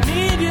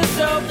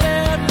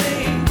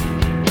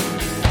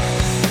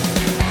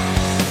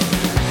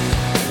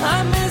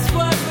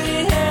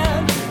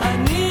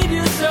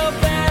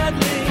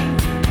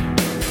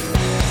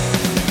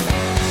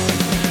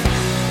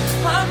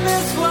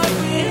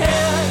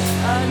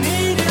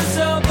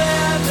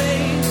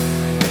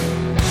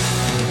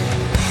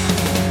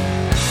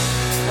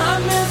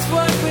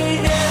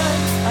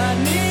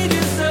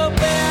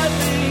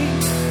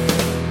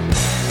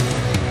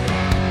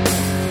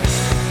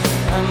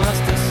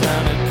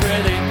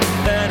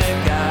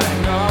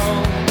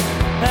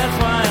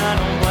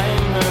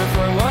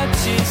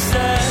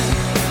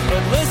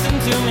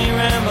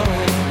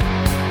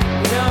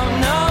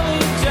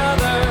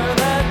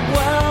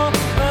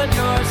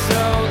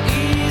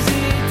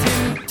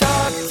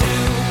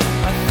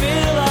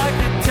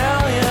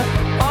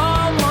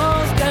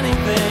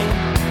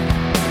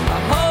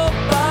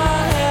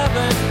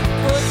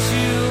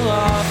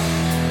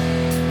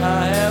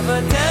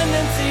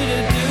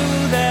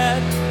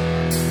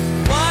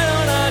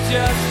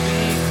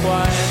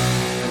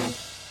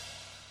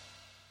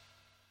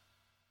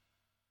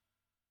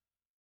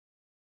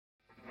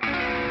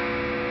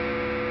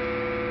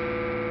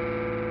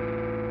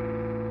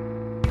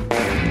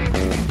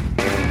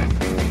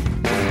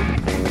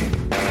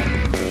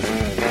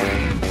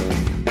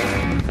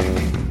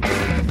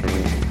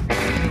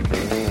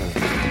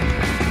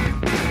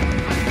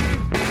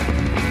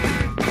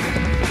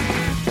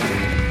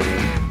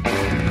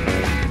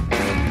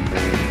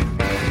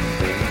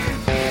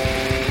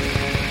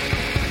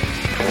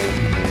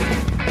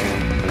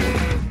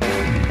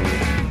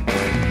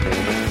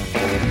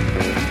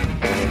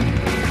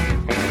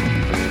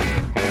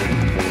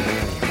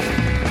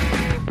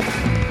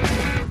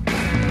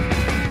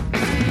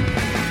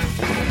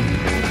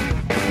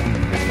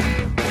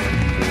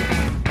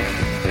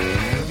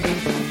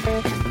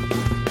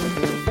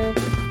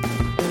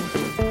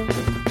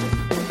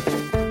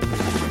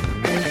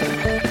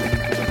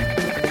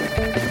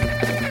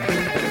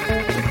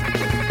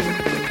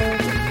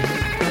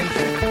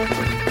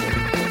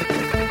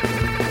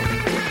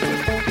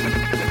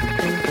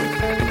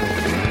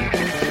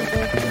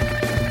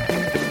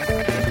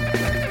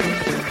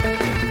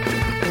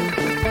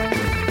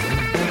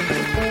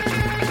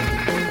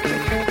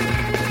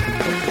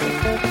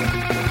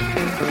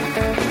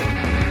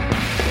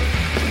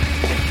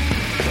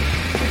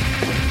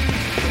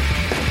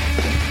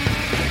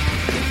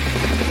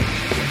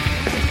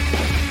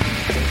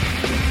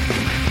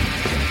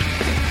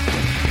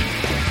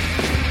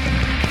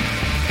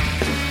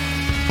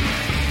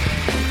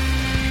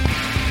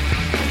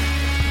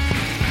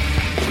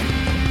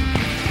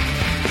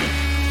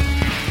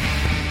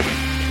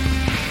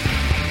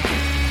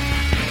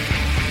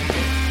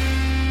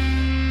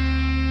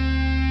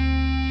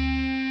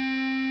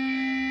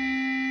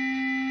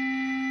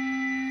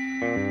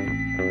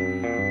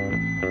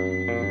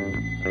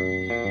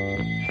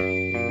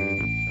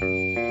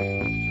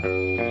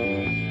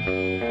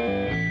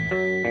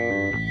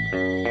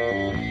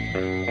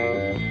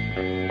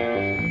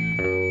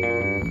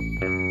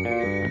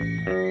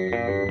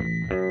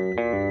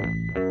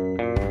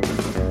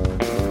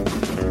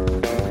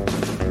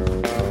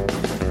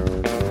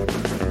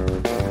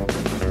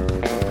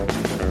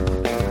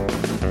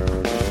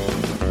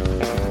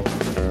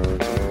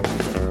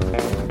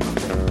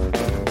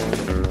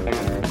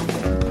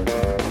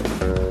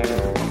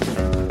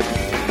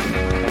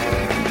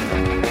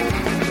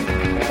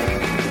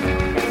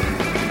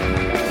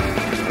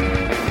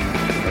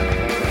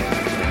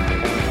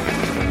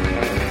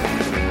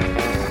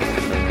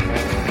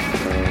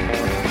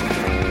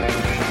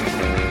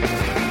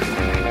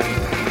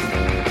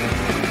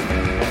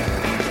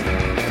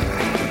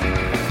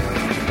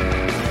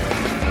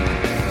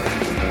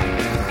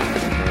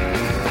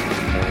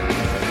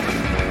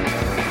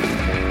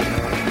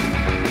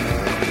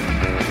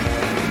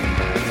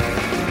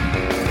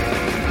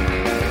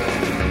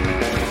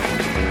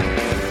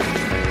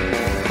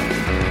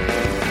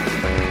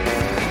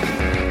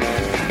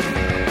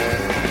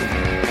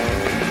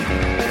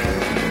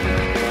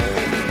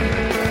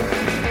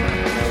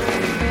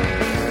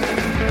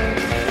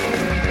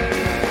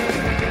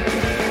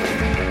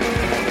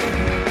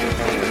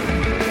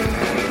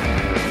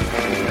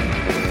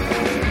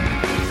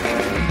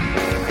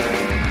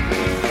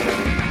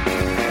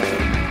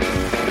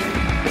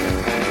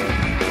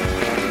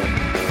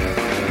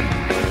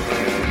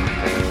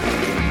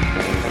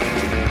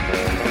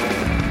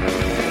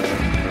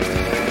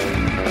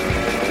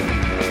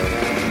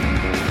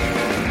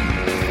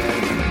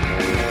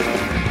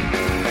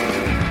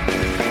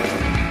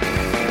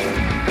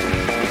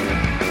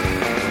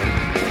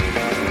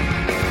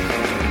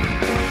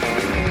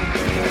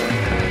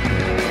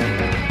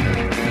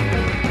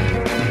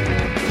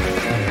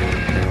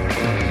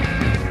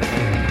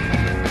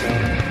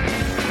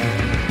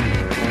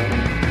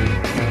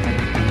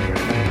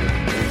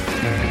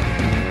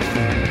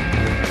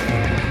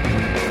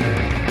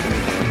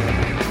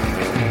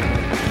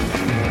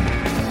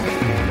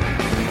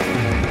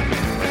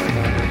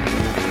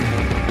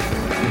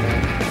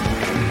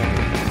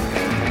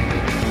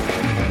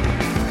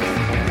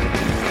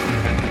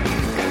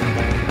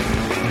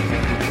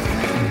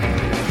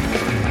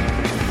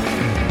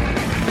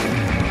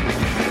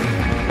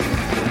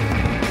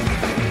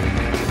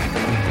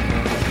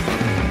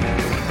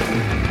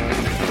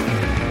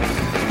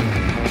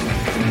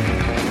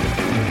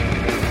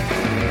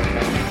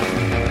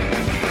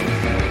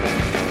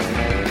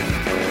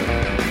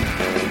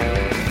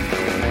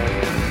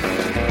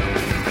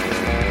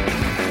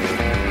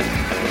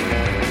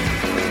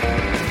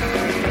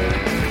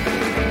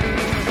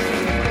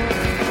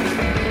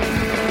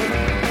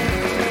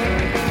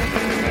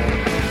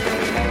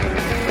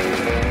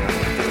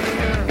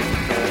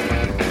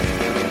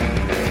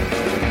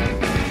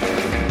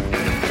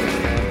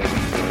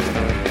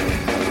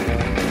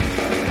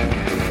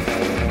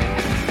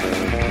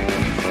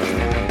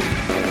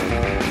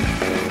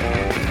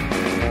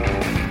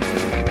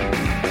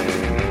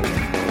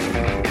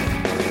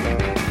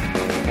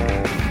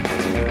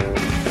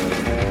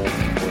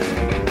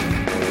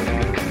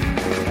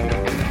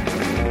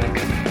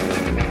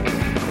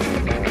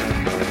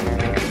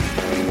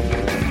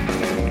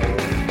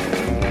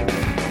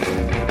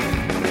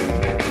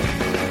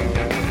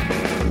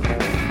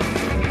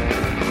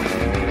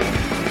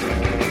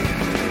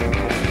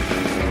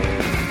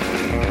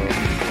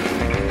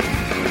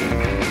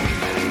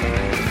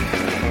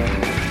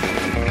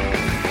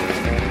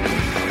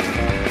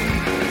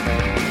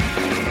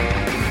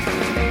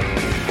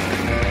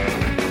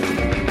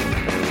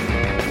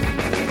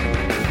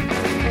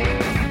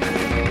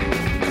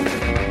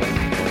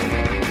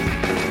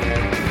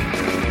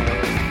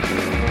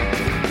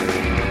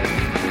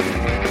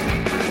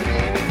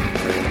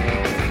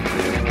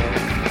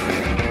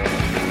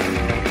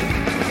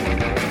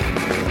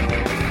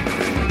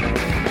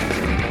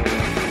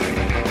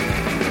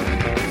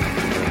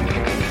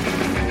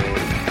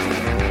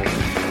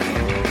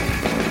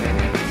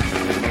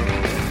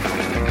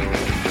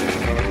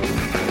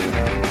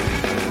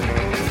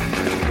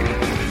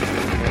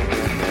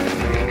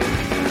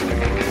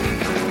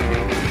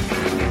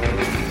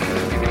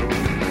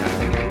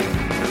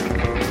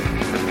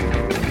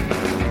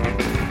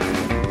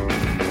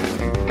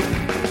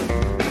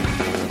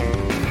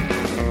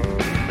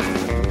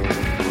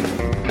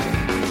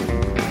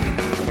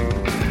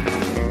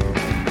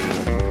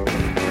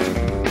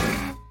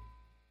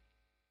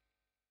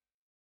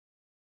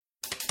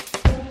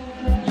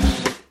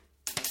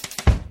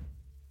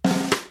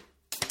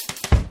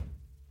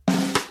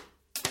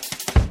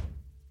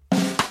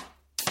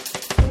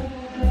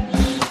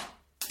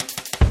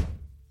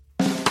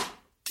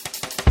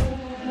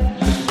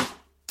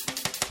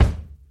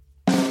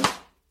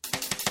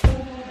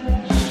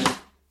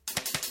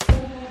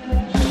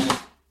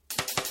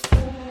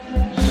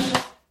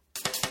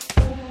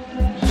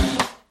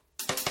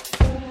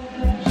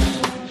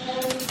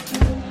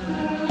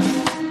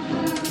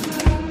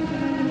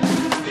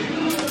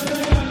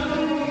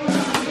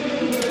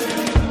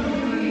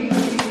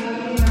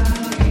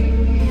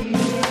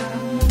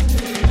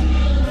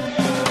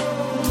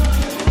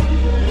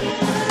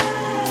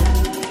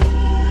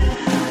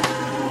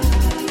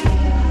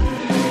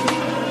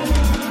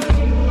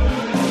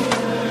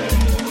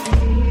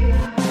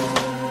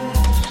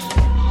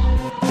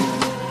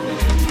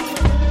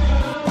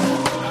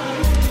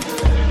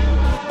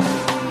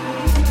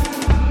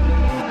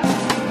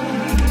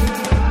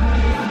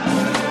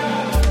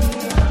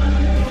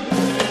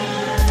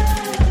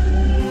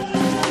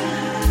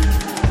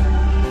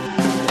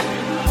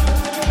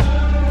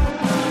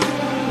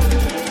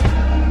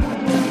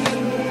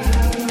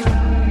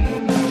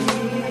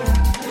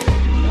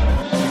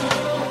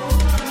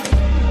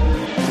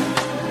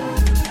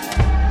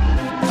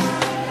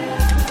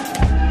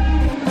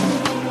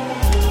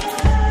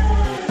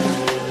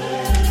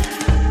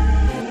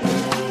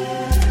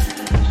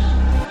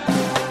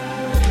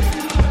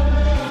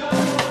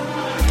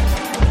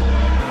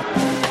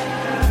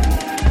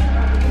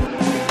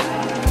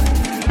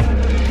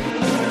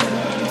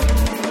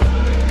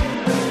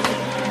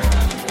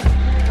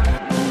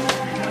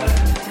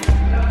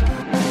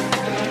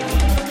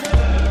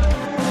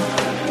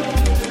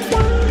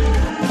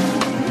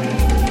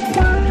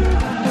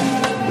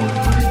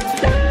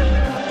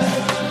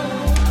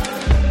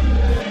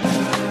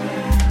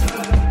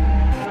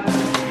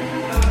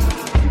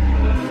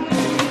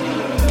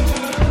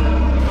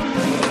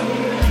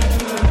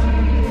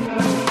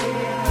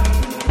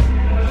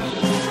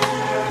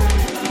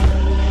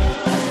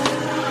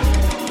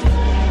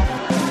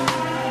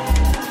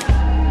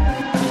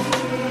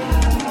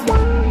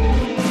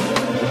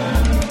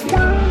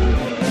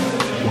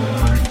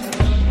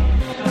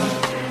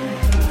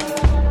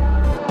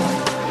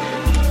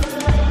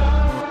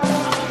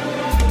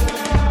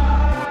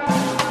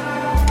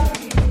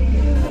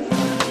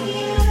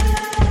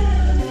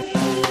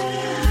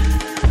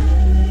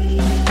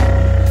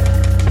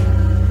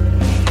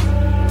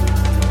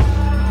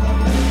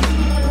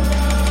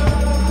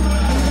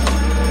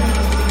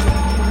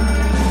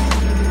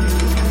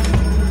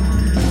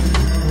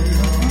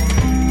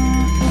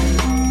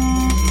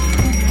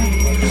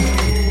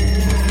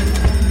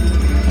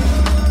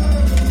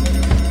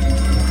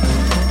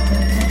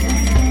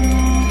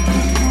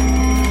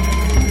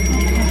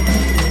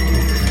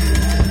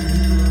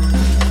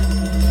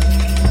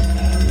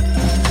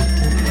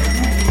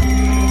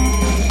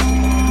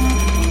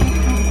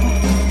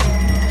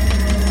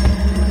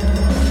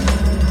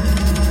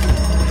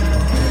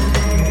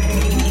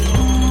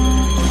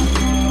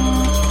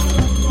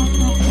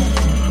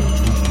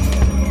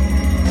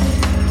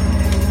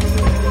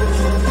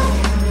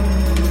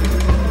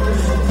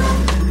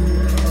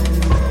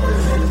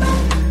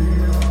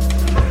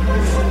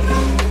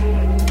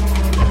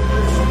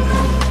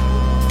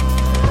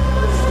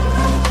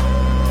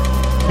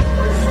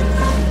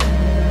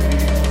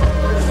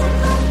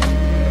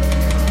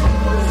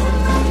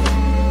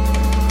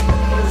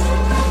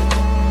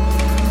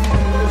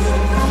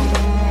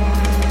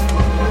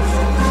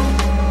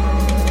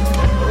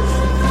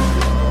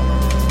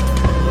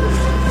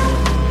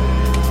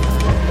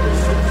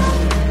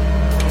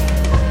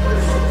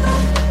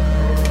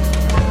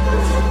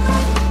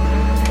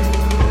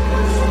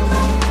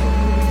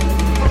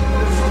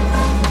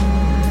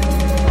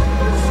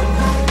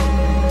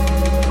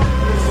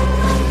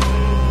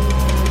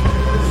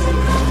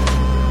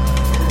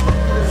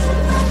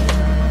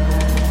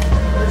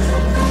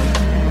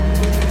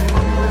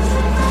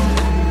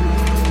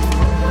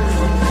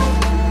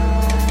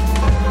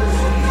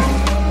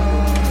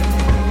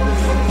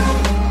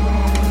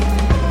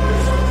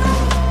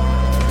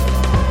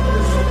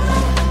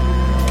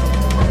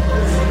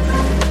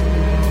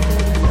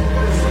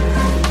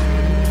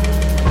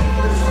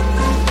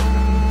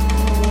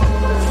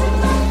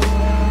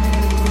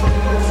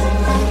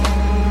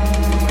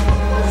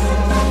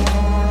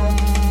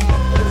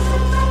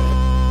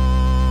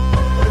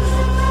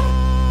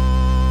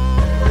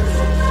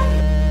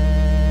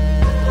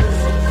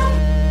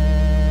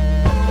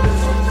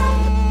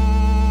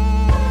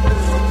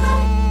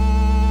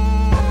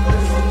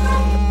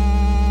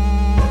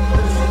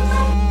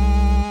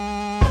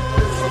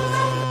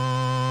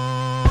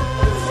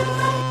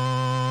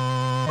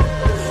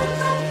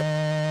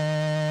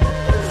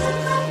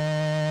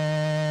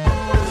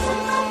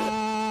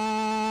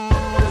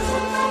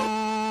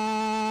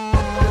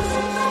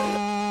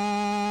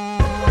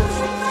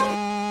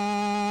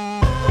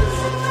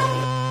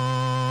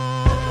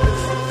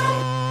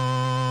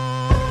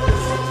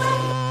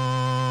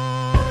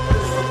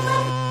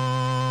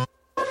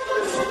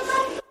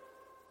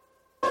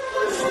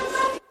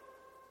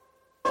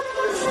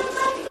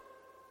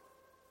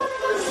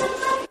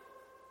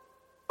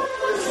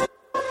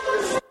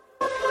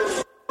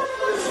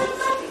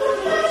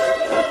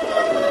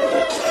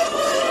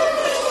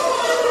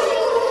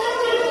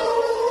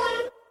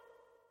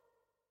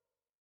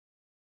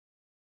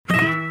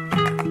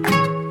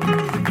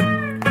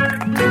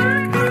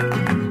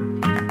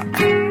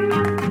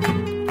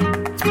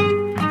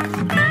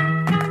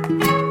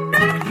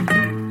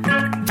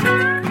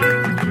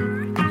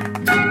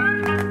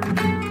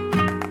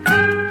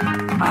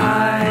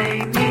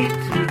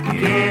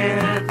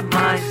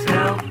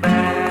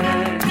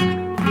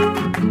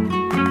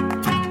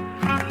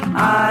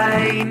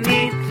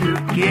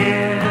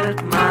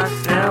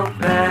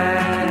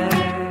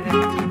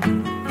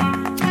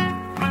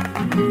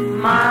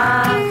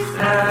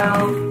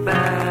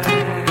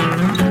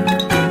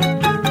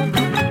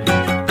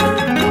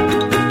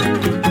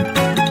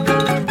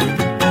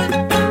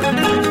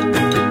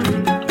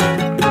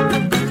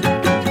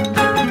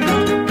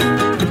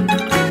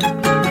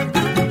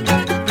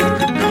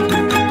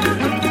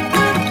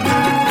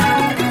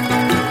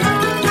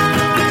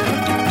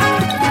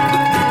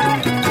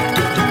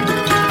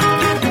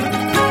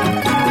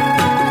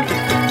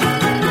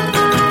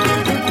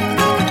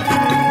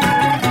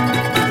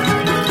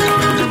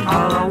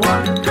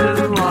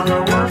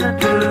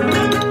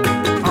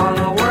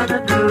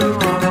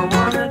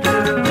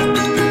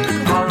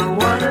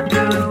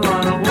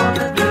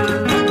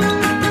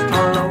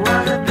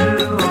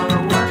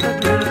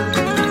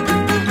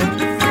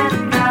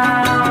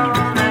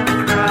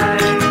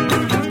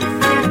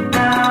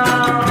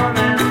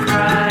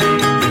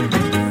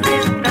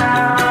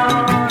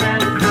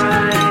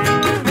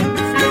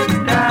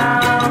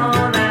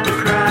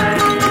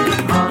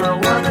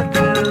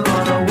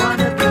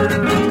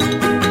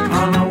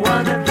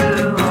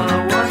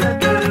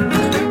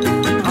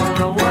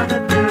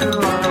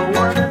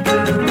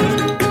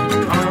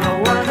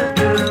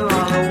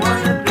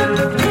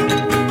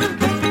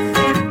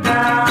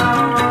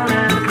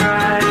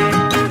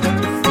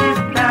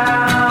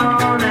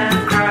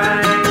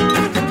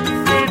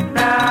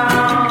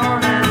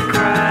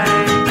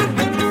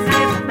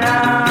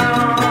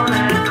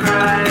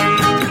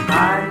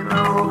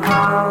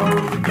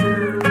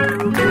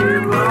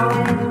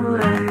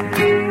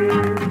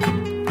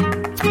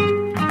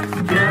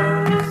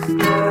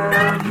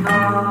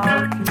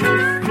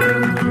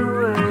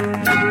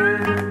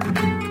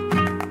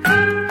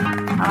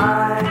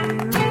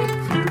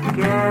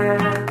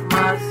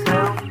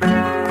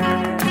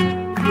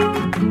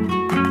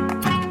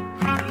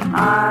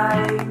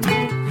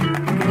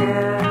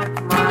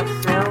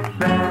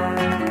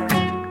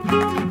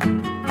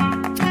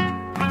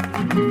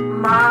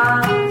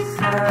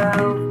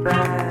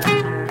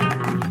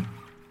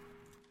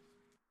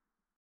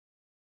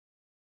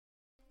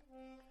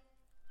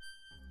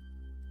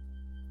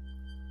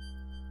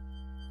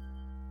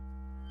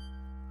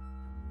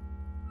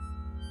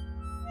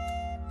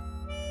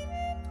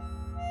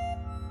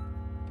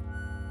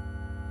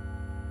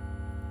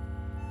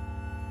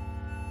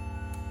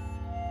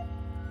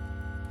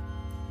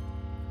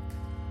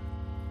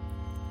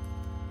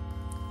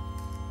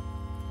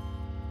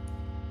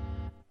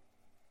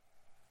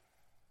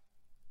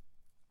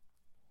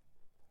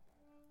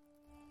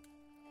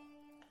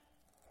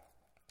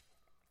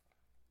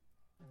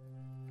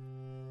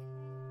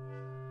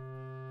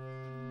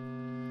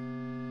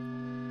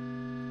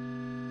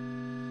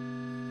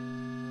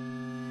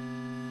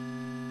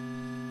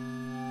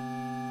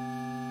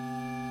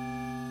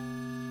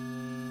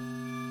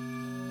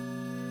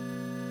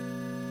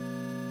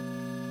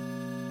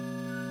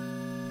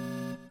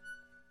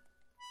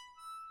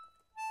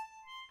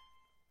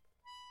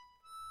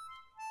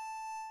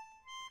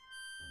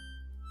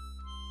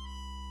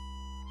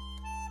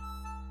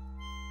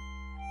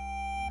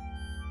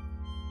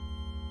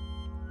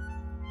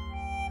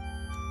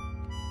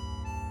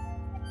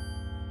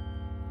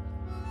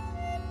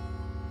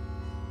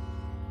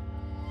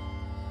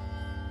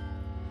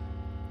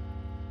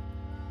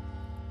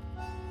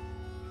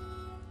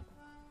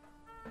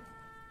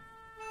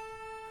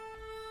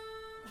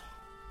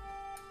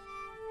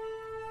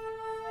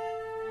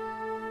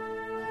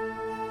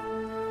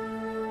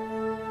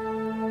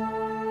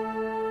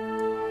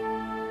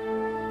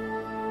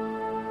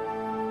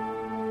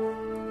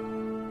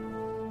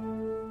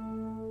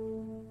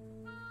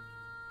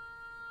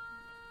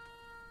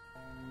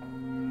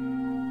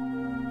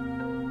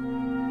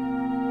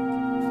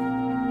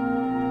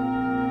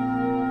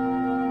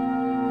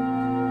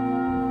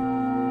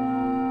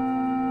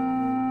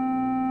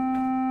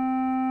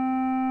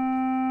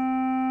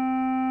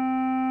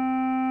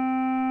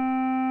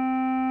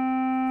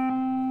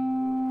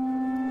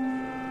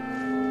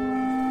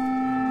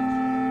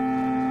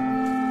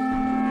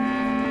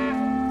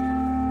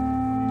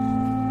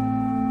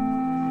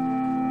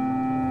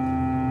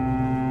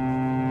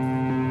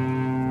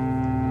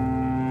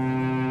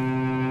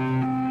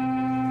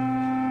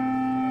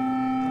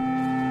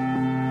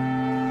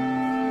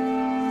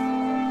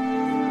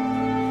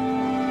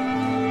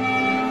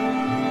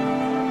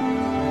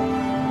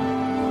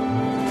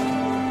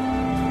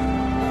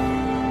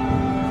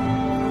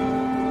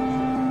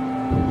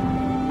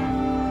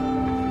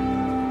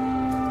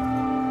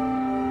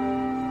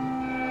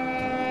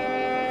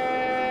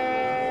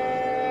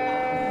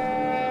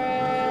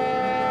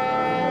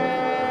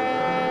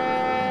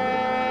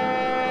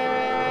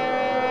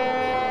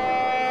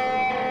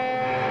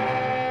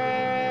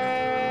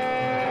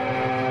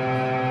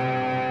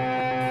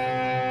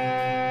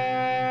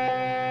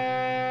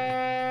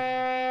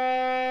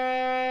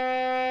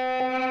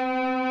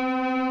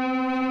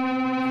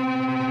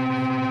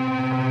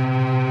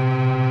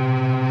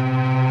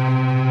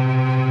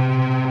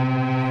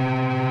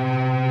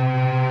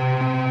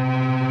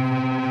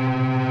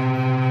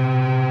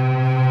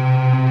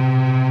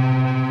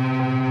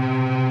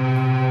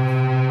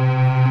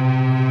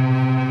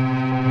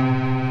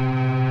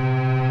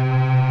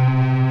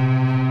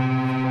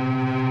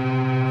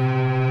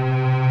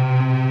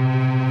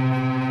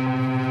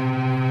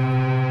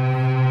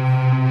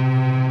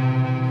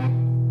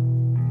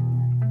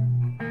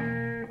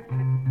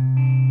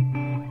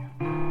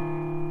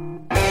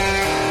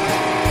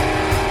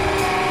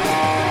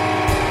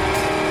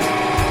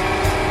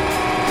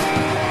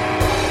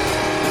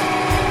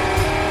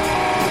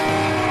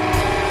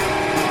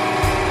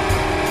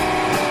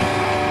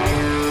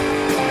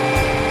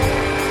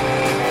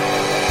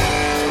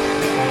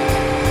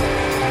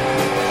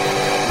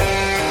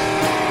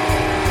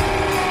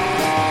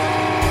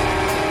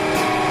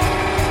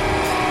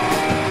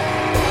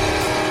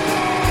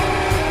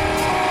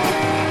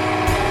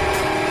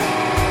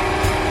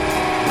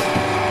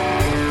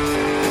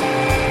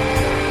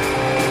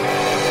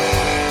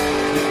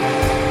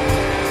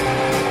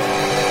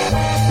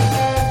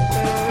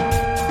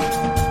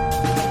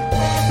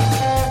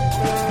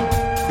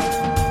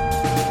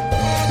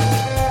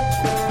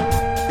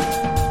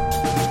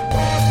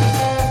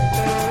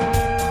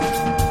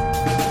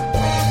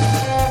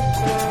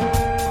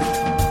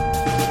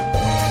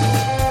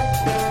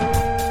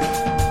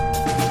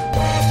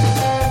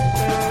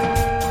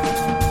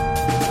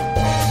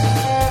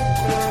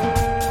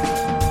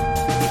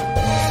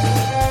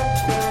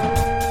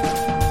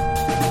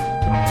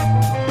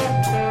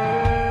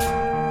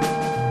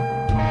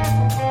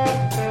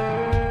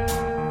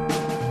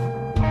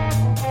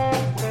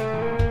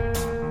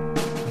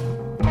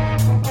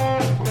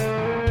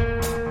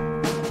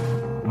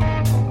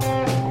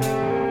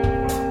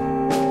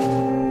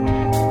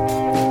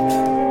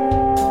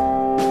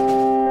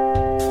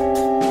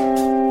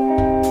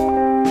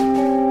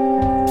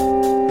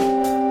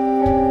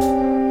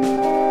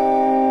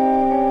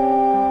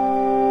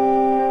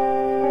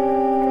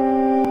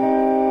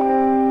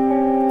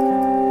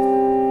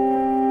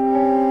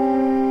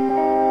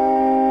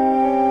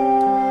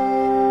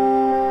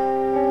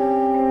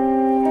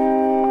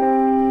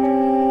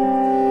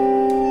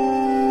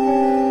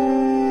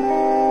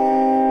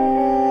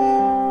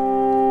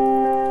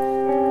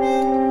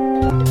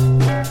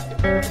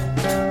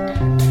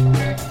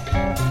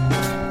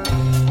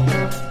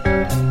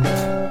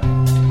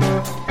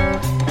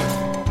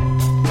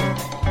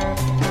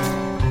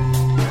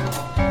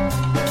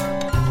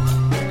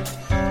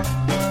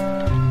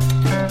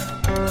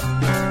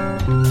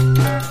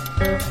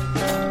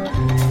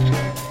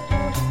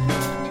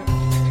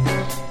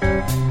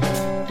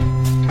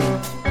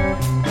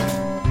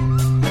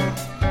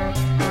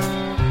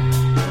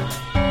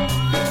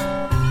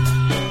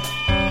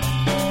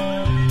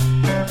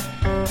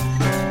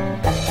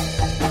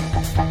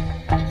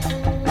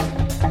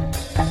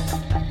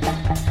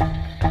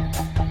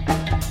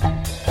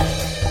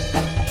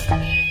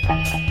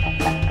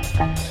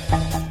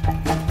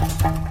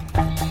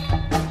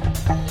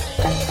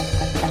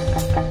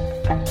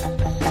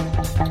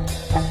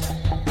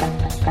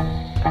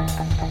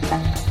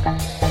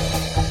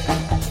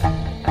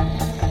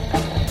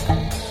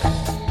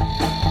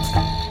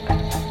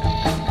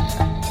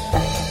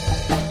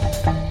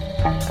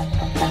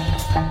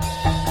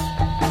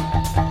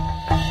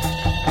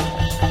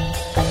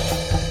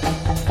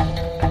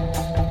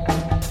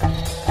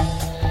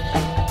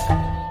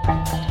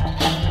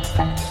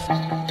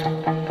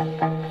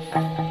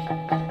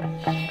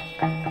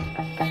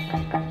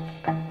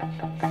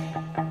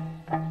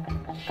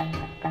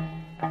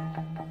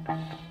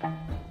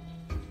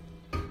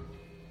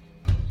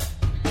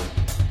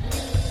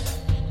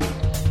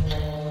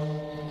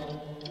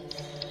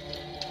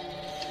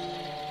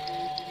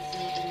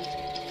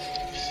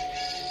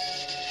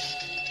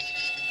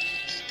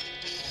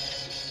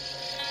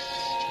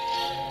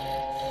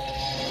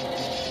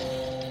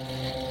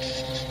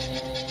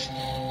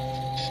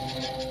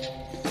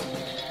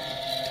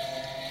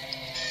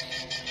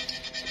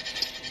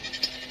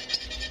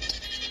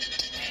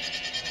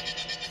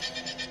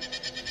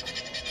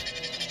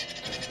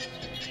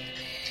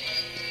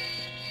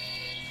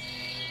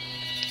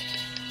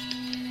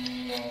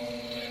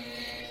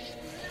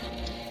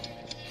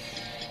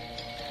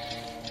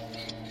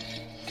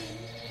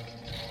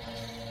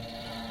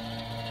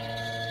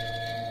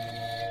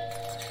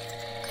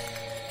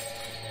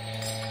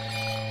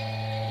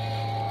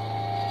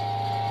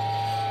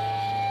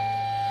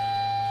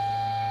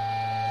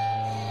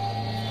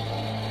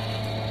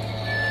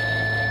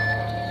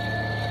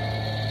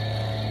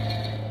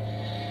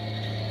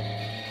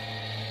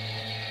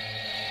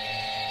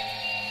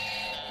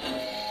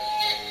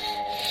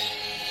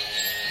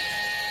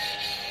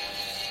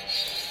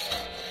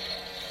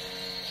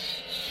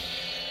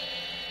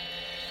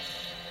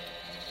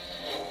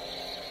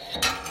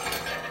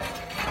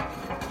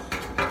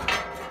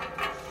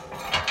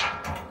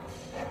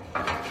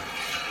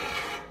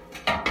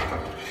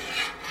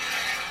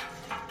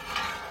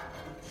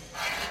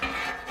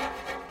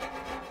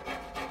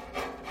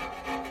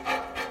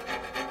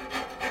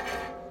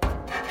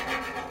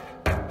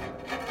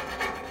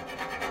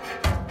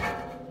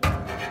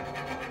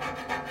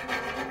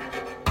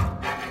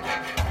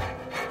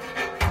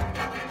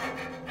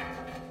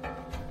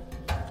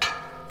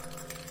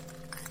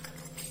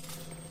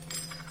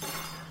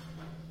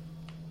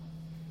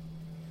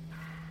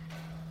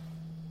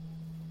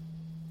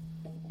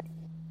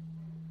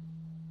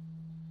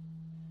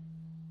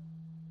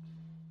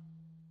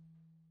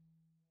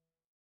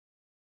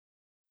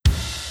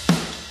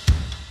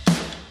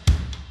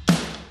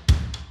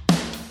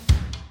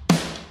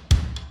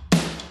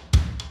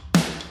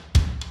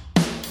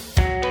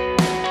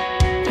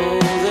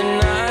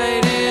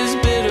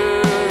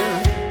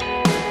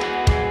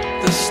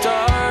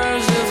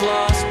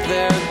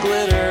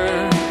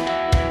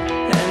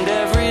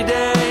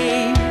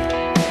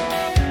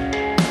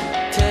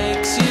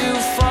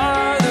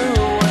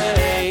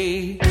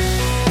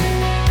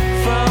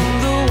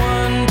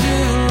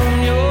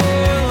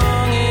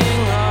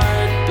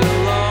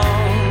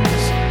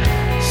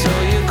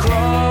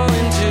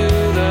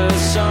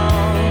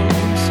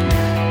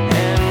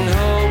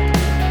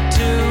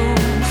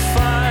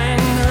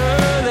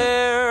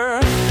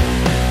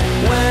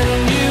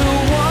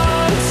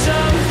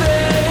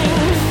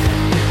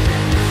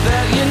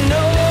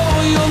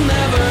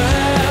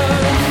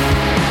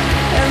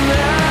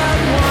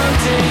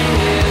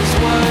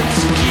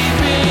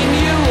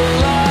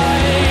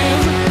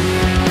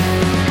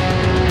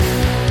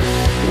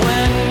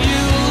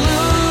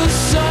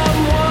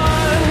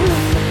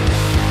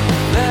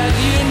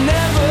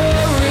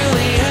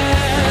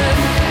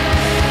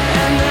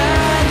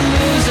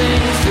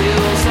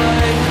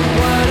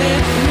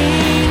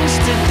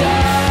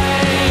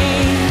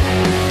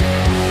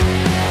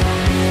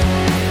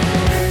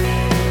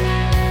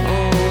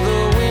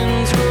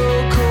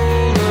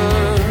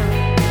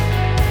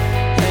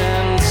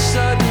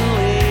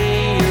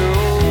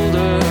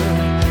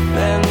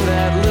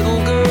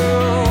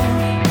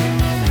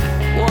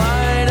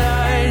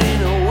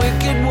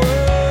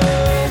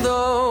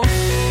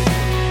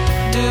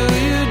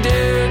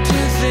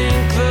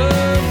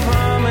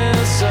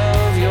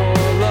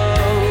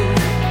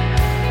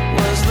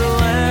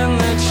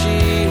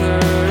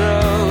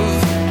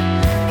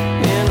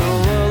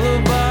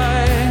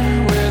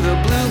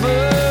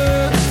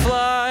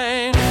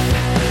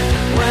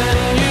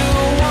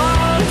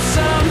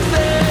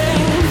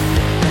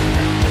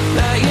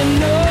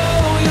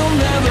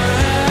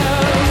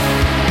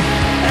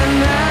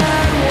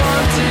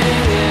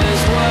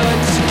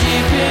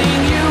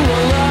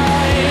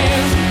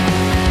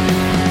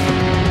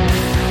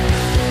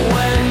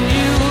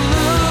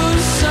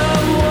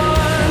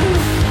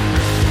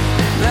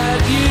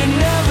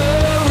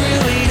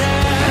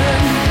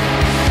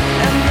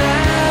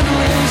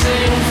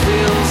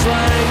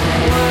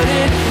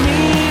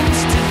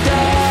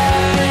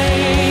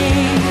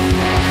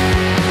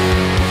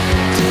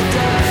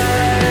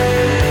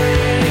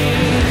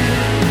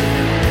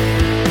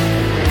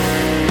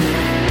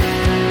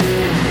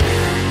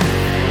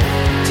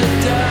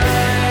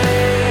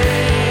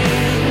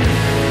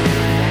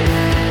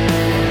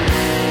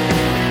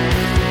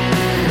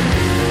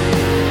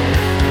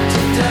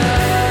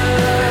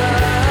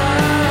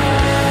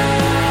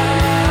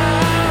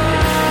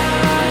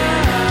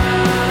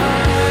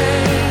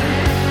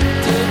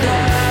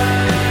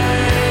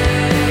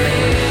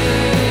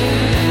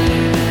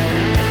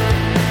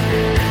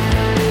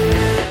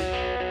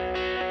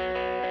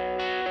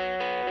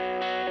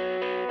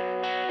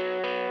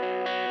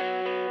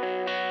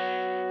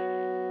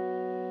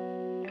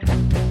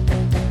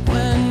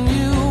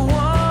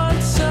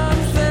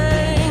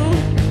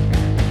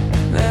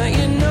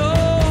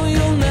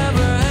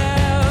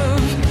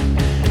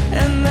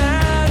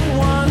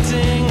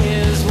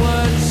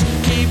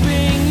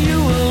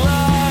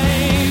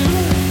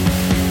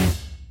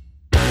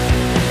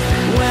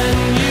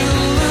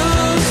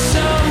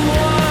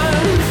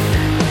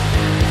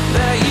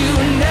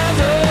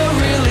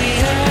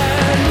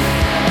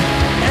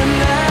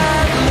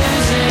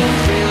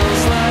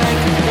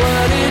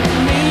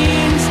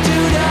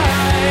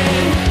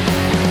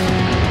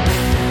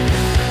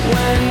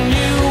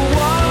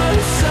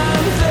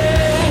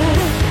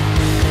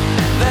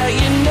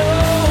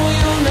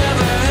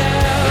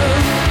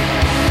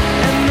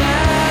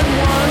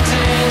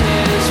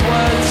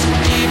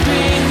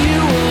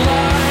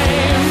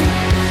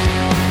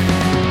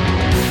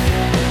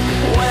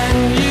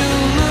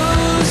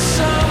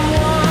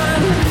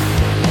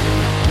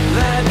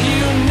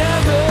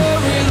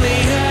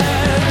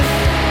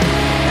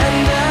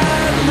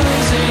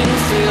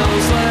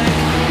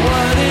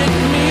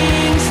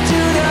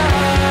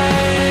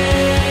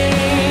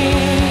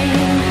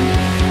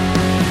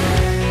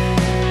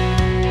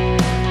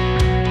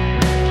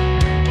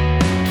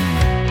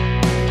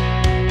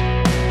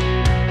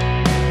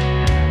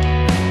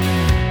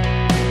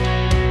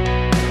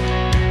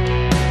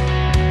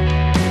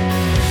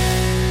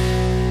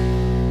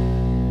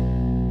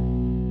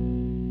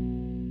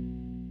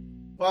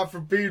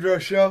 from Pedro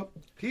Show.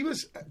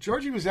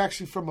 Georgie was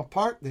actually from a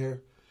part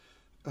there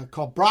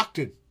called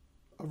Brockton,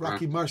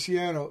 Rocky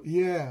Marciano.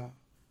 Yeah.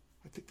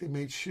 I think they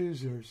made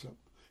shoes there or something.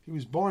 He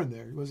was born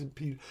there. He wasn't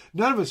Pedro.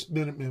 None of us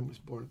Minutemen was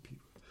born in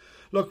Pedro.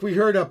 Look, we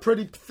heard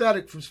Pretty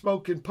Pathetic from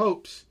Smoking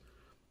Popes.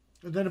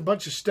 And then a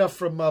bunch of stuff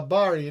from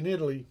Bari in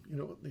Italy. You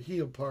know what the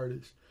heel part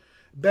is.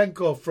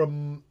 Benco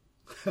from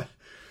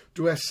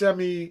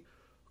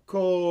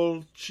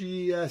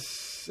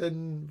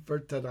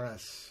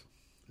duassemicolcheiasinvertidas.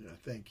 Yeah,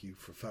 thank you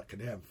for fucking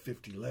having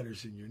 50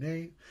 letters in your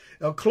name.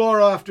 El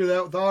Cloro after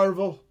that with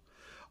Arvo.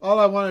 All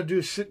I want to do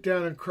is sit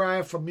down and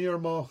cry from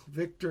Irmao,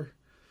 Victor.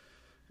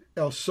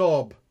 El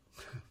Sob.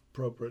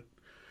 Appropriate.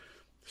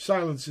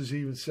 Silence is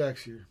even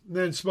sexier. And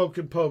then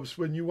Smoking Popes,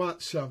 When You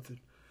Want Something.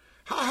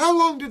 How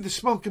long did the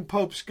Smoking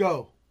Popes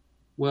go?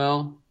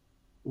 Well,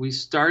 we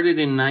started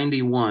in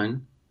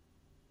 91,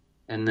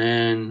 and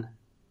then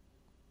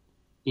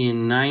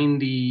in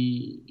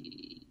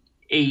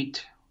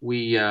 98,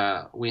 we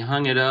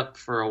hung it up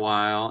for a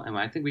while, and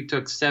I think we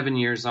took 7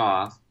 years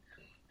off,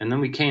 and then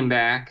we came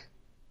back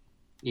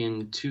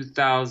in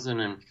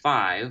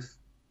 2005,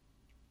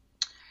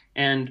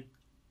 and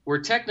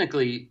we're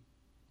technically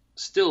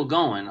still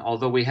going,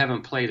 although we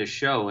haven't played a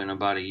show in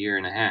about a year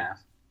and a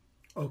half.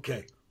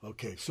 Okay,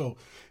 so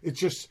it's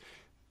just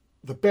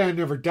the band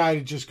never died.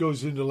 It just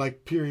goes into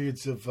like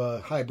periods of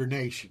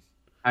hibernation.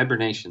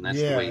 Hibernation,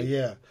 that's the way.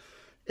 Yeah.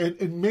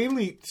 And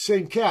mainly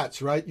same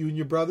cats, right? You and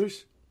your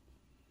brothers?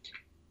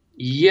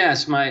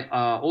 Yes, my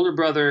older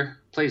brother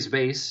plays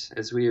bass,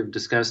 as we have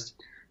discussed.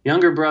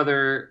 Younger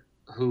brother,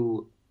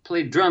 who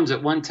played drums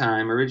at one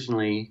time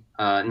originally,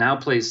 now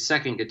plays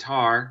second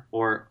guitar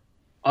or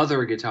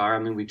other guitar. I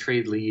mean, we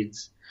trade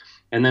leads.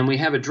 And then we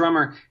have a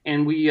drummer,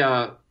 and we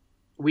have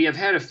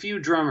had a few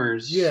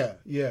drummers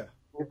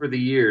over the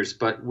years,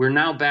 but we're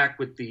now back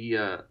with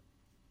the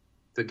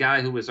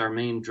guy who was our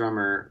main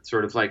drummer,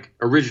 sort of like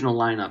original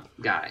lineup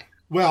guy.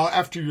 Well,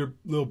 after your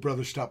little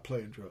brother stopped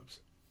playing drums.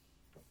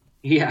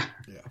 Yeah.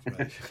 Yeah,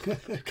 right.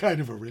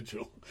 Kind of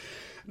original.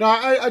 No,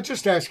 I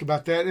just ask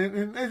about that.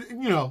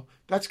 And, you know,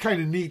 that's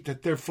kind of neat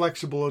that they're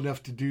flexible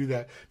enough to do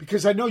that.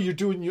 Because I know you're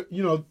doing,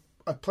 you know,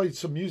 I played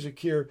some music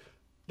here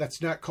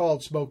that's not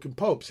called Smoking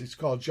Popes. It's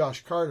called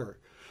Josh Carter.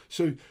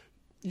 So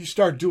you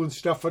start doing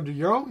stuff under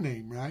your own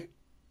name, right?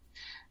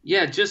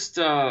 Yeah, just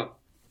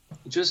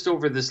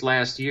over this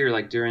last year,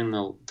 like during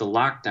the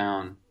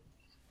lockdown,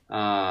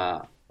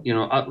 you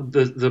know,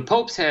 the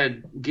Popes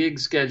had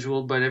gigs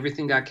scheduled, but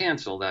everything got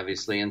canceled,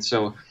 obviously, and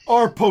so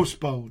or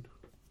postponed.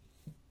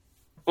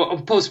 Well,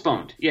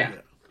 postponed, yeah.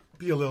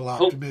 Be a little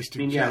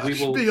optimistic. We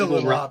will be a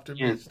little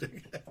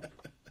optimistic.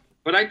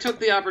 But I took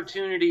the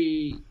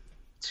opportunity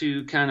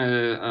to kind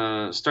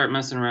of start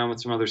messing around with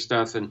some other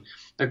stuff, and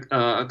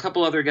a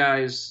couple other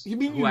guys. You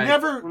mean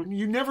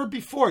you never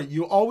before?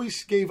 You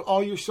always gave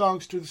all your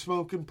songs to the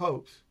Smoking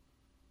Popes?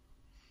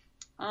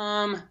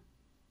 I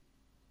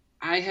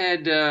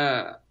had,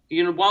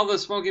 you know, while the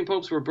Smoking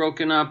Popes were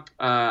broken up,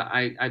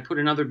 I put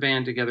another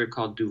band together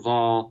called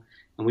Duval,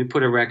 and we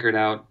put a record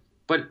out.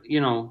 But, you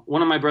know,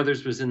 one of my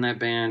brothers was in that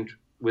band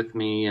with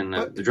me, and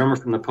the drummer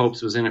from the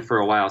Popes was in it for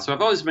a while. So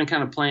I've always been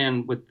kind of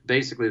playing with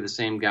basically the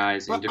same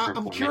guys in different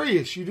I'm formats.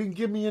 Curious, you didn't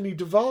give me any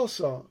Duval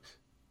songs.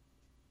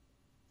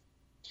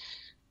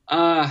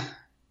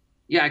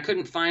 Yeah, I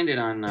couldn't find it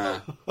on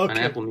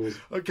Apple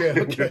Music. Okay.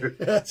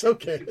 That's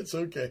okay. It's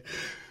okay.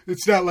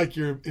 It's not like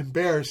you're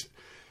embarrassed.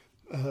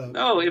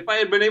 No, if I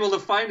had been able to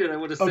find it, I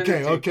would have sent it to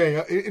you.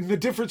 Okay. And the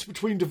difference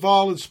between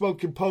Duval and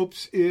Smoking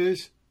Popes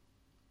is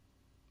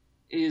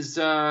it's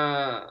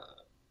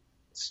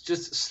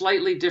just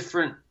slightly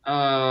different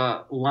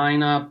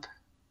lineup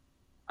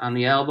on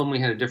the album. We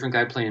had a different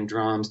guy playing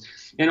drums,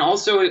 and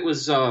also it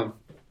was a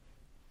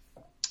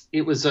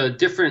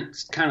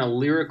different kind of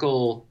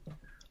lyrical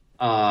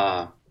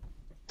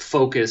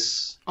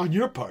focus on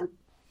your part,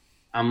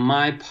 on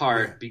my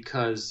part,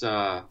 because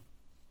I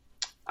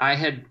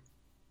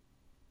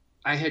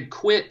had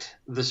quit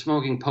the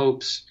Smoking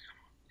Popes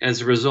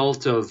as a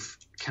result of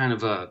kind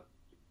of a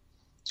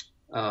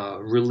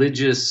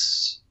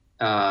religious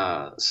 /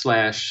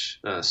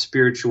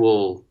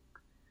 spiritual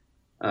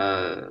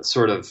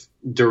sort of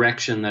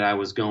direction that I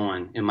was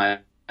going in my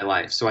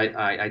life. So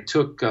I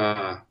took,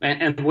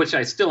 and which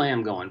I still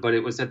am going, but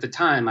it was at the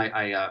time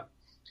I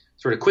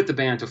sort of quit the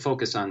band to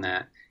focus on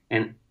that.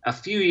 And a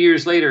few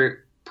years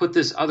later, put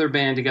this other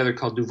band together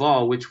called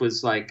Duval, which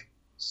was like,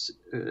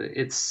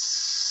 it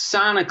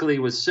sonically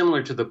was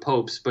similar to the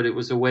Popes, but it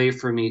was a way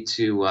for me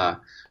to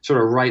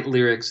sort of write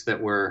lyrics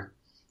that were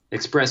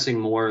expressing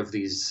more of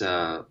these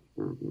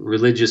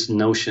religious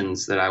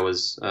notions that I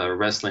was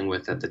wrestling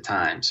with at the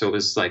time. So it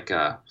was like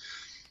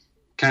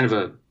kind of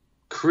a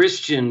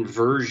Christian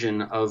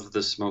version of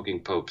the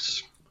Smoking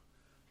Popes.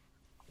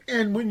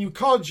 And when you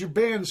called your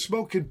band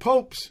Smoking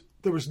Popes,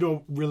 there was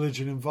no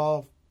religion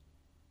involved?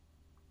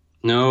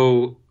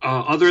 No,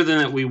 other than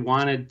that we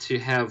wanted to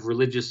have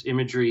religious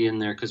imagery in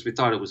there because we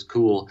thought it was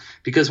cool.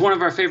 Because one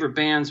of our favorite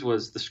bands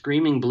was the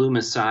Screaming Blue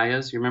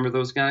Messiahs. You remember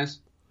those guys?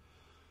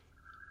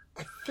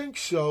 I think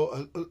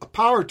so. A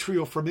power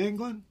trio from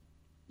England?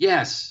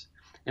 Yes.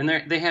 And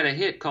they had a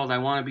hit called I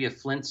Want to Be a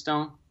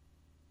Flintstone.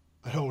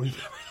 I don't remember.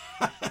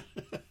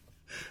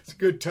 It's a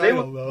good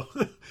title, though.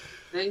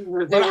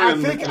 I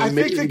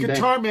think the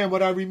Guitar Man,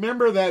 what I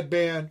remember that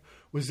band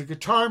was the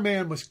Guitar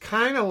Man was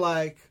kind of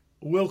like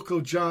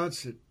Wilco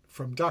Johnson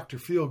from Dr.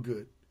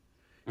 Feelgood.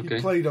 He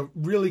played a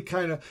really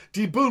kind of...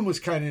 D. Boone was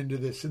kind of into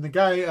this. And the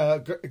guy,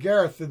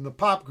 Gareth in the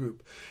pop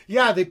group.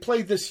 Yeah, they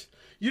played this...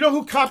 You know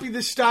who copied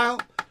this style?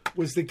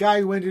 Was the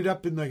guy who ended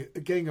up in the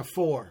Gang of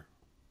Four.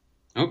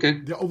 Okay.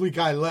 The only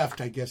guy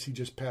left, I guess. He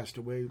just passed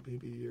away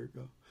maybe a year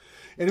ago.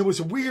 And it was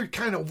a weird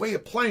kind of way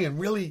of playing,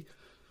 really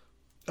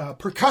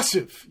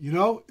percussive, you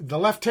know? The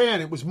left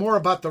hand, it was more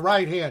about the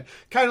right hand.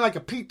 Kind of like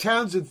a Pete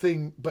Townsend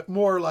thing, but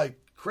more like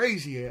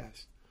crazy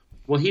ass.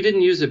 Well, he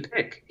didn't use a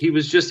pick. He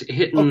was just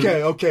hitting...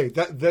 Okay.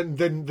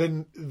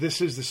 Then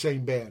this is the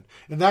same band.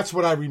 And that's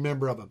what I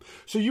remember of him.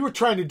 So you were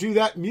trying to do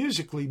that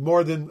musically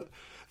more than...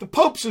 The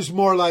Popes is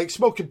more like...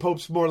 Smoking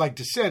Popes more like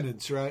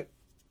Descendants, right?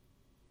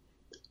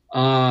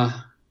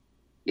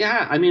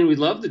 Yeah, I mean, we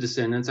love the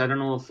Descendants. I don't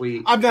know if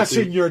we... I'm not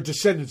saying you're a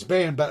Descendants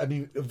band, but I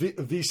mean,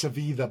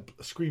 vis-a-vis the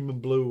Screaming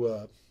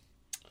Blue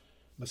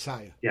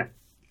Messiah. Yeah.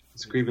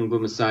 Screaming Blue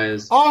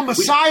Messiahs. Oh,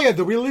 Messiah,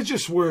 the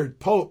religious word.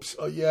 Popes.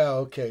 Oh, yeah,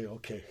 okay.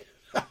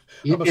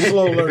 I'm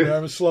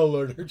a slow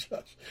learner,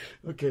 Josh.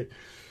 Okay.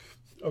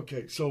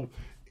 So,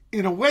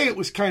 in a way, it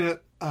was kind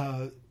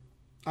of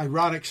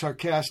ironic,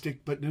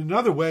 sarcastic, but in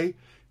another way,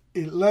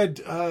 it led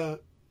to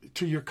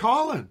your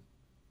calling.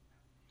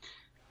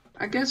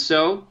 I guess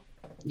so.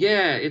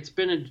 Yeah, it's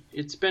been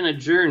a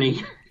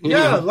journey.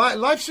 Yeah,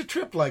 life's a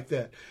trip like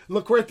that.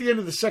 Look, we're at the end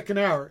of the second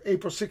hour.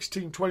 April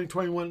 16,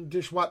 2021,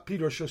 Dish Watt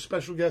Pedro Show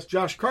special guest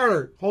Josh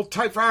Carter. Hold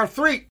tight for hour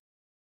 3.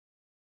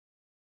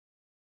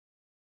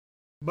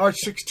 March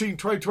 16,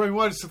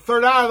 2021, it's the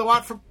third hour of the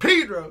Watt from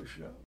Pedro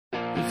Show.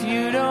 If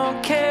you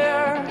don't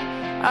care,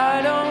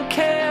 I don't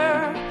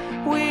care.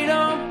 We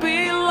don't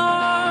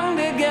belong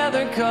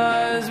together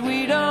 'cause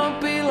we don't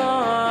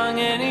belong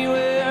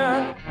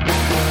anywhere.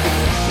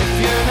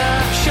 If you're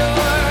not sure,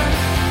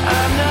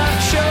 I'm not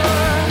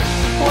sure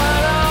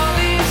what all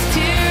these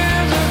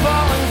tears are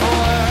falling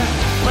for.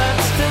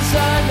 Let's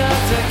decide not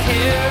to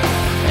care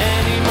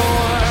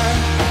anymore.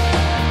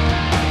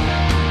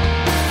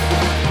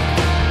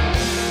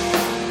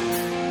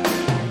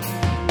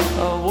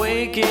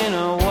 Awake in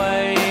a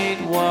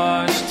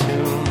whitewashed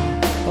tomb,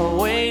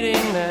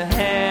 awaiting the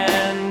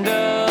hand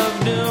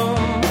of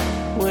doom,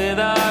 with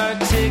our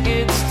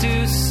tickets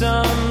to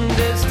some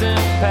distant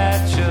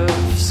patch of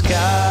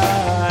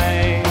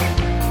sky,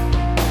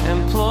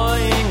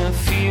 employing a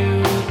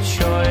few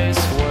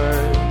choice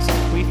words.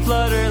 We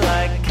flutter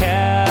like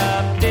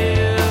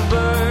captive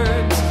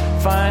birds,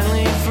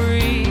 finally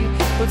free,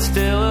 but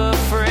still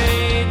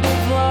afraid to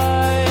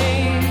fly.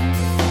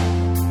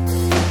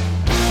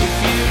 If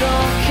you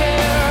don't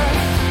care,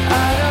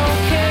 I don't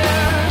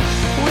care.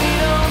 We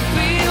don't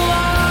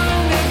belong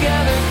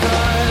together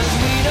 'cause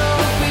we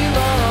don't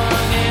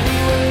belong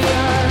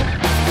anywhere.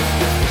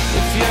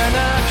 If you're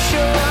not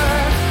sure,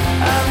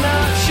 I'm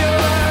not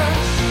sure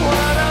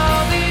what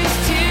all these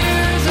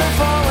tears are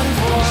falling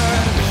for.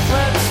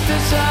 Let's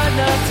decide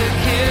not to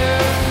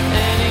care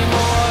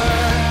anymore.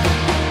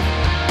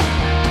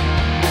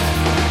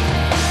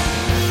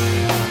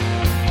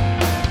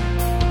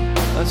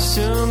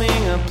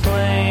 Assuming a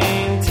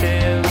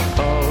plaintive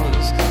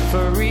pose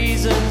for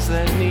reasons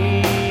that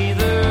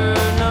neither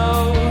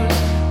knows,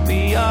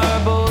 we are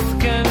both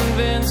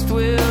convinced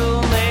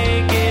we'll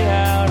make it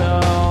out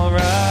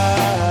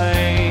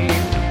alright.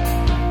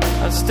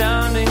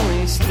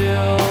 Astoundingly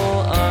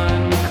still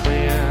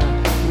unclear,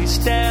 we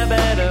stab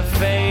at a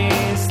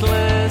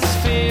faceless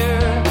fear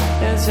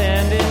as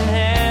hand in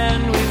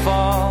hand we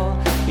fall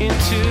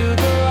into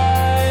the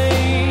light.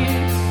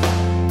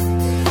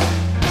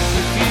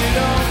 If you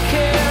don't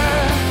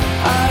care,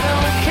 I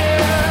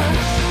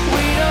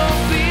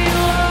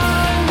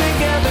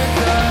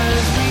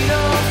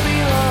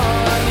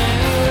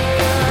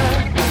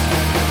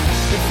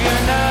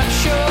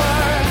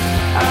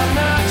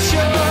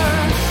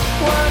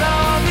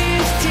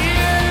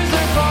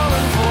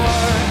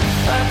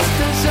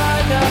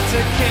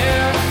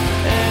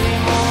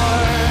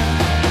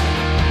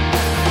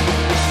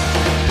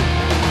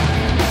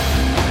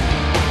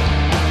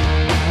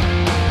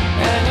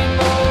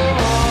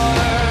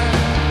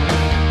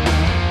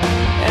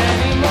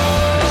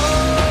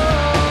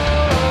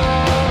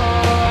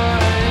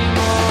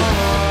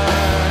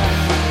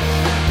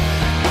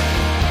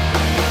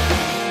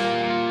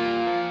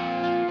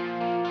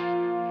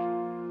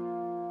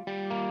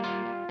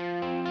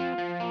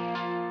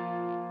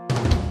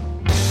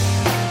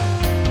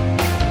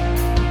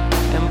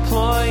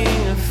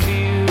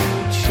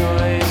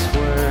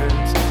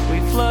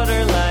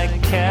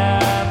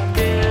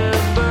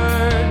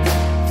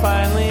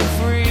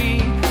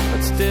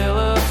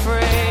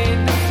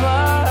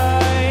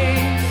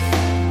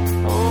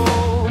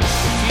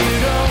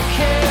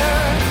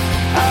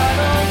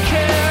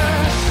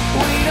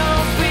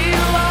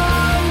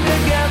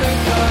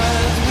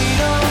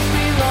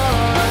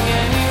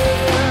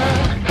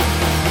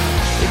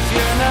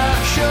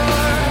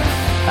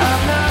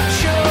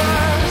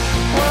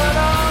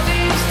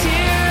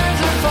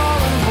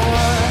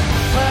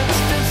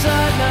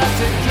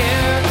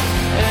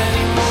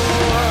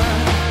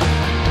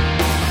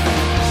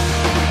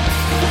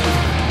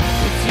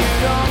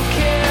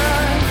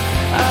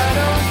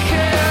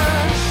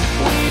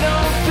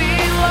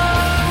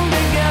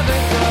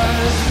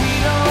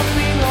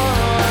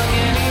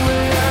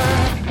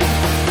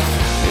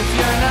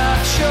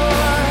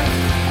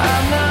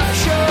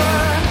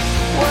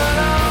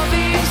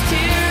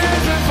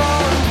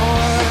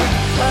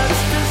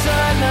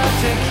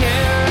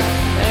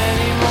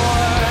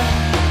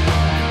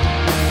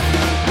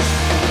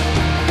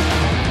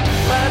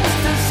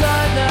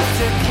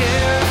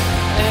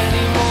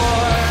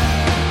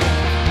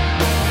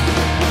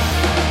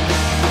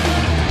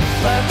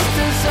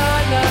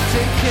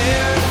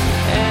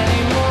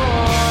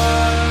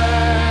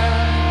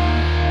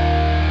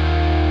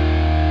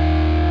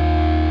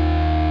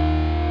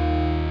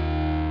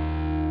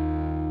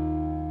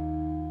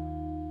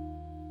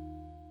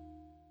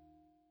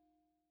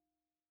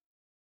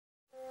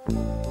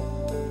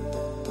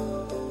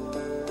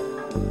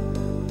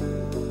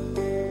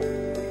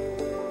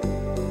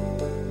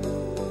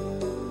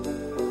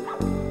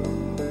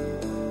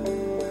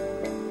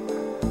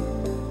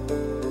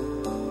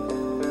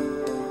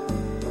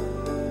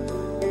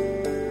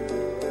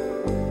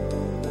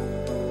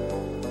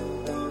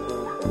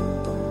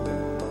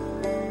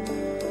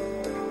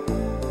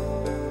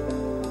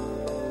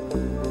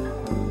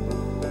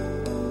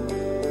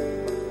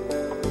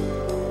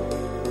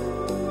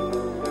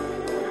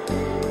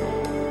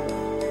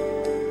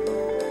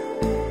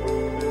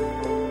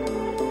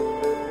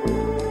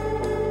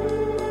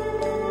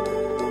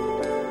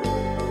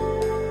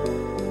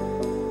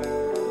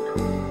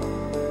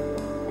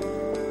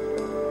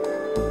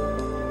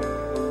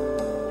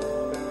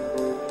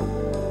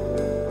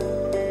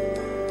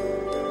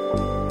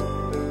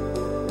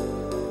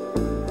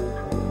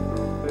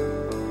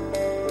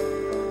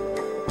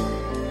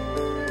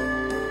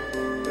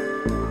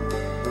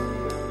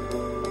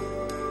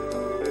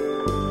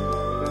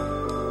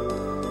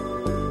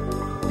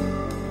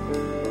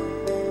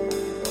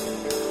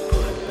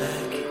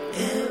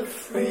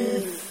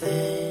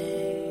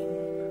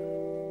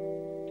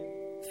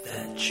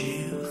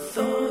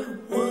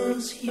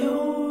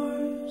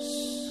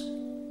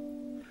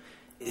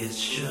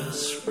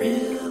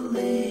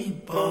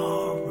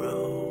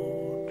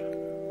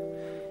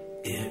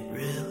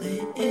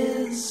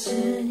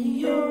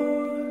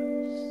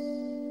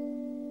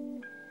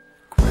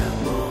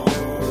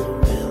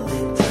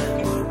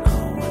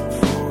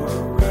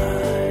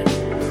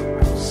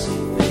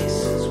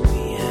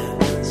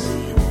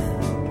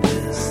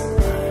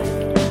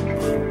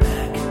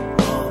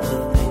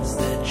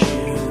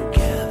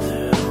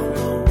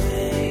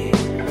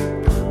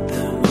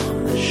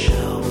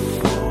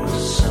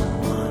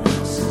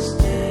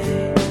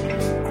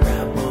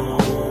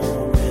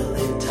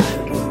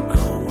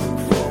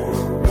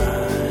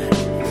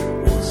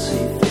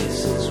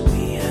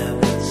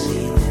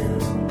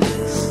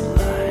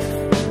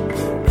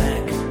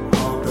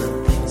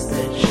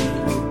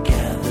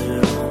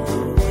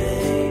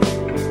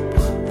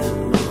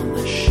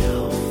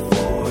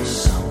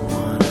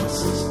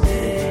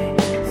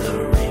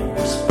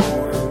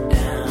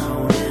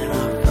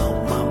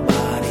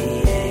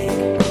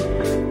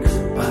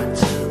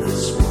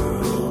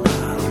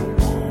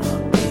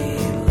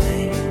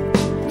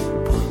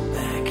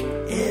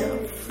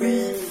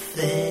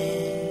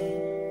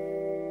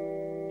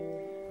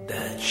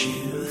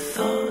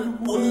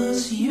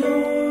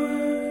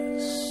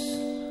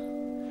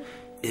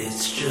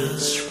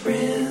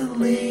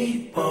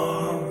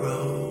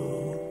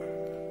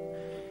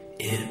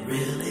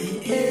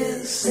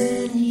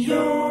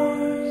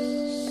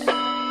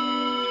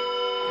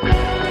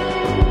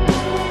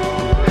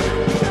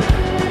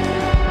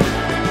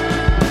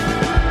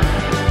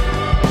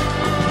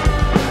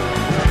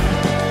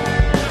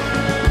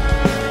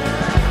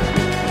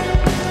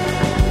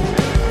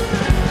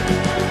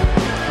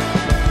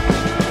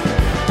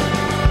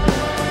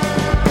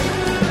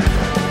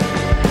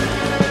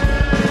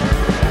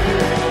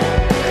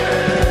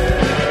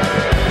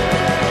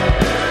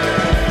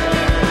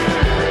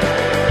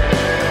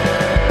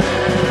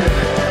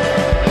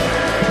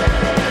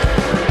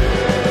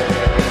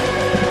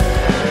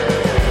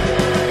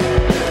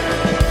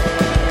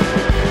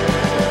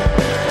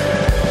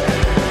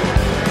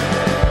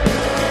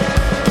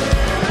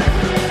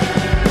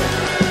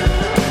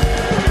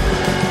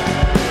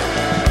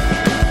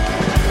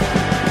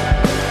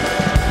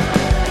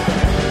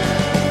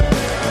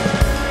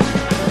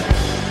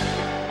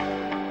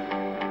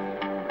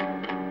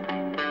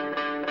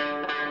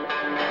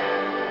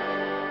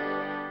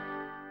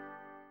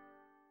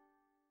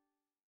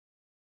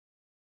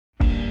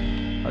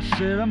I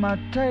sit at my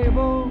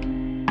table,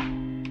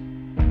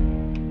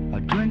 I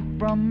drink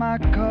from my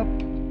cup,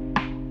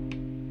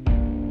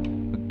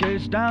 I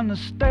gaze down the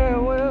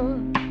stairwell,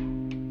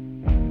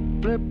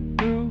 flip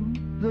through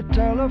the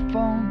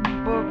telephone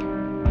book,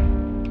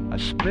 I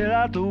spit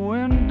out the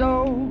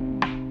window.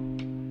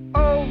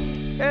 Oh,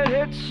 it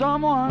hit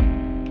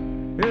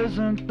someone,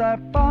 isn't that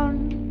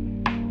fun?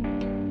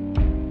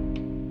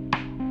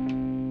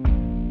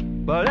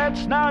 But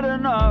it's not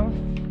enough.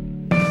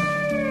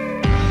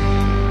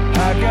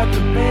 I got the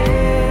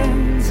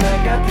beds,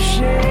 I got the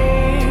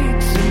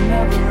shakes, it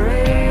never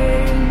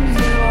rains,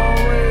 it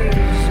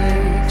always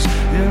aches.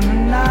 In the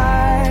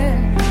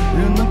night,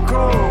 in the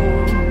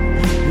cold,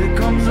 it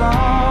comes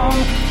on,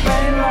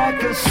 pain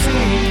like a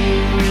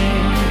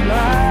searing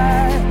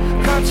light,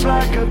 cuts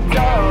like a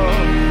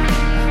dog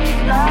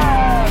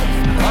knife.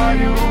 Are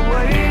you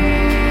awake?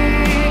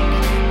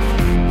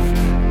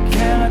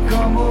 Can I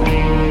come over?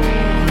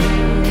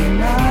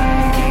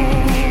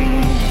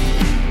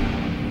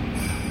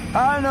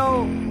 I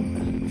know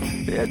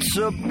it's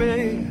a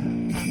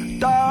big,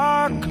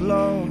 dark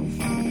love.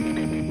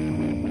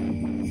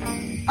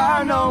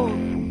 I know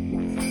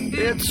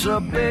it's a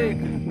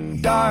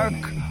big, dark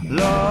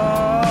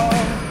love.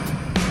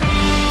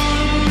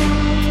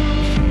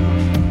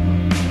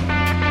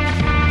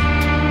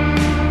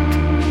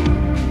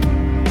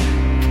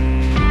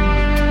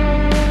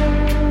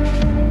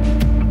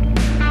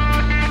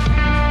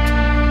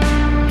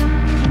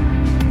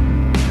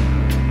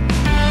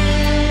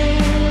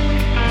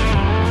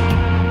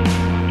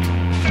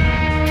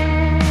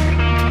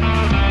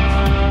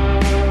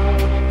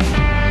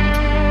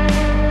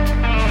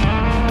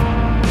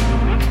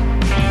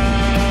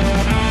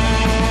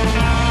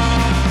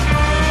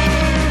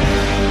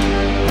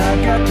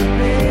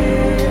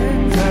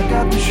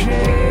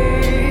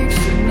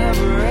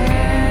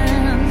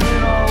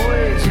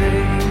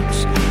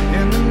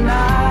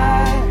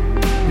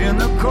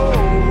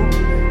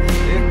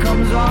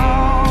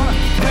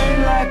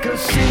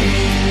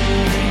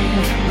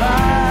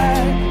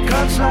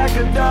 just like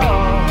a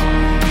dog.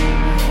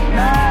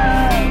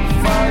 Not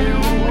far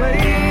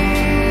away.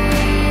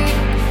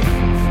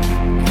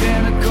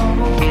 Can I come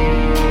overnight?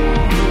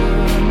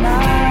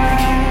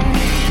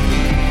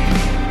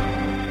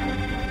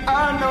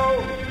 I know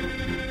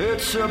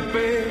it's a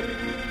big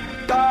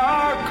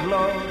dark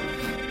love.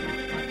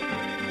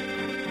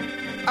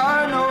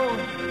 I know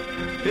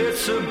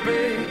it's a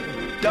big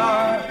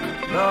dark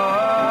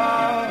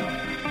love.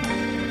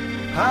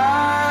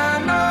 I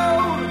know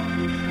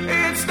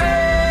it's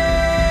dangerous.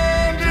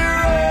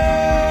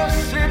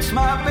 It's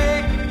my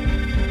big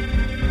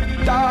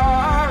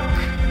dark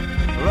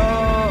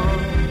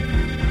love.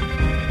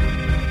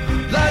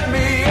 Let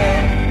me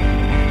in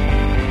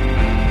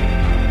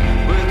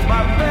with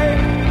my big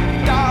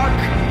dark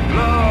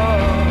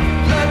love.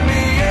 Let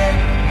me in,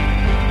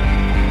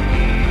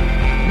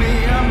 me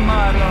and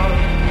my love.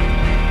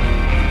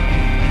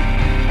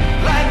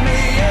 Let me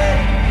in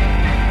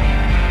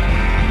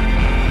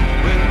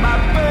with my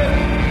big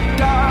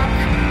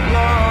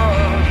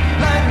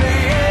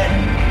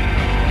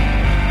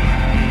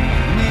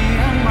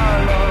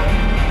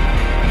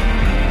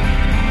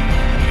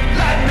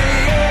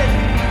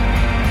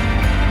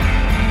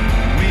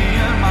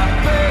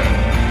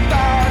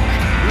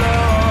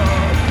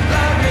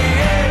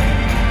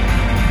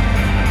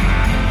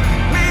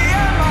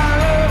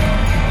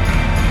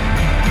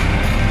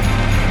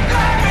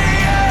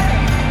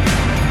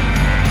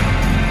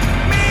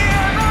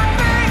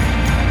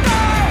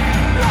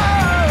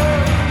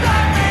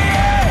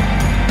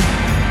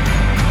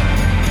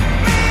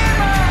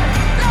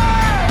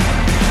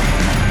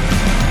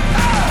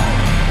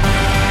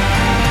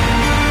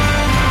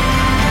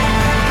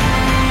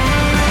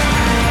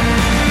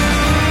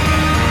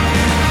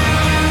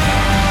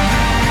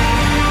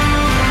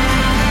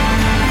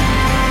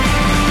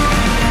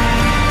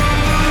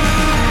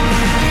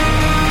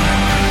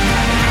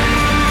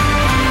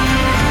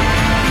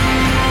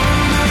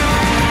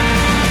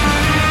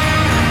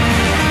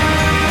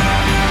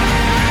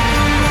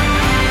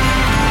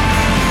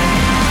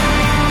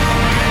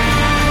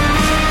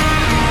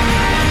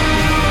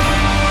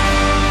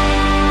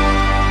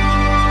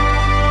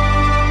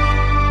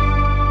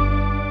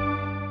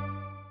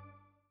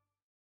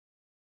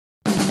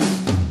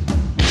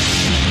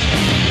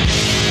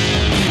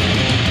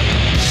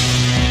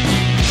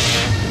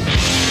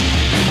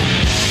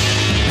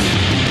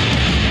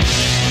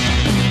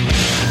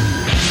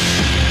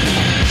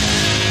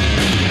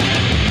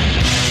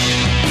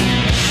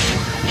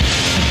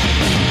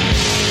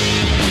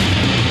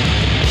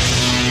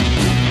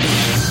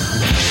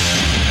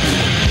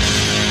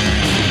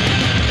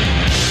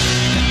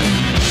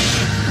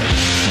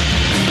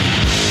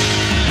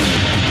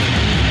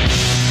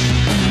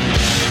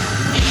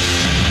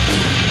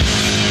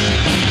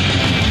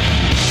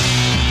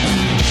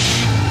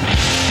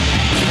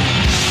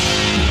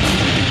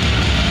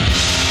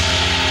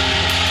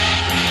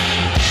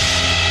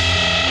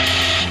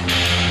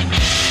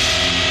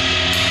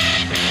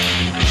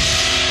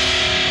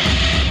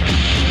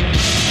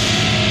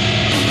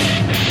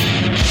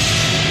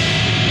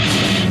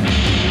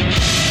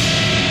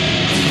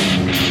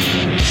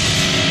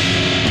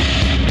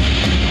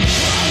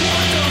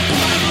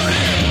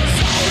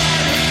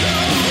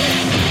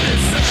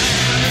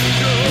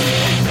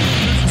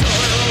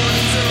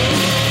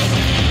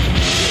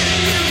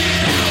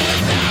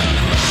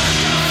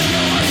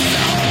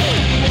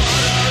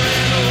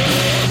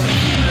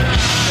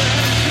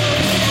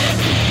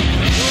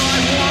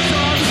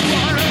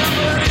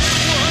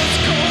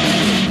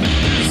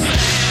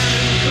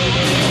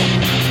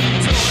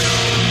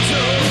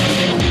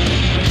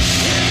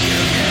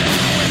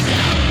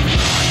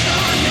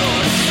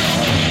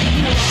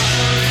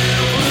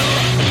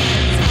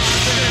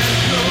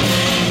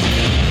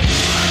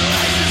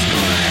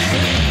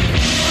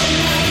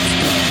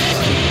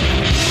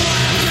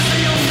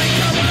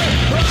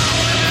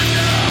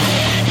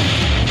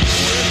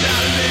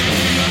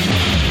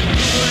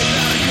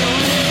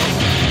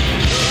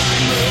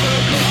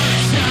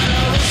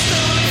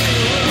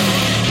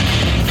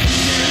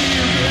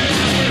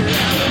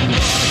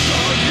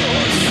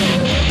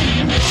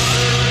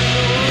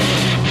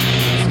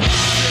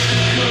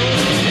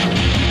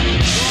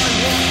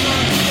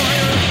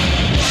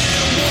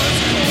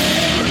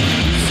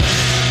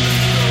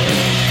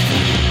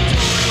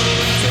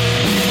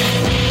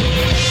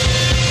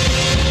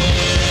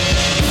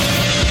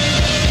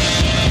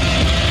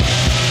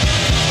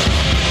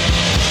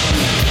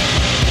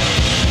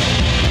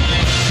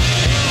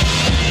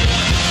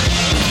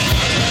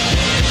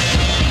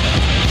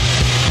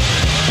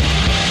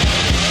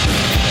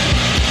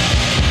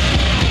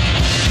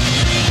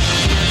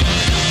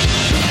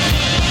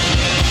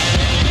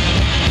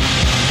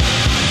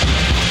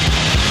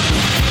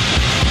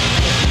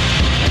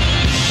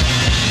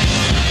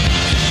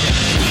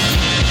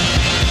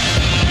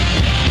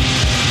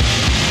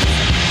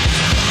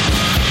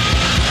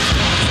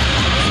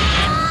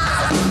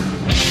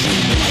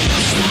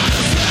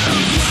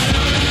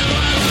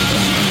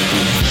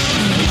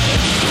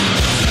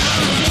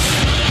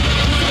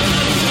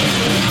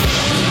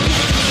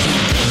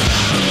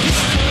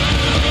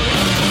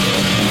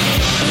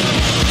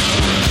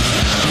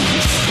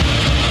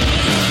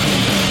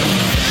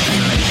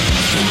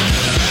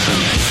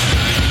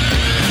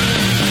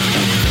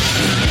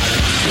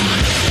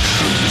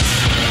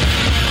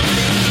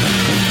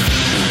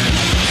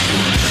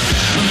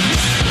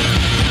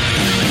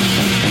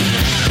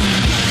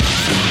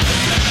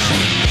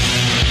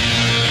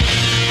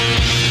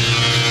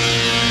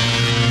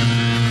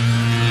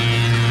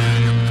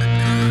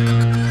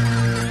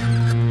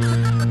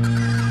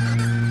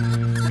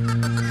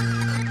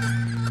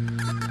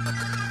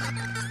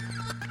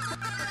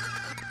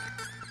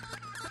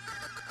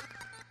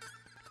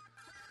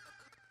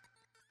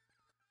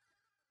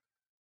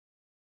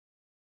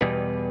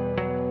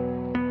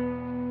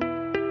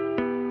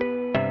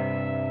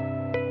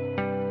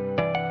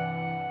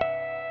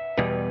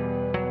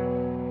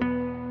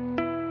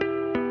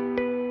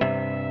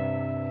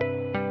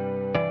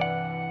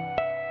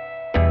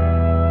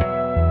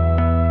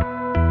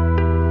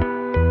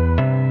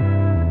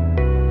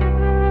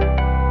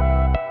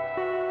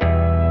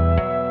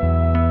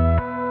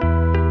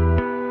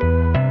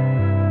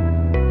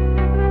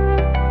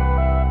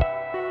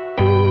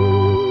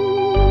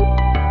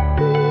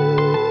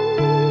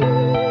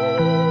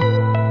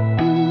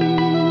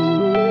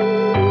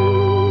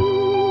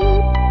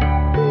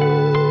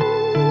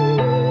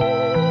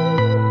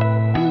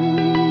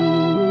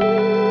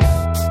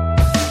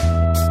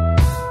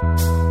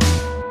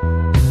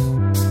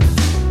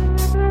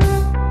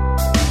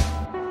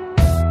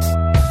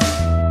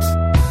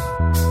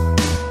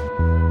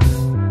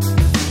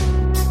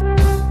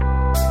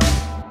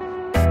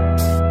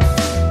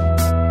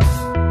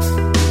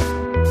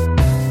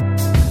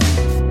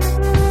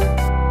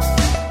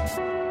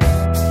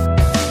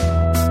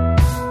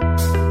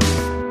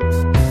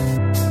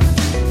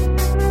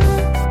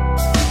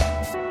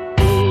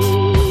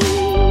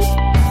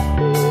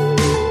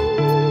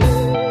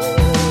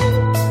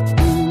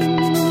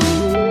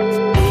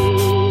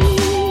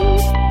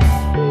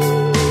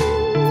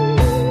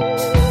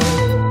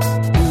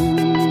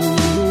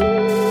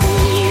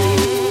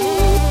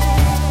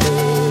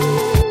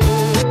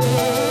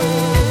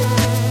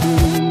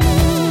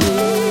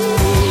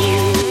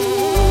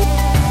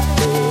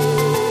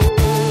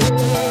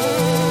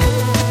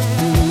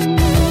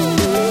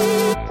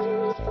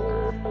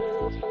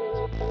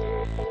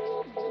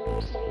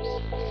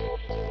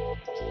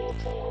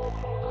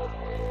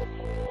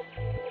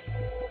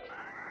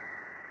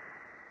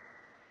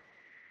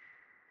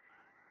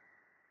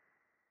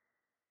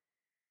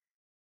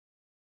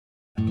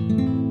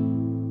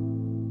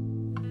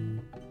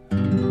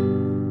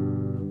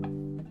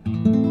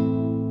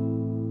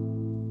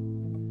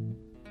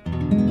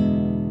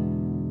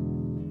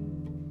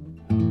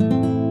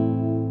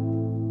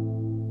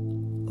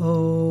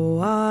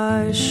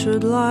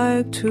should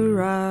like to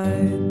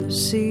ride the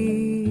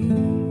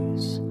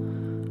seas,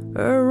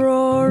 a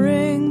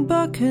roaring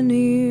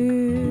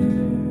buccaneer,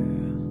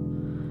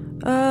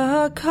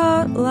 a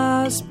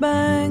cutlass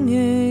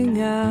banging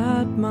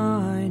at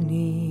my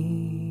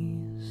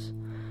knees,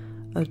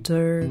 a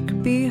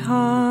dirk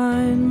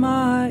behind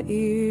my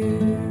ear.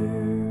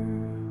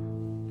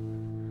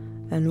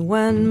 And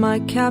when my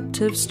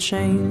captive's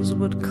chains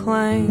would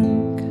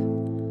clank,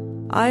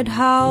 I'd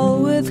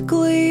howl with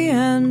glee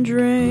and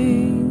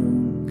drink,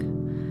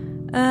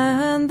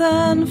 and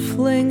then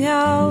fling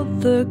out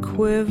the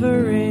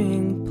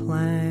quivering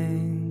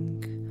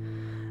plank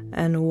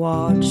and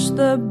watch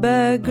the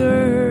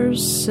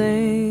beggars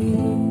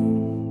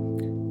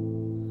sink.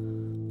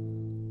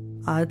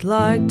 I'd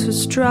like to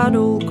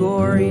straddle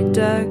gory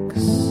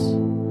decks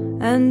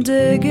and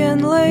dig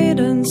in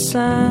laden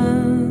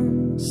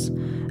sands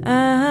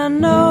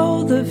and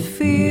know the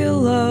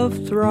feel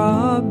of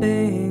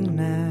throbbing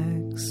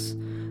necks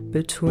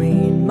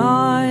between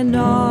my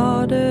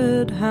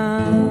knotted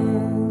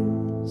hands.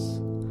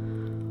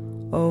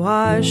 Oh,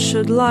 I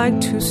should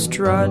like to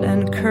strut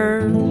and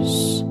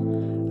curse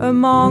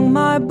among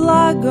my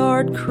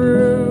blackguard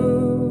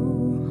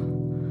crew,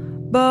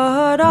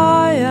 but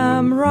I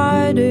am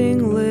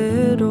writing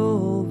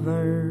little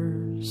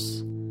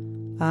verse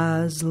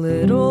as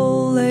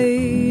little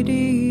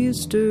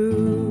ladies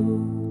do.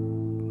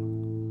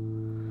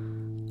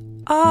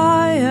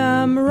 I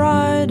am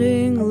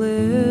writing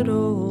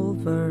little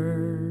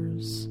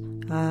verse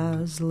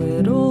as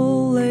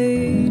little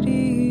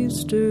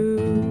ladies do.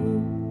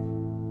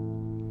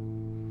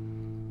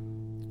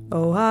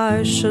 Oh,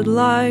 I should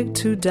like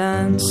to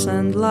dance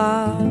and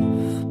laugh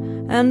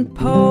and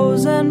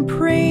pose and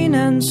preen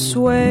and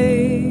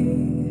sway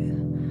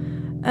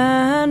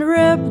and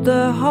rip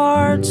the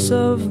hearts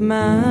of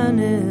man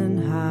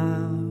in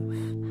half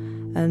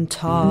and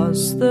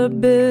toss the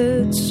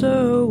bits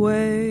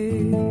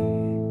away.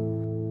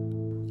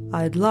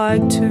 I'd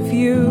like to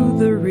view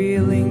the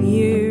reeling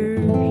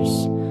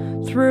years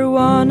through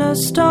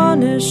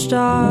unastonished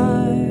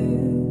eyes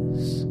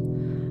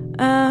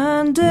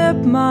and dip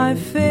my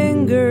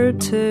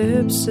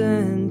fingertips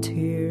in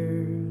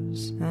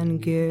tears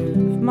and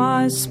give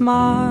my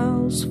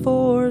smiles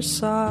for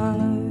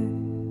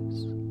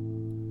sighs.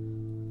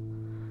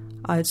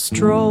 I'd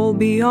stroll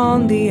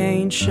beyond the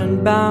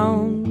ancient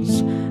bounds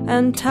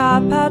and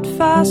tap at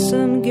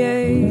fastened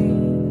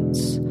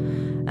gates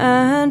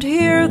and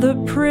hear the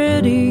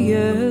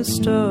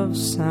prettiest of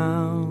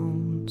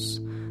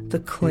sounds, the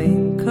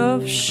clink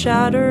of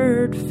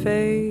shattered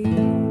fates.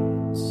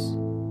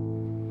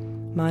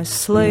 My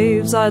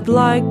slaves I'd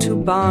like to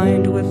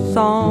bind with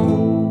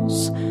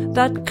thongs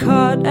that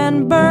cut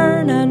and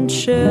burn and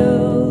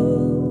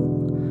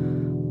chill,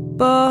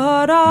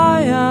 but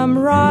I am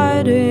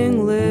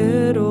writing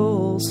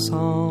little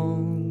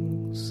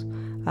songs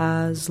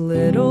as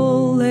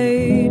little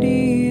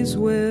ladies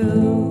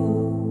will.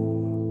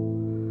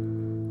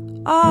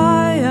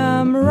 I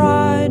am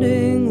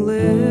writing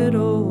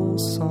little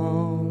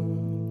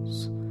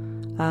songs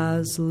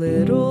as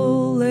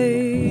little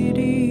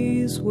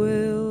ladies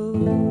will.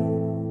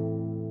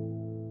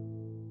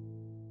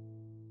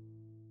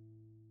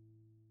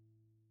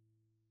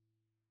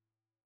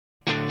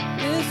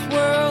 This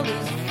world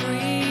is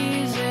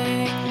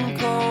freezing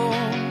cold.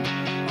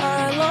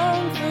 I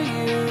long for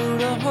you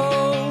to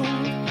hold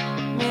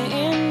me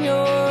in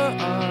your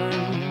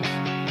arms.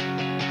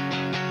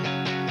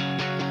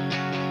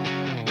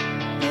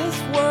 This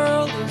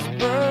world is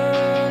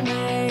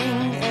burning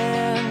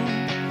and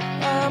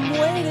I'm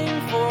waiting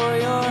for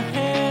your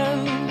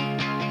hand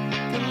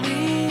to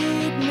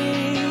lead me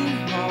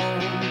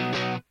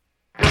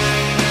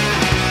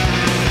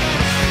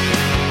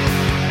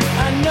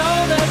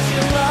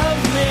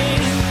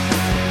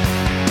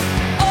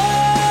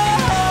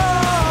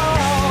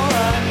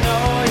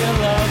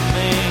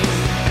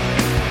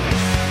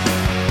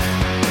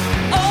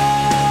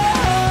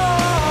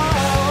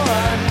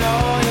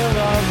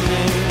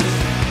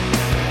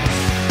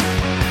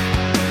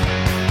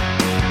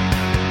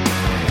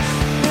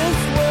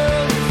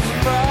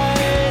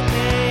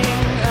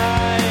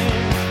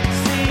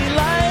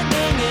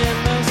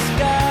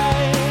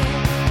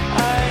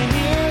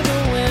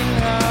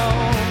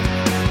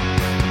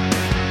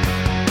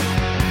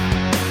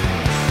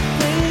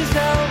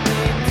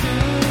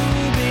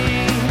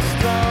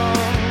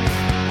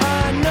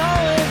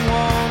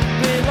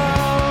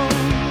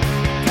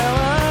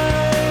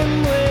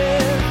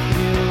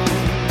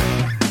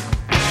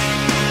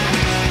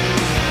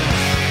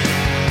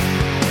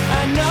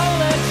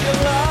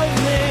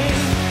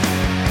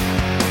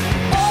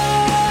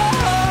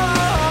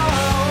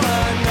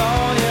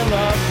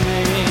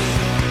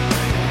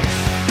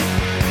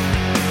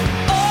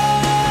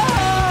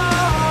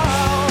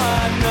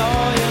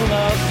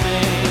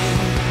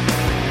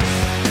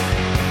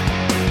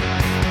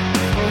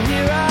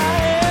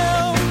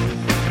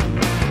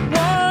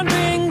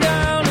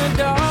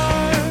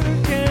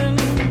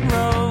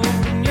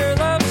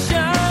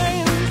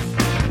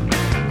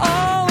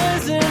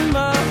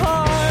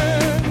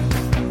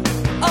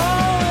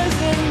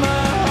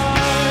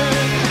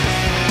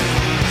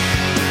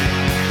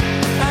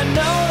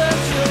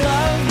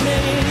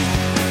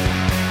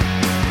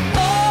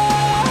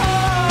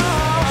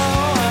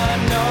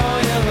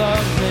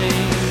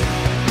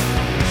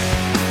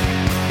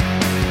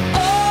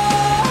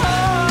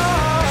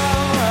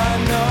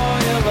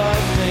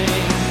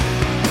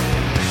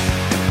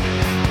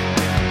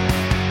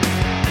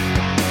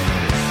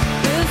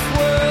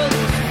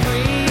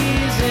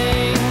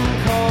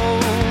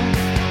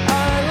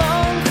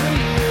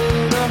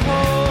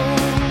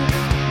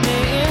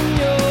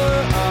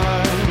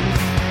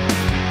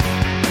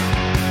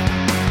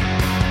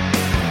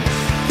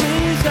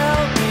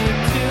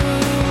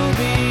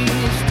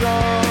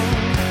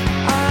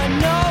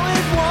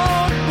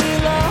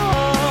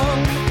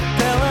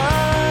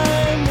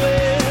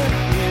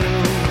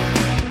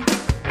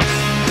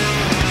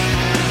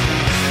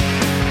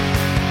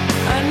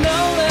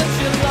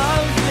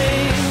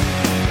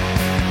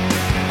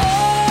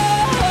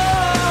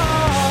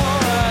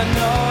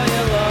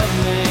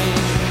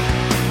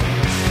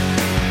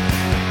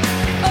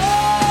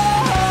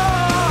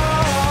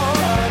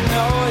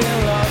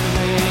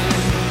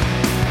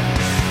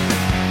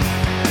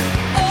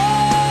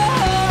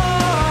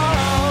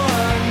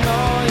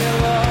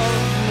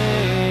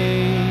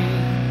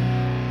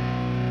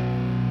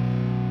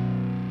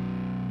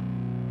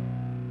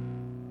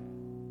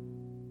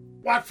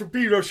Watt from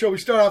Pedro Show. We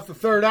start off the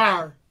third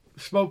hour.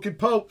 Smoking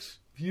Popes.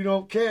 If you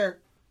don't care.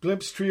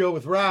 Glimpse Trio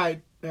with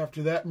Ride.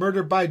 After that,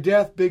 Murdered by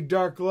Death, Big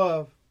Dark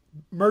Love.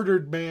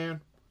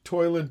 Murderedman,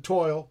 Toil and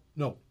Toil.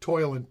 No,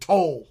 Toil and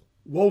Toll.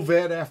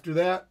 Wovette after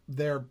that,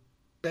 their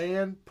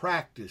band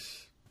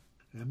Practice.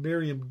 And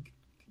Miriam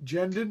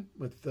Gendon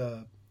with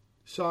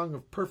Song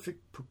of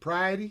Perfect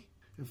Propriety.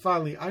 And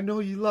finally, I Know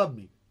You Love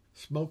Me,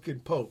 Smoking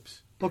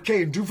Popes.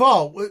 Okay, and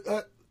Duvall,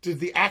 did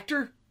the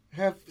actor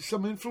have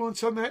some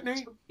influence on that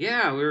name?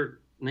 Yeah, we were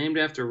named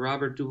after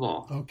Robert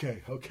Duvall.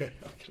 Okay.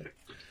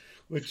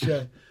 Which,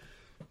 I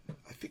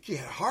think he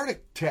had a heart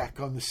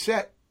attack on the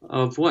set.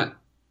 Of what?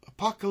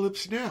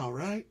 Apocalypse Now,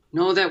 right?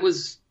 No, that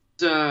was...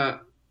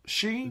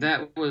 Sheen?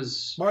 That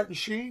was... Martin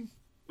Sheen?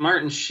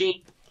 Martin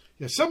Sheen.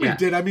 Yeah, somebody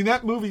did. I mean,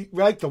 that movie,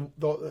 right?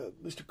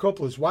 Mr.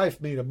 Coppola's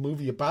wife made a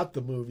movie about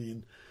the movie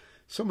and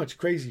so much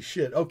crazy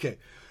shit. Okay.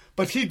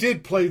 But he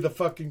did play the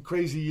fucking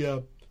crazy...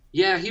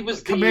 yeah, he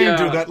was the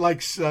commander that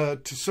likes to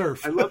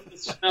surf. I love the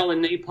smell of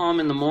napalm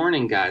in the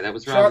morning guy. That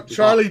was Robert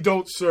Charlie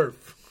Don't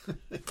Surf.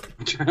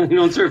 Charlie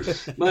Don't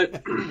Surf.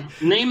 But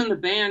naming the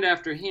band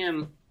after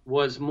him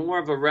was more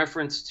of a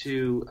reference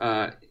to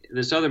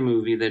this other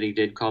movie that he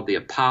did called The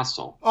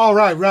Apostle. Oh,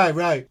 right.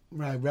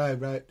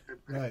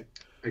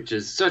 Which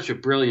is such a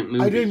brilliant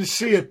movie. I didn't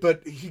see it,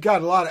 but he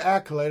got a lot of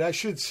accolade. I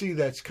should see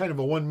that. It's kind of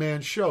a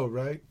one-man show,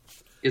 right?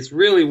 It's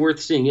really worth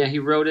seeing. Yeah, he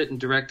wrote it and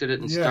directed it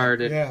and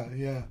starred it.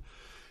 Yeah.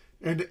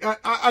 And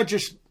I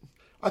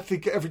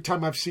think every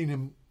time I've seen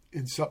him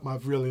in something,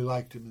 I've really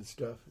liked him and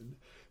stuff. And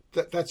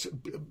that's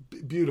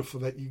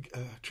beautiful that you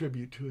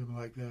tribute to him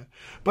like that.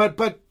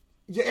 But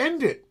you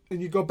end it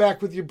and you go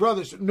back with your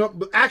brothers. No,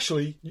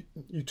 actually,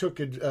 you took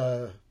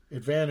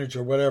advantage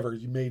or whatever.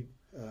 You made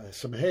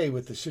some hay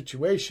with the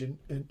situation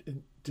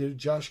and did a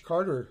Josh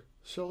Carter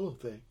solo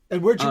thing.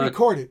 And where'd you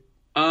record it?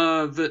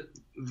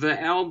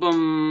 The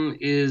album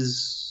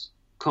is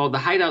called The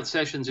Hideout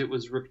Sessions. It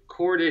was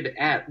recorded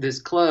at this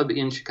club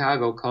in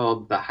Chicago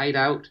called The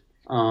Hideout.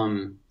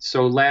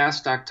 So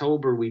last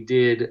October we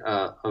did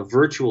a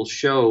virtual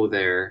show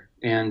there,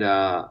 and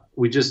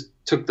we just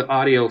took the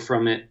audio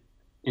from it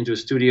into a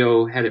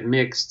studio, had it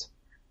mixed,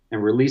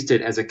 and released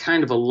it as a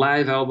kind of a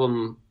live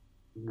album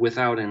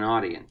without an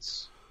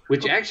audience,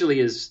 which actually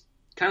is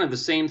kind of the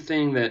same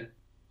thing that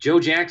Joe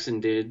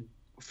Jackson did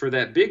for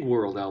that Big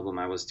World album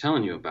I was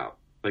telling you about.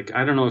 Like,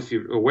 I don't know if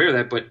you're aware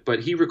of that, but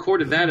he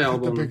recorded that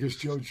album. The biggest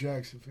Joe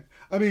Jackson fan.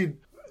 I mean,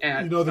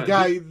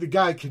 the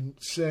guy can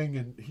sing,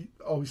 and he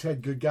always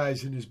had good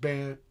guys in his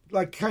band,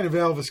 like kind of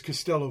Elvis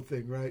Costello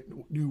thing, right?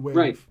 New wave,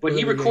 right? But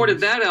he recorded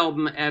that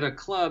album at a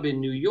club in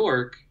New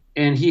York,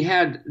 and he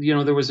had,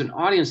 there was an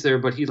audience there,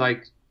 but he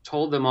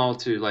told them all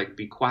to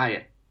be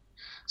quiet.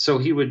 So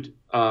he would.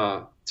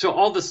 So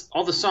all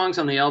the songs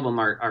on the album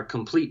are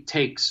complete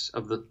takes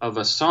of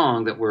a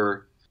song that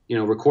were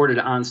recorded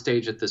on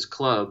stage at this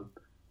club.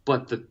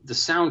 But the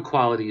sound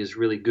quality is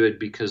really good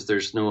because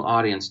there's no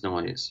audience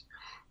noise.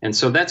 And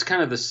so that's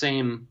kind of the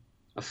same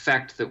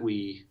effect that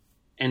we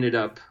ended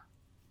up,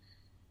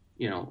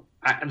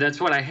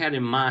 that's what I had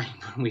in mind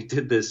when we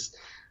did this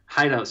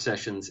Hideout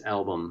Sessions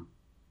album.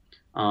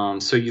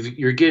 So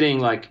you're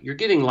getting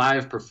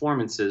live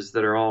performances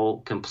that are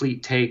all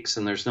complete takes,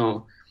 and there's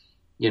no,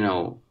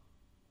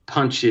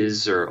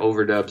 punches or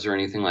overdubs or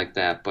anything like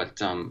that.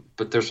 But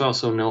there's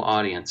also no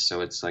audience,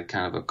 so it's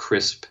kind of a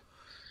crisp.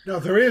 No,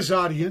 there is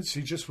audience.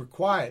 You just were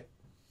quiet.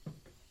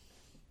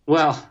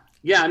 Well,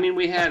 yeah. I mean,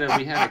 we had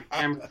a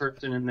camera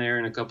person in there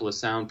and a couple of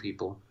sound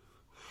people.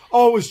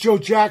 Oh, it was Joe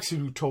Jackson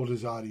who told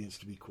his audience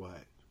to be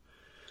quiet.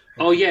 Okay.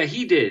 Oh, yeah,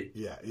 he did.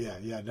 Yeah.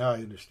 Now I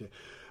understand.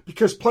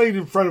 Because playing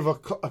in front of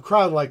a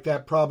crowd like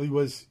that probably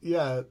was,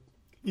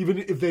 even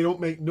if they don't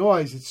make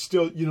noise, it's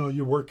still,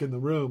 you're working the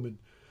room. And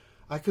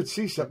I could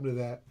see something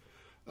to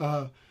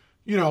that.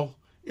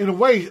 In a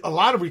way, a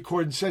lot of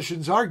recording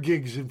sessions are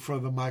gigs in front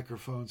of the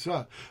microphones,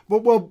 huh?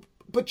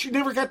 But you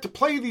never got to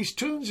play these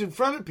tunes in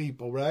front of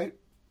people, right?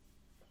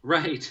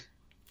 Right.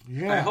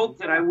 Yeah. I hope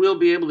that I will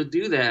be able to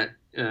do that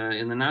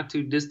in the not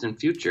too distant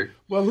future.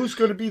 Well, who's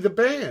going to be the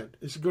band?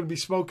 Is it going to be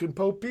Smoking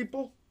Pope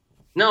people?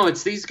 No,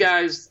 it's these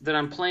guys that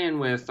I'm playing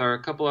with are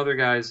a couple other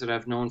guys that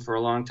I've known for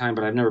a long time,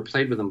 but I've never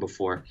played with them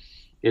before.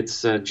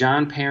 It's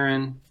John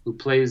Perrin, who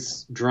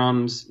plays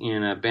drums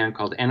in a band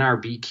called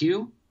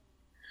NRBQ.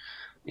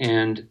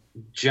 And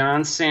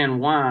John San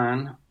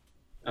Juan,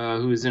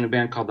 who is in a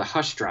band called the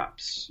Hush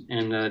Drops.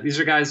 And these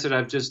are guys that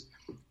I've just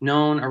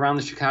known around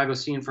the Chicago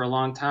scene for a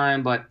long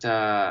time, but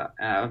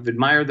I've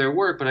admired their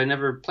work, but I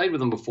never played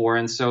with them before.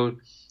 And so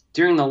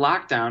during the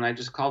lockdown, I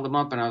just called them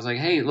up and I was like,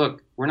 hey,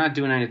 look, we're not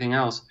doing anything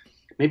else.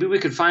 Maybe we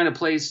could find a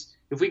place,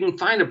 if we can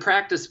find a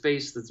practice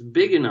space that's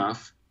big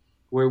enough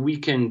where we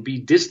can be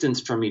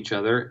distanced from each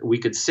other, we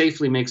could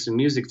safely make some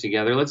music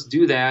together. Let's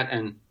do that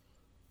and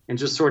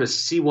just sort of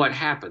see what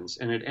happens.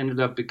 And it ended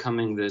up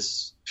becoming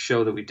this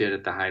show that we did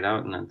at the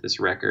Hideout and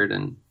this record.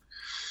 And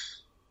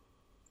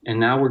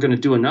now we're going to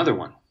do another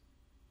one.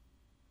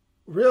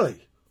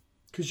 Really?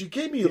 Because you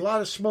gave me a lot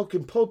of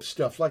Smoking Pope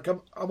stuff.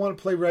 I want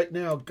to play right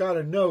now.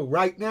 Gotta know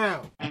right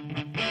now.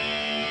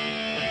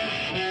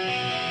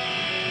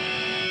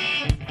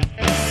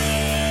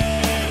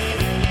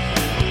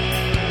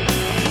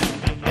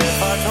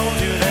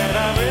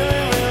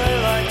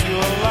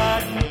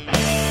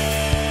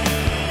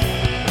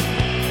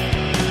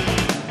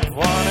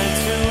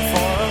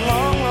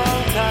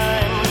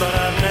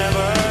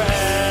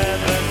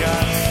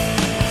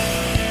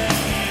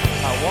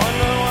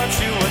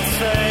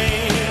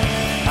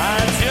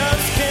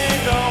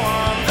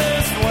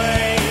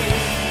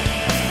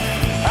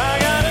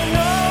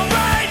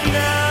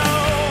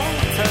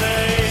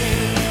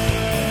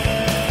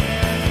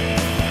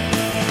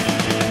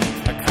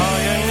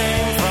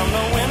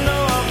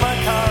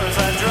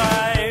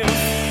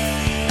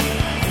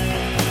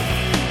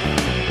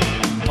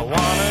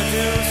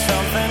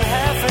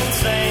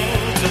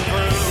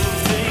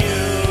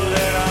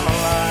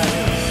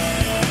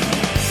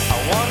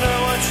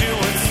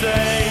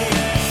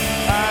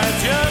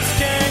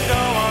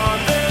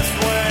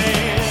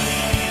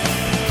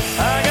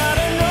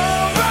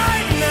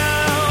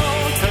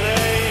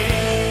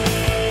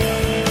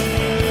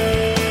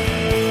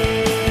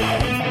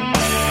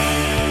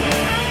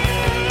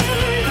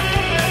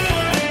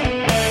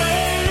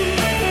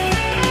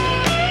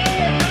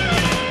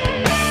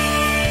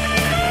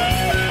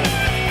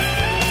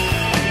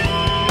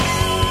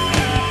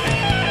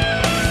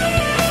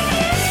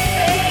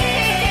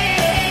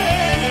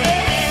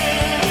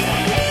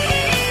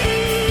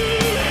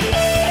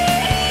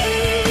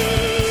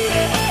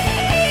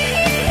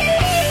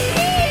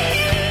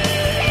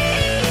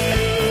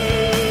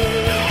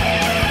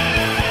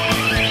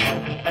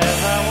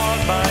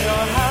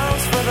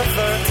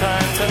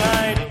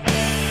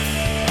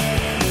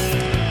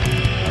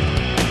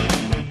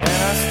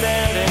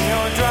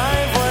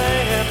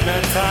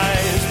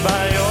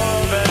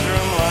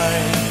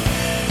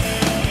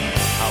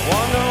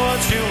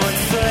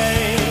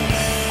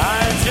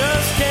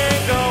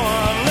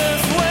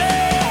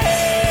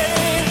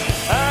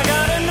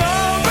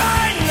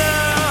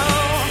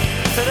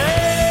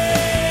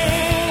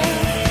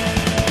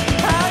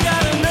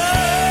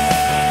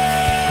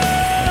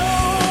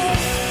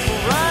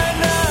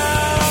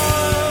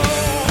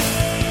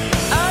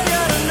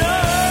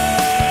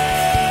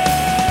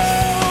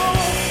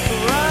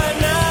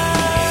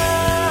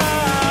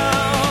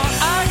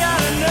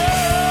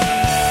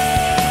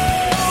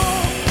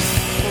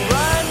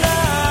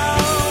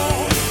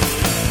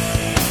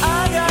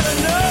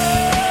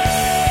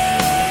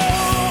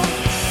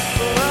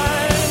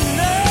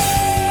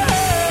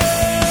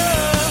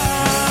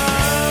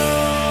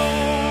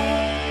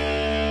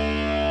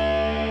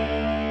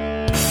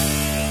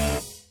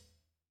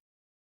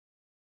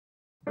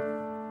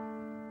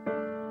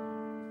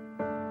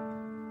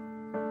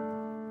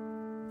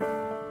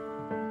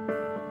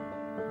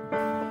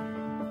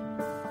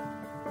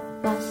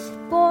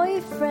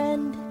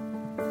 boyfriend,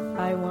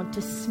 I want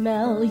to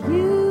smell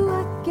you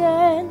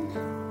again.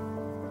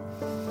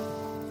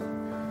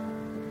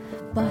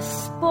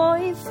 Bus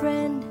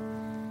boyfriend,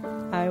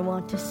 I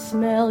want to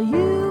smell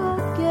you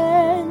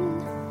again.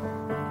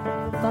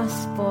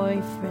 Bus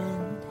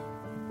boyfriend.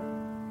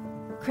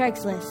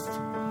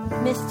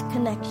 Craigslist. Missed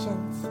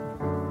connections.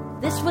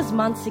 This was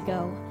months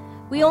ago.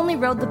 We only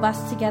rode the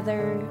bus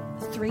together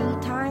 3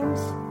 times.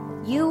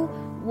 You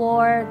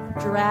wore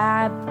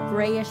drab,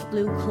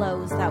 grayish-blue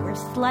clothes that were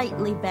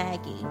slightly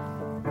baggy.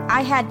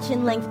 I had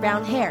chin-length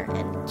brown hair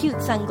and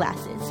cute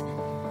sunglasses.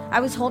 I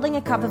was holding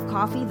a cup of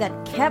coffee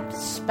that kept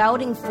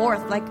spouting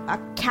forth like a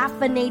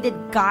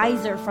caffeinated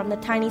geyser from the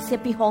tiny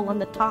sippy hole on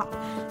the top,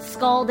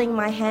 scalding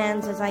my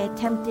hands as I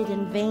attempted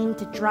in vain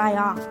to dry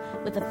off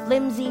with a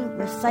flimsy,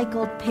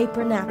 recycled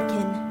paper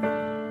napkin.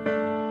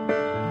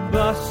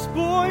 Bus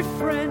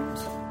boyfriend,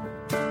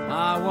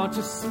 I want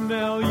to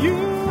smell you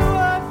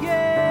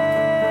again.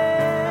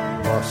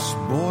 Bus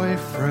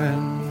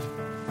boyfriend,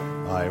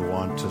 I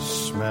want to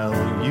smell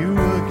you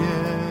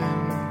again.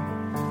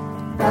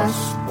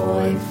 Bus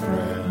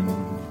boyfriend.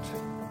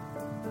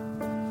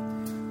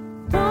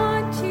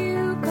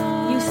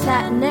 You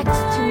sat next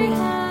to me.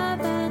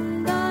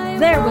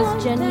 There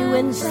was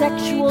genuine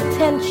sexual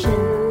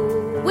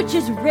tension, which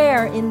is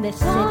rare in this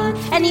city,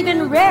 and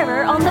even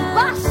rarer on the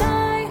bus.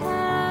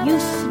 You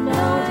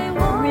smelled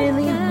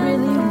really,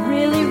 really,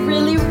 really,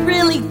 really,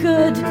 really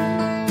good.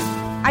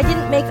 I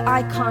didn't make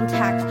eye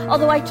contact,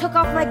 although I took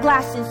off my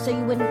glasses so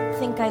you wouldn't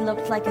think I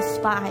looked like a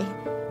spy.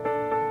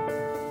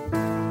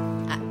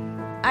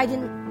 I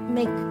didn't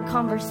make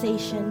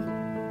conversation.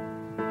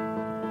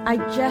 I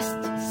just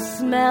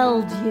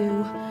smelled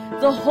you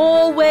the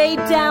whole way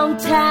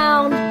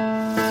downtown.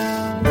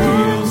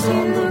 Wheels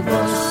on the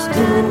bus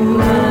go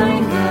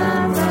round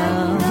and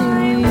round. Do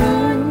you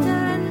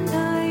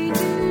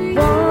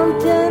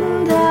want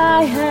and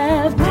I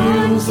have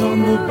wheels on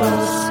the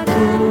bus go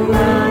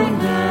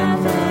round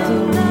and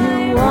round. Do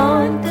you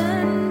want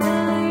and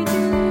I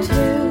do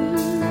too?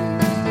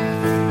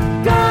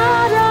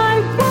 God,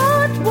 I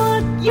want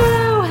what you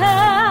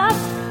have,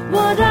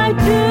 what I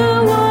do,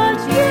 what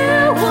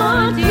you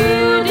want,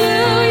 you do,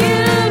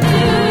 you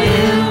do.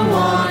 You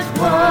want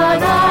what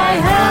I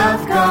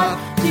have got.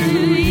 Do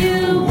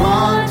you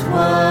want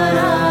what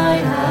I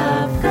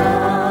have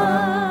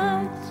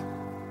got?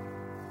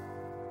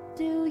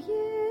 Do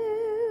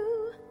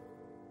you?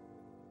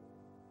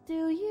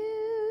 Do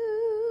you?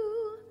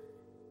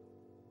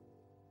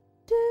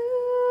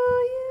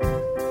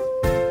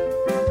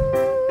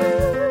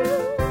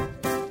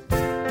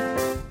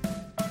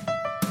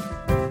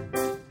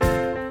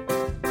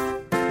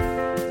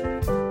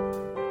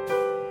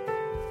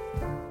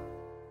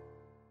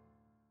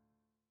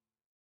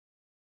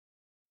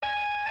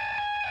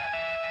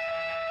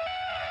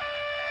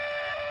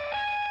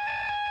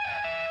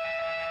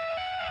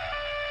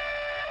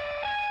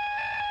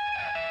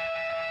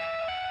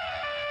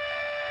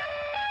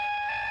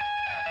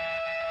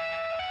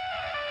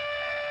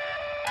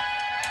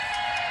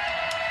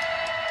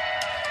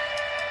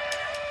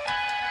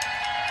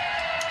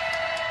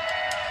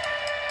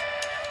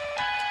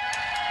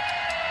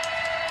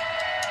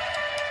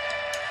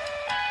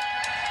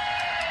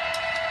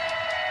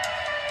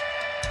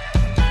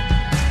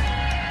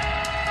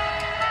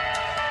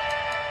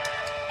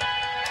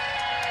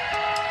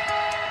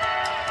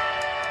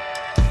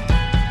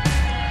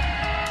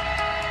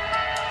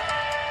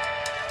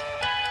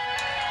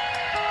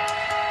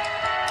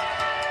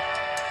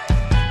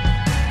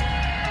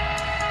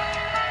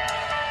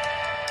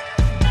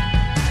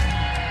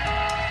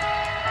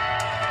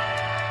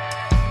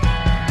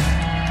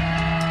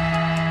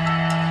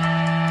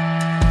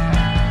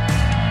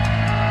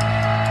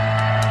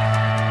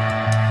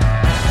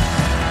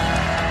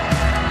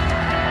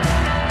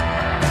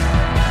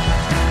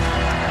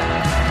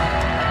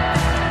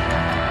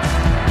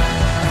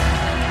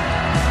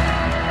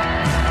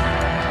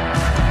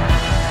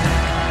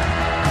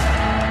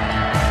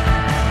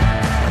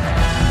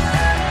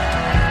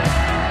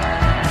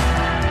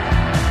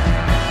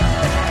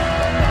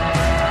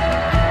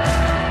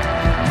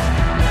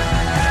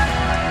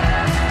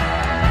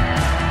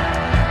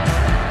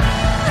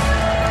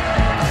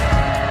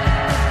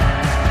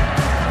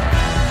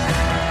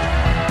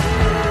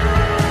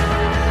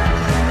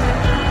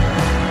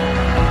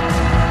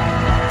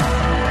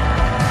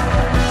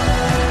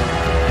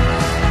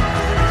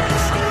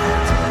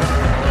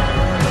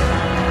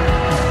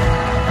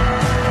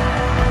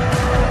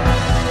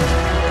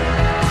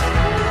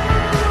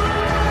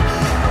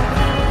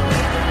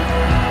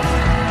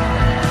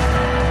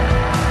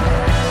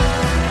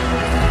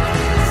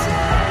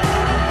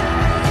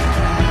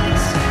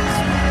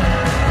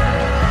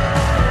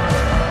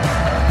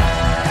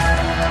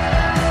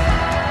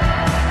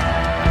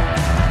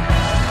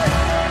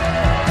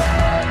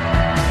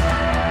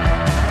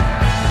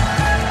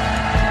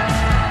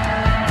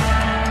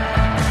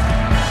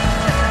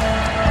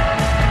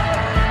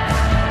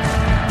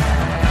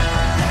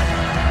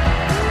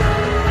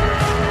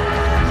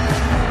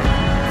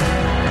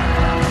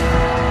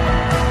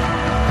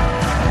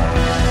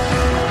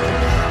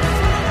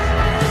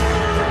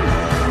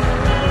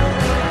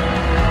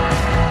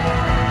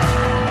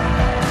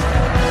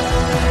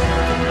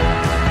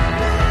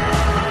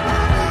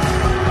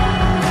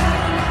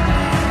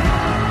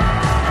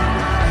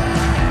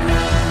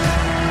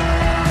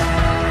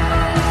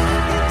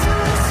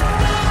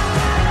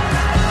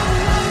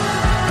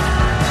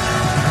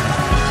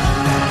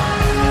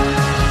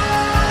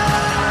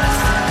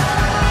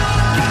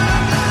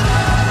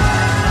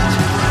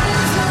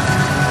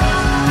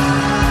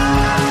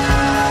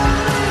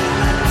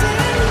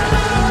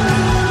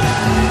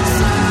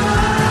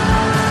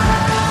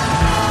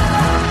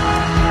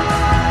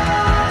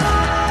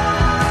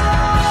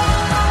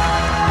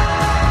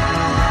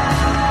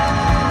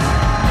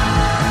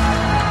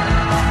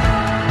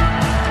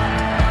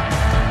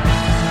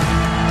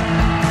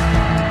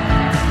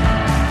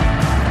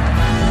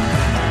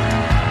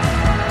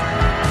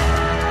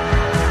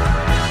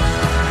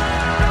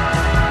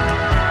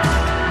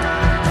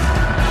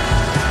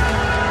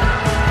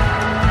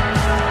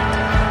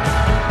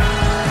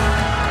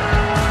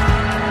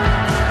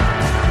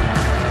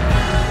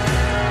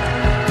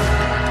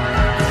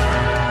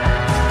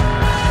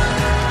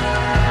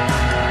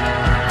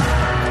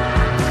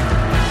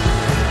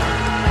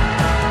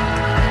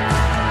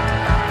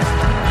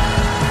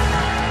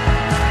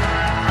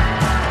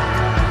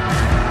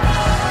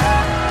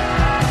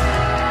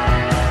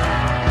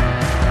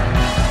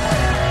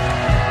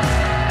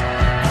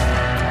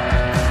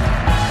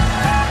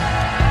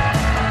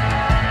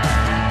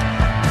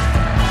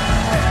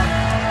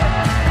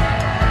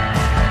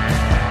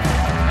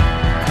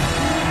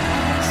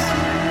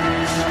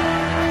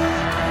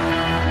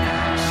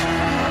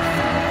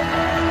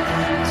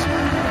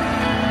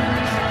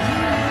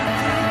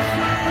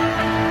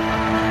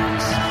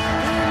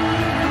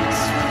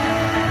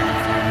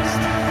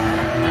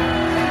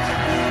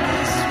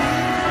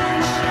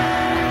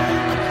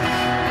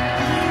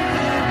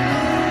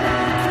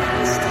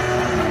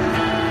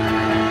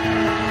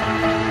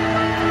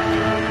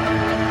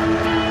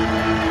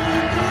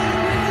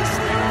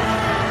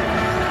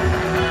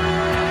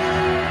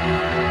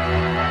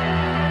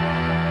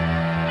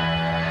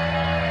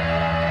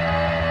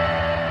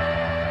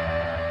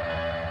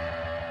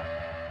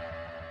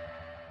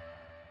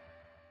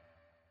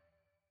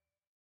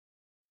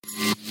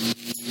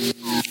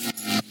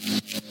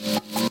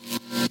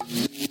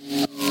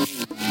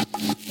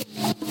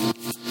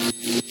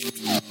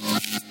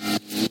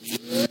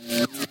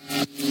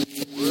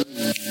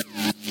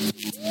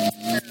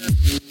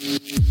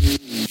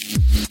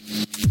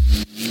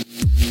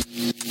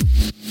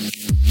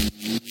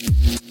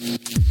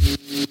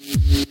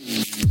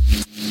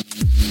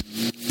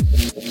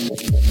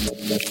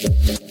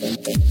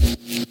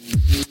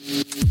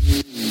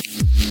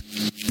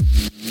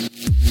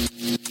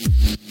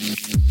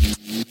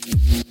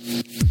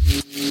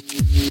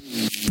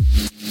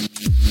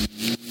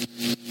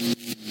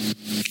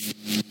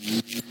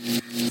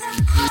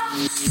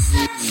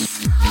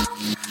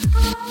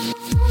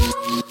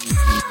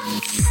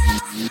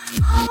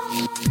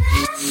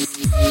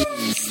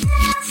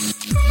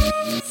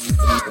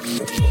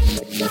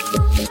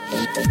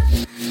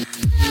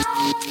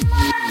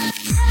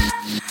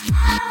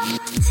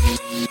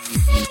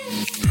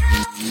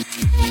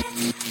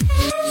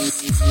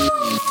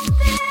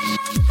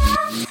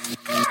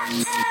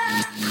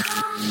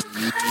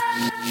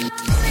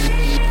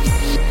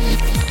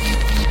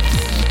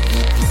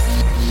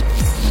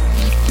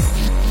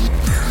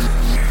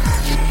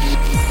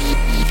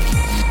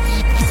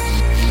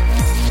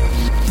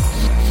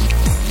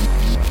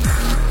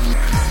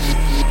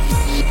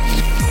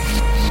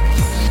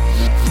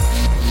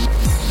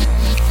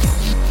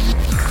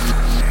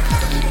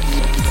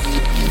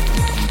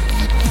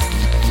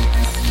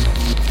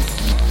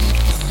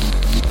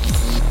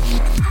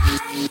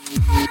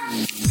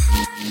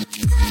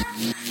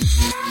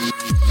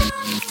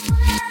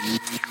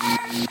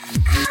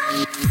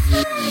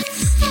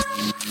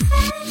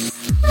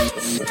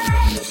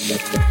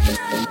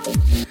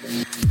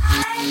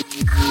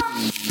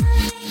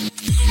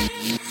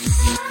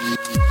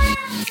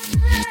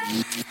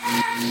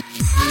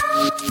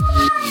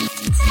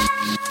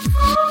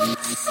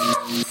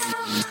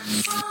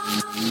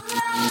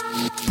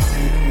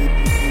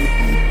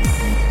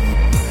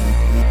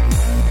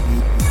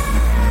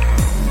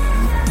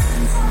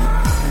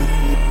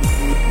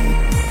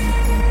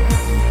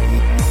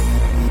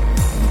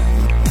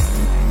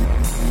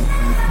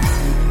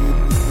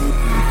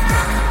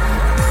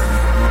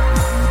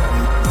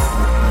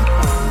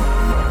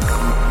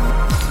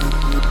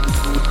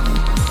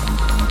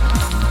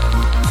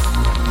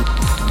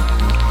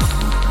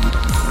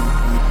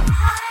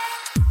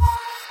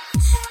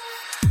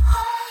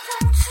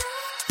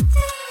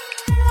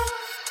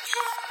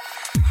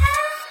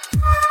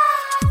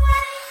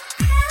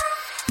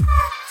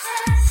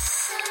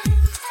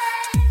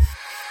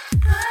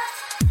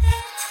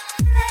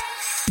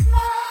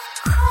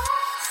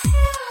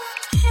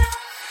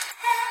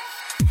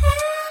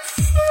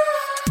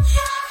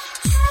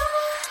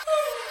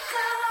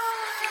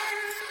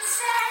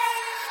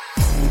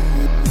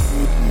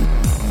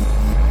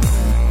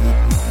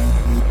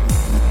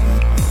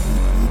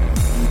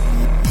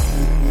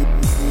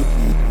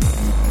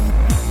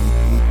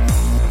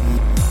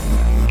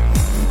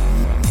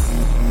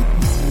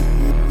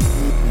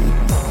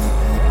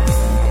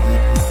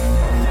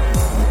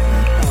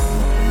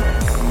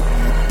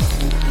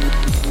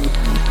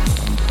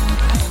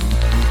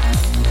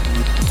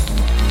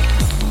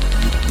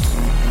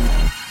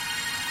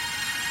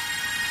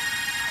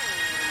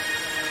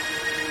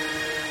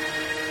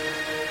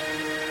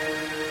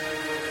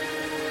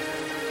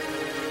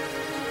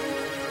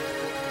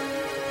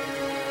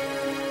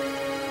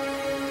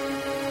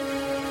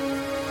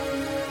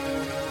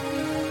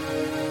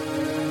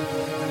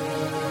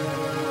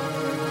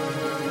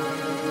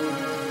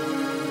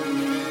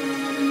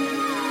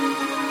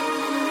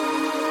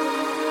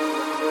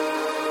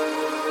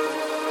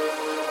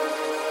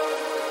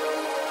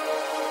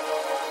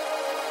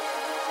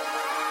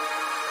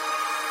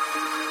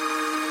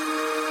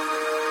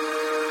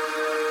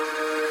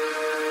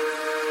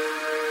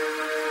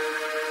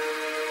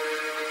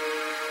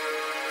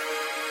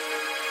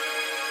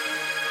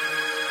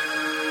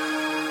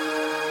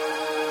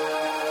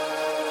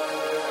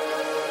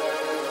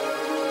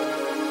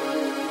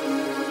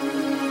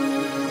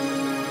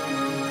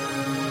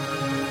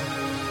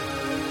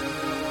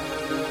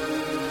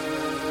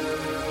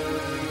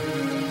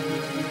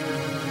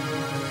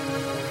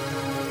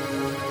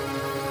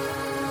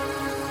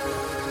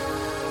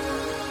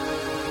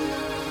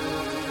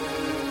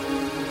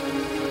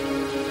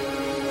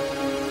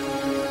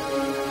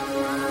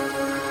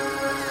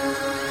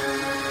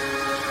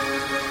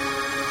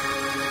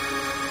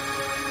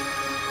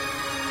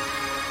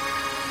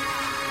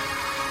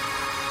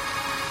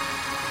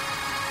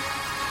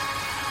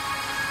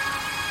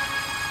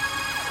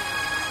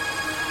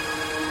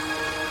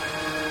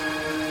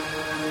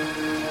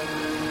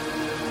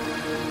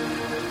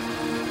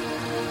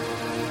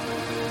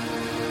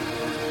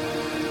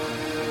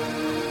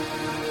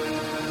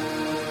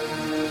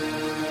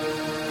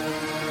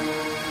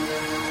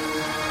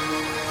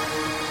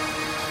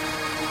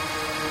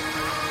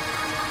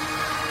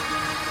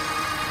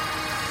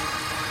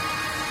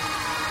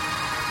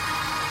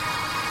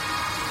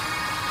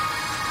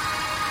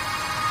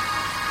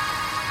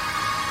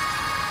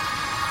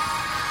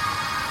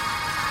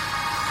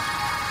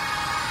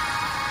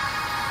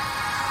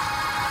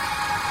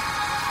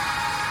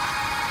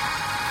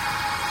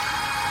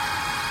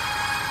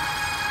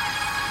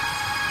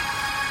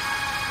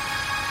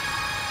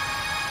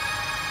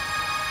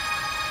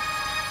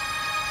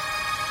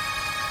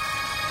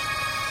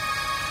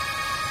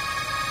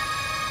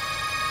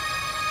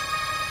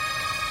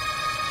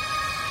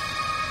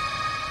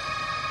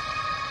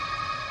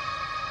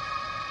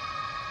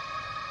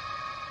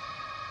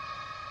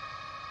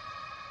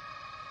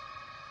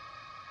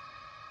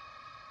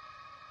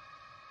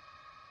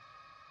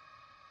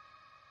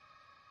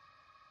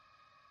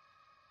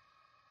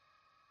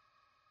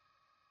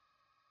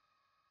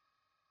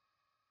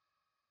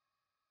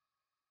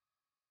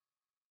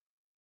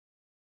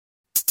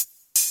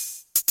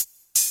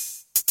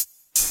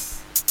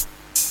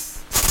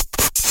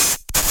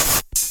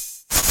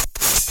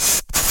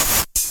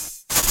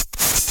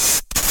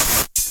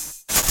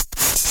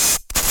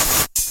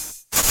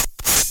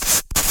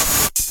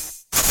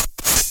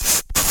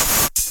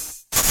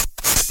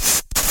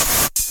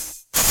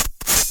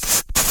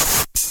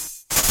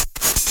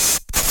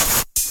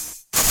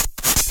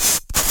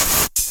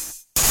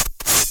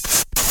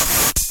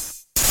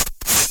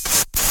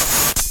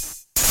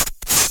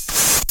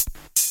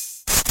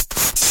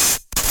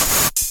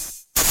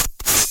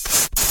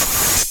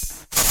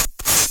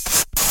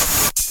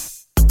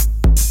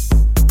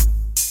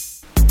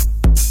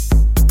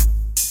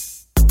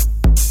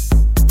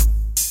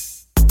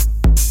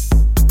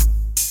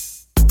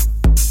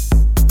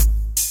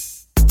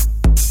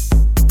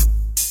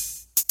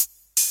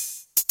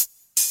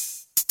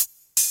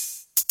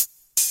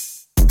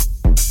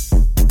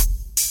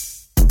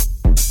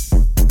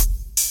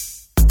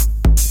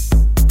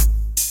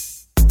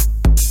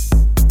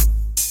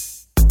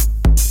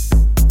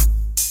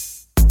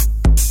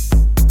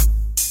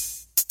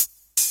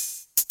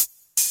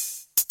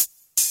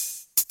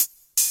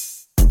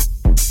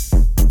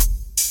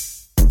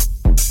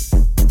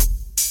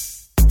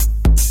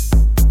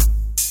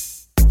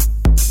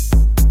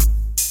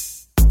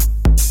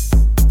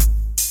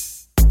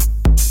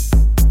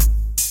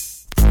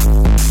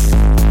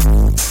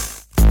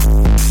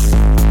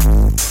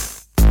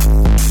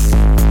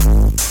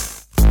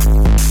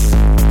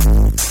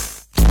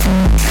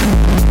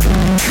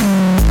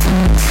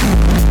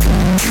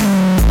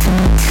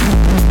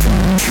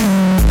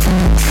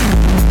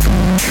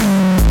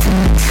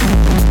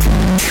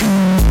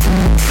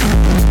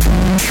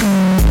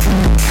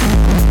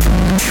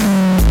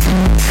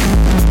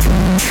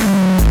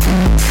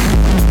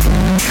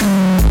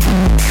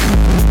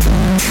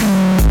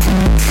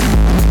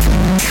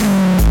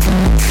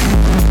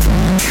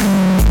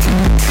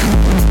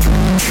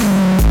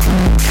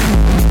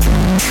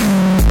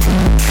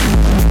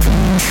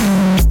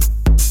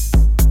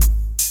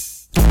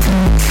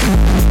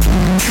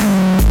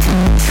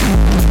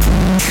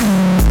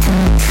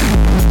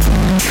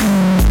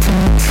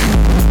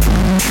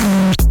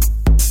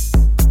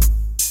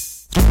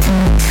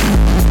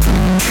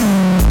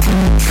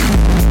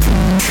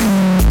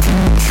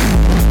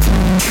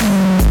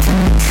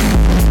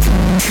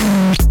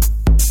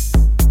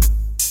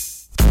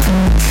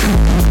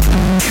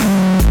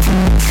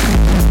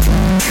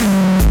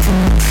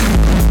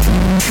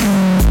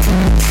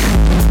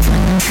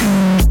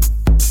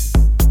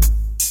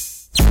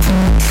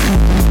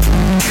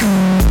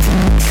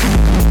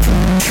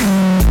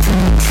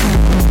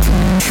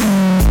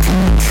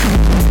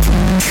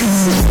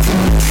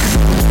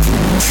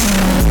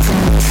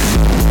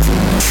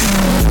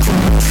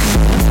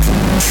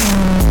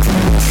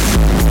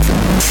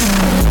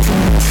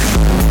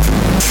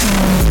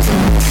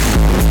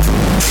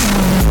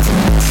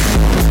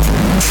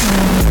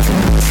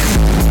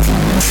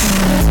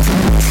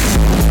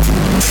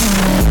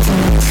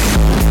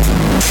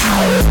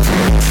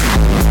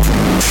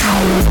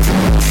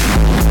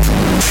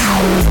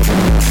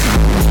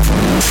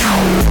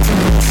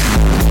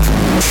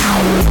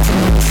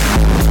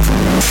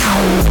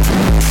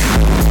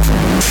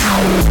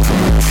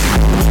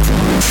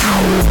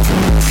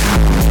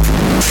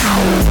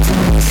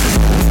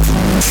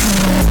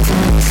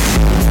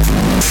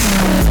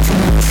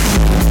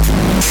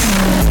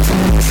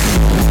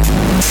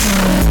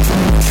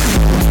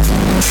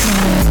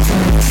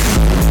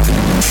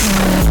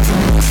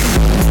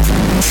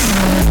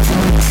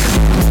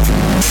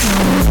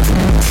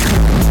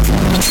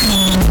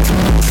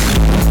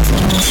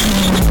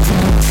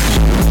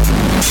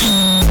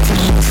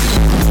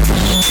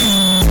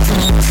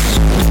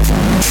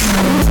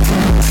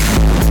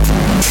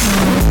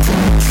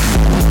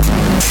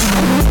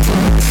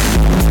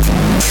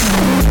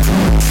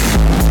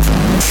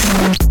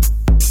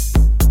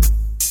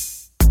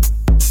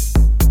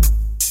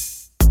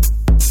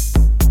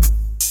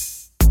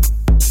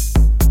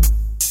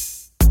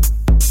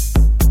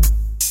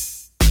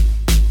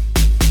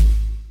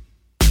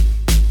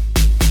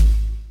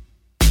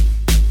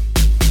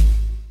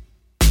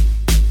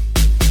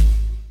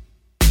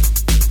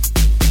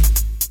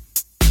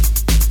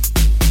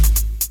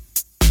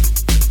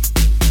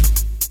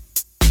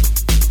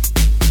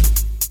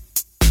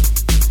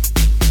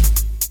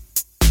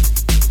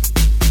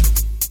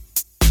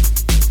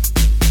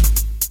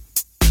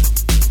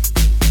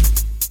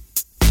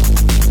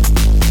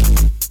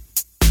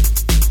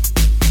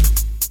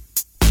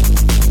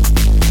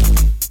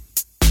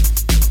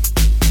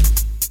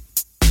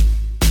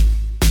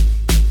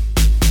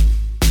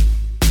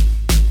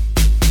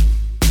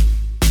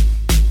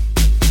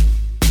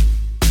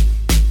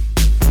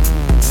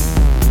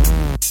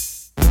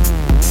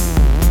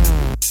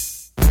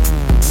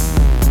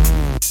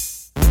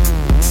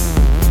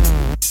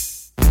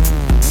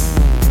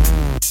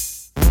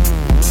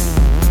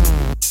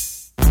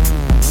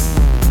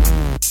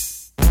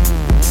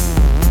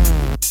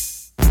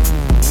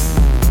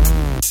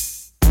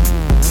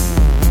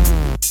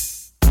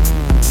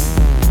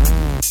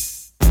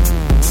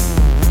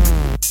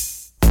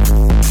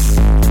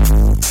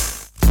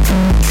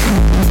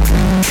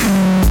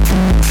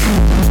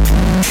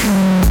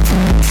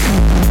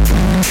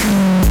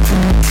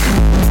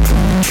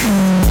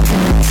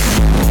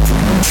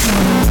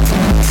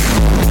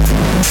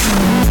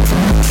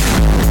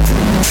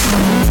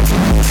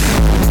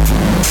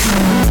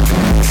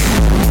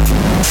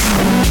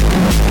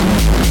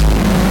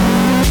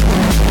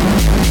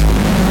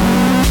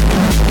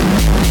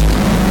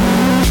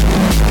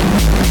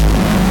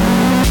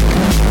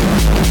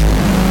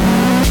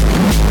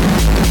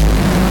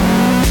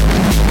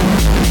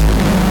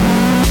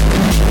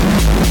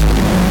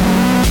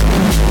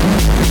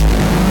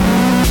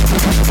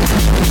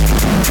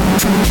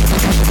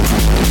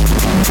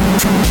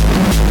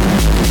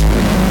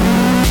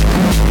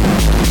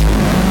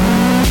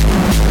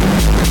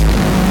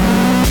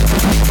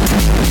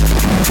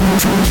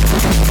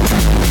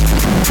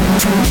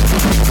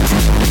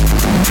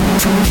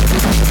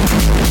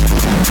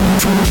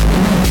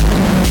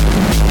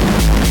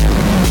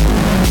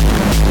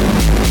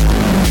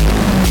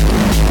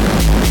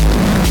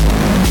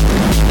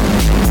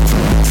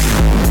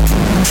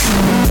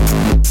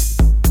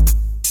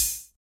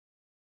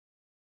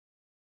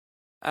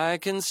 I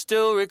can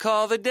still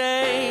recall the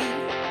day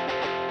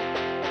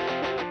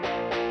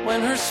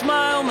when her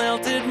smile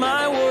melted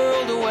my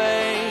world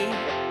away.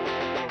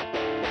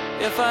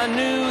 If I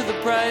knew the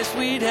price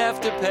we'd have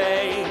to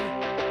pay,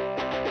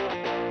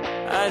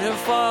 I'd have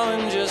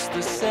fallen just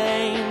the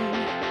same.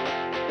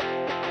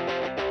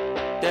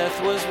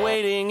 Death was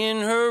waiting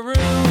in her room,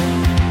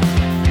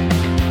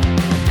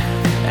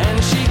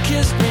 and she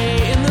kissed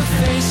me in the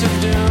face of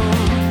doom.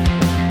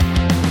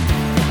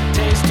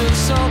 Taste of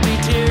salty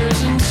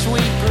tears and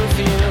sweet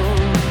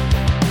perfume,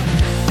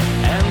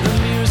 and the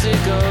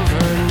music of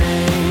her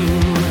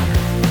name.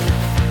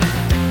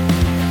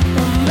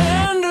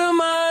 Amanda,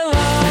 my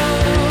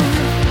love,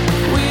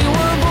 we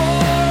were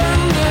born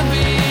to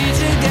be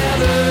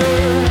together.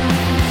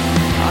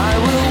 I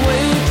will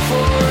wait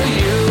for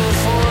you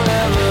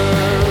forever.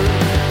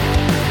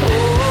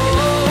 Oh,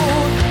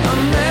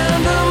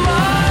 Amanda,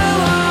 my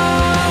love,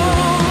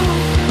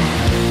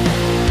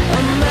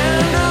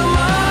 Amanda,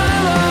 my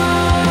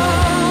love.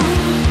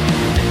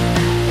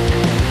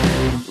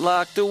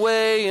 Locked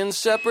away in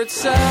separate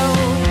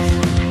cells,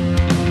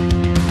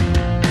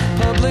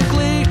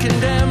 publicly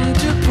condemned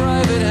to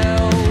private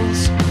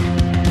hells.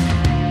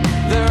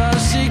 There are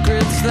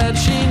secrets that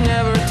she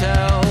never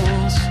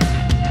tells,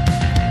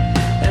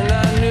 and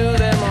I knew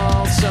them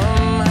all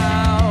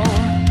somehow.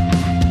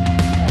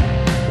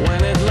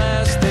 When at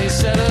last they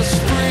set us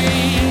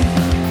free,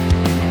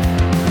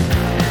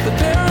 the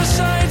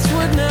parasites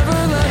would never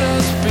let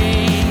us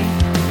be.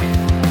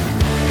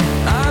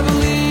 I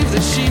believe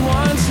that she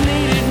once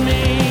needed me,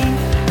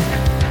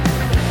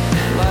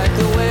 like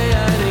the way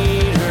I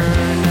need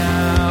her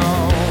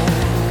now.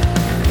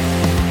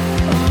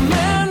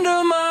 Amanda,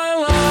 my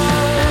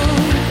love,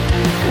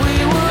 we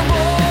were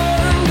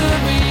born to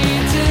be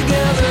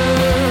together.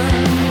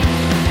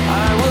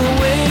 I will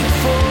wait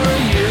for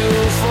you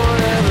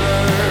forever.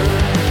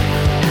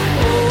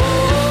 Oh,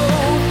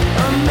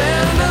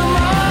 Amanda,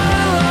 my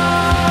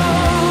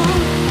love,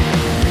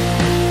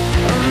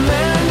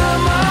 Amanda,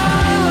 my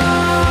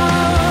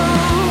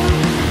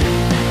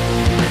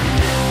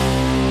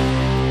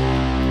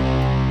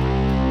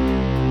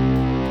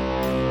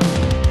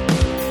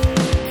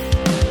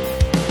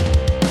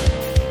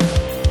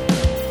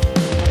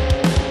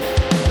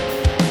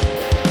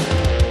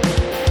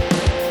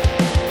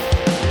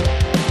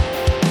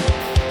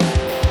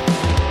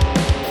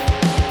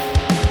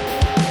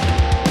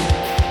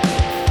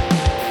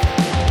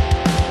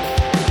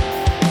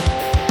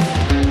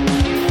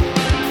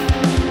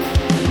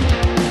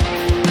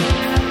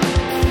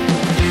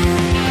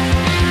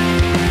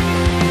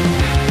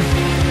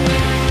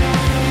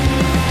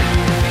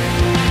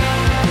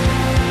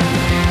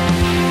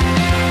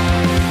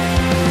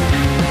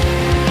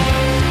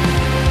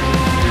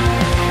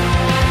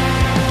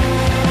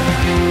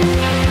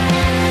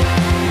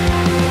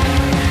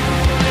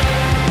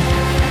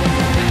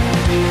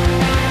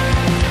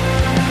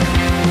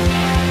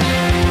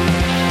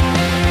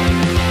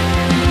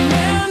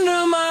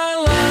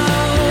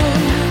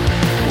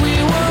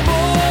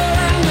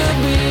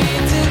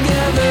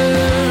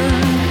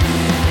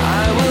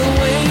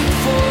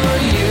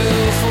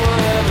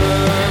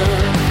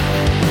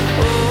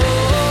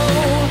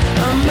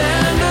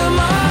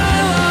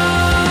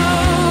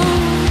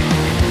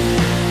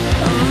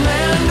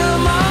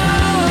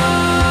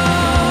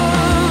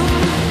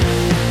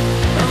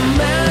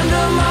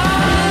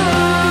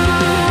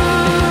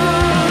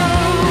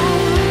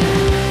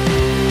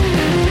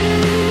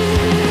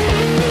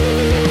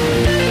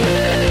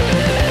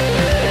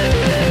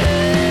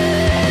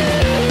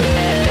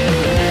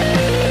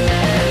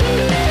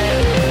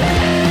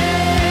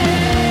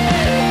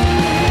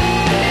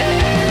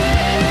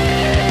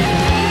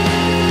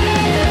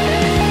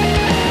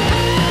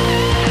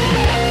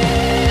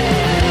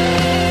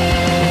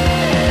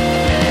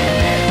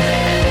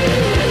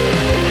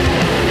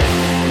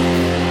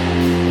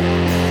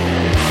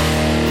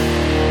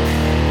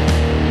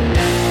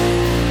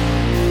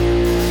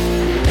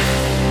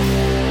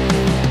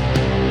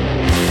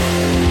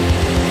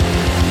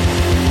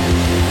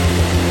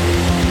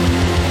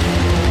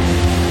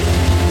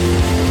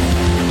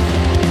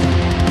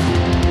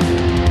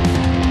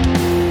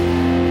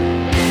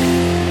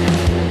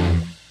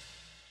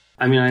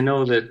I mean, I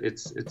know that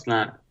it's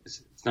not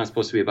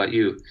supposed to be about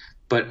you,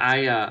 but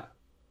I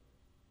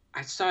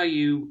saw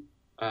you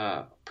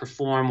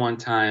perform one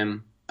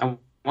time. I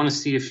want to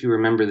see if you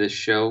remember this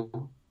show.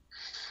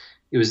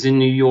 It was in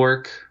New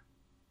York,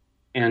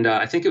 and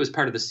I think it was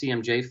part of the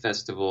CMJ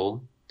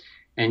Festival,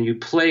 and you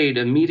played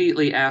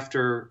immediately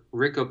after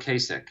Rick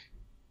Ocasek.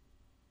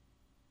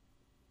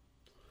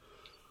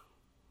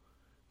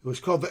 It was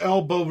called the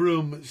Elbow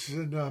Room. It's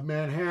in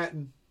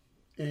Manhattan,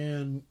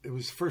 and it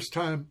was the first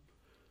time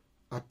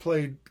I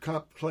played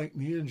Complaint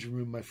in the Engine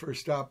Room, my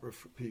first opera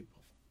for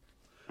people.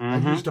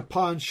 Mm-hmm. I used a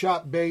pawn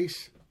shop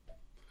bass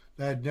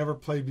that I'd never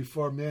played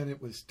before. Man,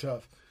 it was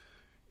tough.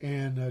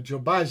 And Joe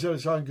Biza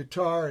was on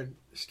guitar, and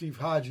Steve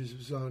Hodges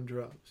was on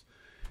drums.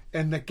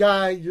 And the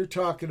guy you're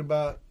talking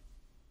about,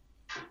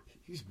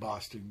 he's a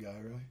Boston guy,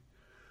 right?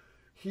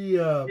 he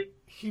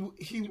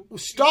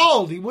was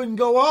stalled. He wouldn't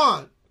go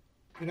on.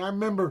 And I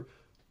remember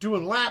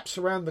doing laps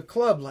around the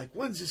club like,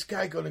 when's this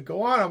guy going to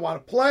go on? I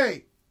want to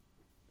play.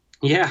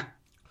 Yeah.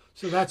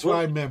 So that's what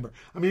I remember.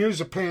 I mean, he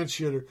was a pants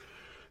shitter.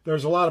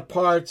 There's a lot of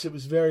parts. It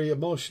was a very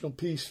emotional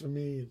piece for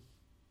me.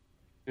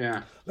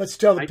 Yeah. Let's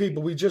tell the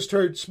people. We just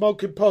heard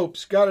Smoking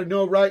Popes, Gotta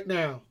Know Right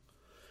Now.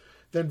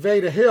 Then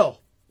Veda Hill,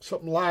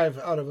 something live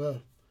out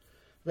of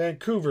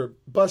Vancouver,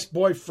 Bus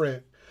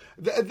Boyfriend.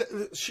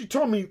 She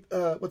told me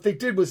what they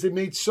did was they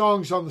made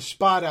songs on the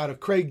spot out of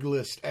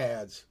Craigslist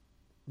ads.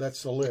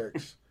 That's the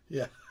lyrics.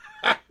 Yeah.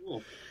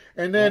 Cool.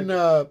 And then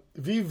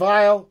V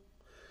Vile.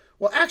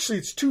 Well, actually,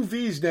 it's two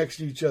V's next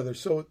to each other,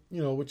 so,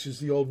 which is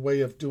the old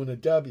way of doing a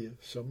W.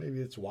 So maybe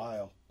it's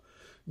Weil.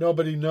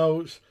 Nobody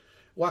Knows.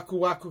 Waku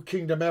Waku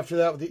Kingdom after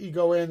that with the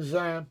Ego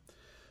Enzyme.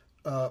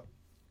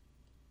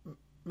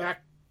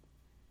 Mac.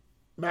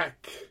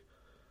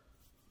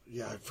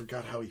 Yeah, I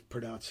forgot how he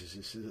pronounces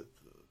this. He's a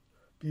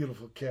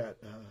beautiful cat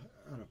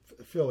out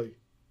of Philly.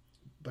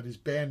 But his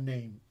band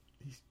name,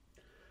 he's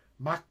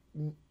Max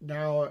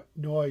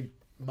Noy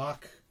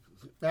Mock,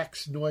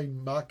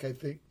 I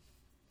think.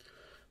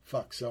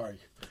 Fuck, sorry.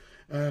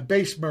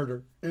 Bass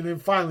Murder. And then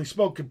finally,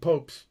 Smoking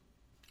Popes.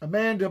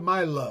 Amanda,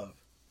 My Love.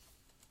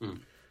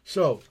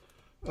 So,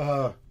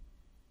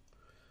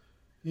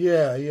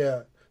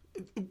 yeah.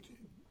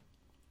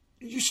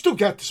 You still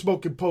got the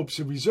Smoking Popes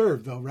in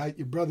reserve, though, right?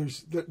 Your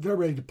brothers, they're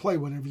ready to play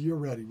whenever you're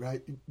ready,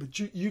 right? But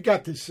you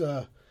got this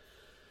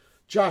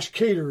Josh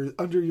Caterer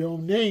under your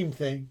own name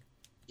thing.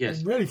 Yes.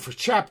 And ready for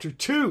chapter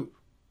 2.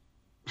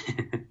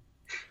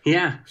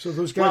 Yeah. So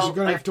those guys are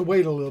going to have to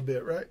wait a little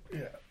bit, right?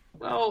 Yeah.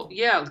 Well,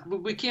 yeah,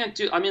 we can't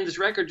do. I mean, this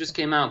record just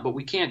came out, but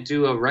we can't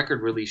do a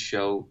record release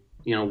show,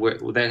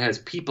 that has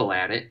people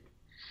at it.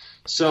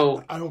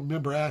 So I don't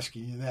remember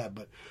asking you that,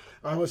 but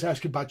I was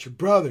asking about your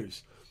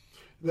brothers.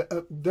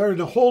 They're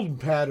in a holding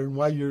pattern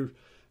while you're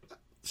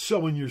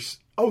sowing your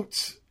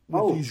oats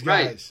with these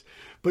guys,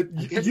 right.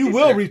 But you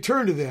will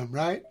return to them,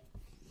 right?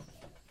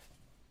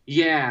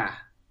 Yeah,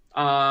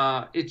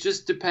 it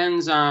just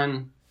depends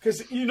on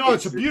because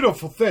it's a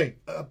beautiful thing.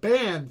 A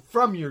band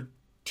from your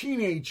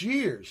teenage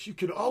years you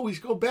can always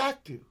go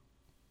back to.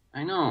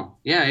 I know.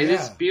 Yeah, it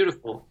is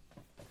beautiful.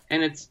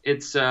 And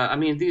it's I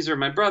mean, these are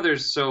my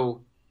brothers,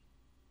 so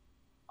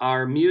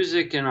our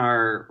music and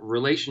our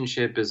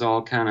relationship is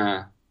all kind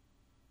of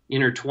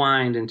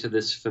intertwined into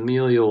this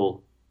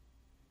familial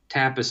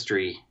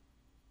tapestry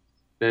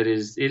that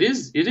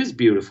is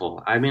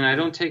beautiful. I mean, I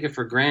don't take it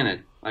for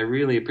granted. I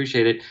really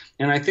appreciate it.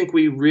 And I think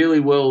we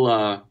really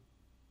will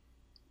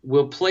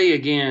play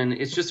again.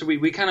 It's just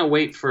we kind of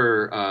wait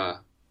for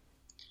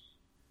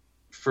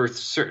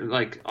certain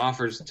like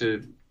offers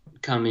to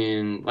come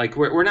in. Like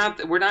we're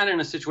not in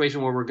a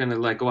situation where we're going to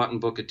like go out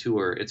and book a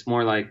tour. It's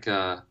more like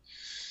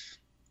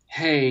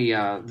hey,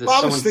 I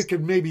was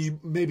thinking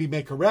maybe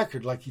make a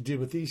record like you did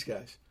with these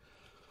guys.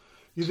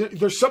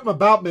 There's something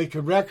about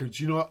making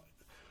records.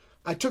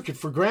 I took it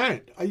for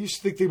granted. I used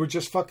to think they were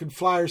just fucking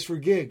flyers for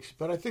gigs,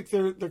 but I think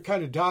they're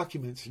kind of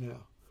documents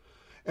now.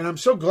 And I'm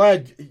so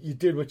glad you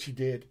did what you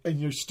did, and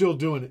you're still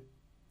doing it.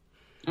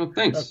 Oh,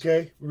 thanks.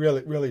 Okay,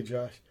 really, really,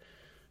 Josh.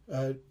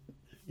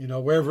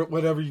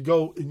 Whatever you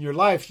go in your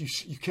life,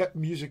 you kept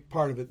music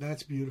part of it, and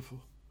that's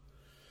beautiful.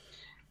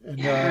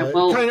 And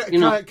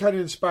kind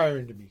of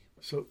inspiring to me.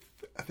 So,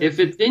 if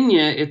it's in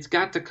you, it's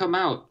got to come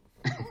out.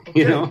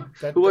 Okay.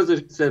 Who was it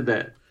who said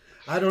that?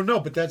 I don't know,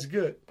 but that's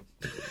good.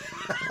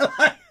 I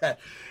like that,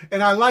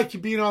 and I like you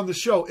being on the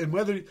show. And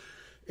whether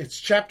it's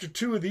chapter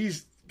 2 of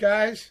these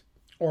guys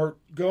or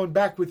going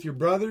back with your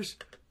brothers,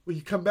 will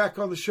you come back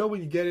on the show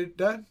when you get it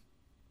done?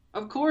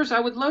 Of course, I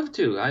would love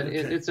to.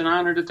 It's an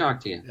honor to talk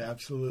to you. Yeah,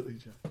 absolutely,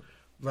 John.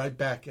 Right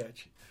back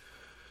at you.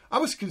 I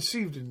was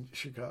conceived in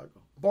Chicago,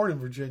 born in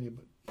Virginia,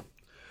 but.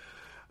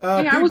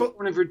 I was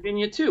born in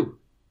Virginia, too.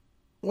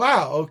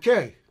 Wow,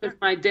 okay.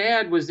 My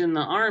dad was in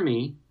the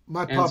Army.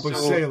 My papa's a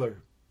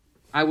sailor.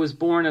 I was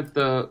born at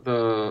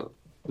the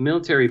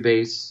military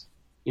base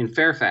in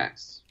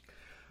Fairfax.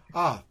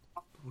 Ah,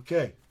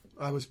 okay.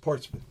 I was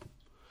Portsmouth.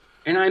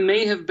 And I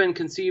may have been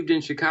conceived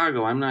in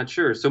Chicago. I'm not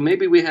sure. So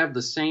maybe we have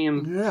the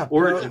same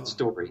origin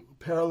story.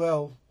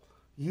 Parallel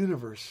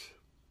universe.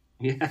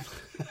 Yeah.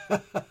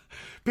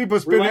 People,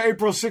 it's been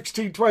April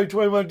 16,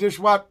 2021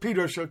 Dishwatt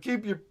Pedro Show.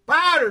 Keep your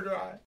powder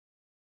dry.